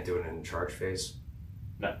 But you can't do it in charge phase?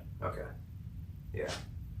 No. Okay. Yeah.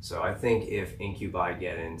 So I think if Incubi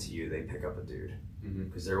get into you, they pick up a dude.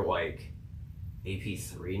 Because they're like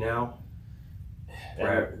AP3 now.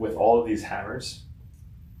 And with all of these hammers.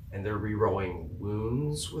 And they're rerolling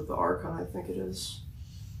wounds with the Archeon, I think it is.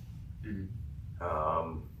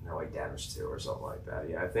 They're like damage 2 or something like that.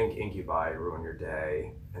 Yeah, I think Incubi ruin your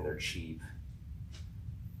day, and they're cheap.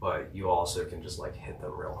 But you also can just like hit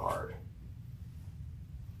them real hard.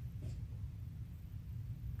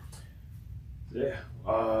 Yeah.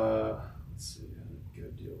 Let's see. How to go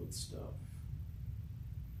deal with stuff.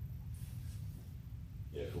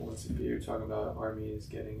 Yeah, for 1 CP, you're talking about armies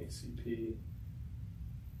getting a CP.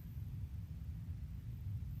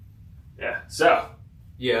 Yeah, so.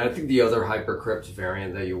 Yeah, I think the other Hypercrypt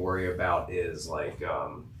variant that you worry about is like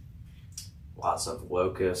lots of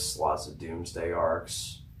Locusts, lots of Doomsday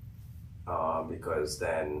Arcs, because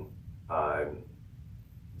then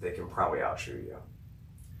they can probably outshoot you.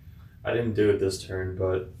 I didn't do it this turn,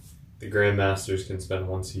 but the Grandmasters can spend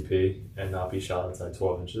 1 CP and not be shot inside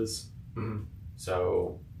 12 inches. Mm-hmm.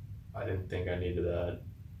 So I didn't think I needed that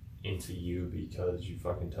into you because you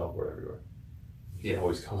fucking teleport everywhere. You can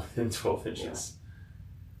always come within 12 inches. Yeah.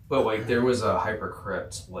 But like there was a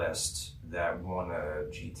Hypercrypt list that won a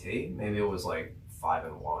GT. Maybe it was like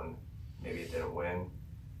 5-1. Maybe it didn't win.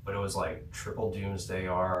 But it was like triple Doomsday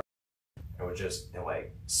Arc. It was just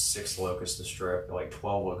like 6 Locust Destroyers, like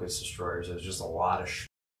 12 Locust Destroyers. It was just a lot of shit.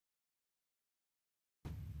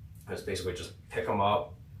 It was basically just pick them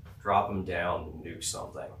up, drop them down, nuke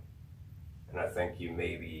something. And I think you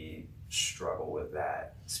maybe struggle with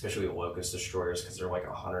that, especially with Locust Destroyers because they're like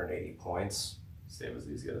 180 points. Same as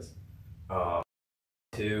these guys.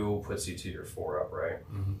 2 puts you to your 4 up, right?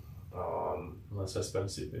 Mm-hmm. Unless I spend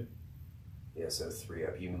CP. Yeah, so 3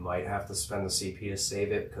 up. You might have to spend the CP to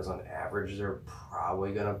save it because on average they're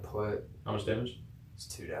probably gonna put. How much damage? It's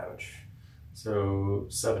 2 damage. So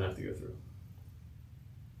 7 have to go through.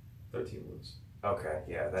 13 wounds. Okay,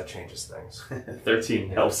 yeah, that changes things. 13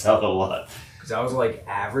 helps out a lot. Because I was like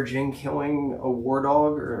averaging killing a war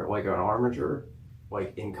dog or like an armiger,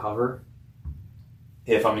 like in cover.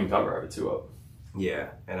 If I'm in cover, I have a 2 up. Yeah,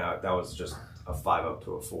 and that was just a 5 up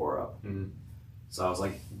to a 4 up. Mm-hmm. So I was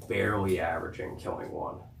like barely averaging killing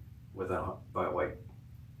 1 but like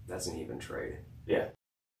that's an even trade. Yeah.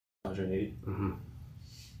 180. Mm-hmm.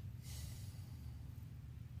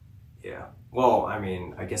 Yeah. Well, I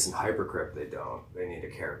mean, I guess in Hypercrypt they don't. They need a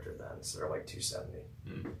character then, so they're like 270.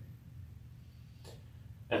 Mm-hmm.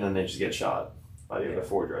 And then they just get shot by the other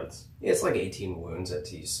 4 dreads. Yeah, it's like 18 wounds at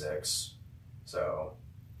T6. So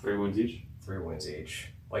 3 wounds each? 3 wounds each.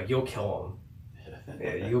 Like you'll kill them.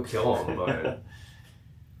 Yeah, you'll kill them, but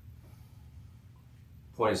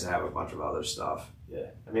point is to have a bunch of other stuff.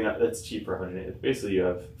 Yeah, I mean that's cheap for 180. Basically, you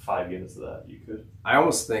have 5 units of that. You could. I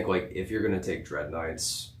almost think like if you're gonna take Dread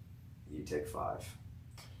Knights, you take 5.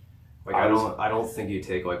 Like I don't think you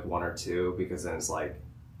take like 1 or 2 because then it's like,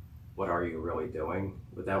 what are you really doing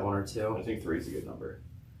with that 1 or 2? I think 3 is a good number.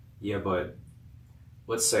 Yeah, but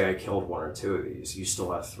let's say I killed 1 or 2 of these, you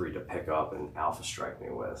still have 3 to pick up and alpha strike me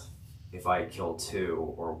with. If I kill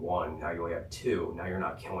 2 or 1, now you only have 2. Now you're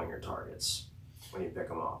not killing your targets when you pick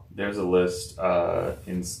them up. There's a list.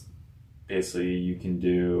 Basically, you can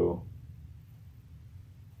do,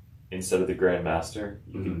 instead of the Grandmaster,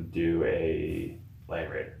 you can do a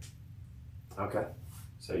Land Raider. Okay.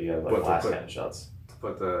 So you have like last cannon shots. To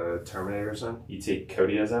put the Terminators in? You take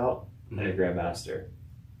Codias out and a Grandmaster,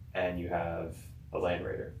 and you have a Land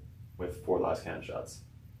Raider with 4 last cannon shots.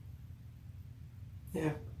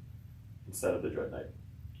 Yeah. Instead of the Dread Knight.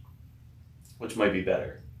 Which might be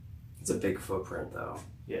better. It's a big footprint though.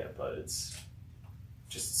 Yeah, but it's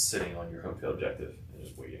just sitting on your home field objective and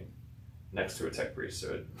just waiting next to a tech priest,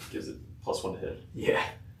 so it gives it +1 to hit. Yeah.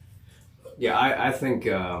 Yeah, I think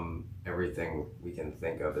everything we can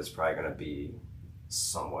think of is probably going to be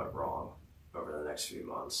somewhat wrong over the next few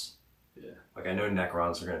months. Yeah. Like I know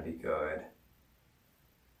Necrons are going to be good.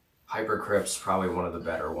 Hypercrypt's probably one of the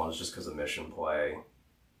better ones just because of mission play.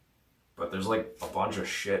 But there's like a bunch of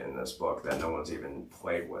shit in this book that no one's even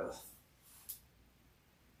played with.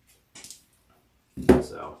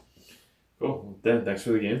 So. Cool. Then thanks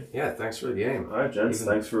for the game. Yeah, thanks for the game. All right, gents.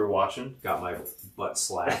 Thanks for watching. Got my butt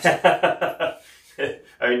slapped. I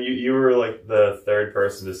mean, you were like the 3rd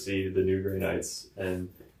person to see the new Grey Knights, and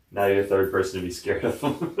now you're the 3rd person to be scared of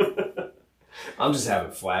them. I'm just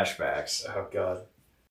having flashbacks. Oh, God.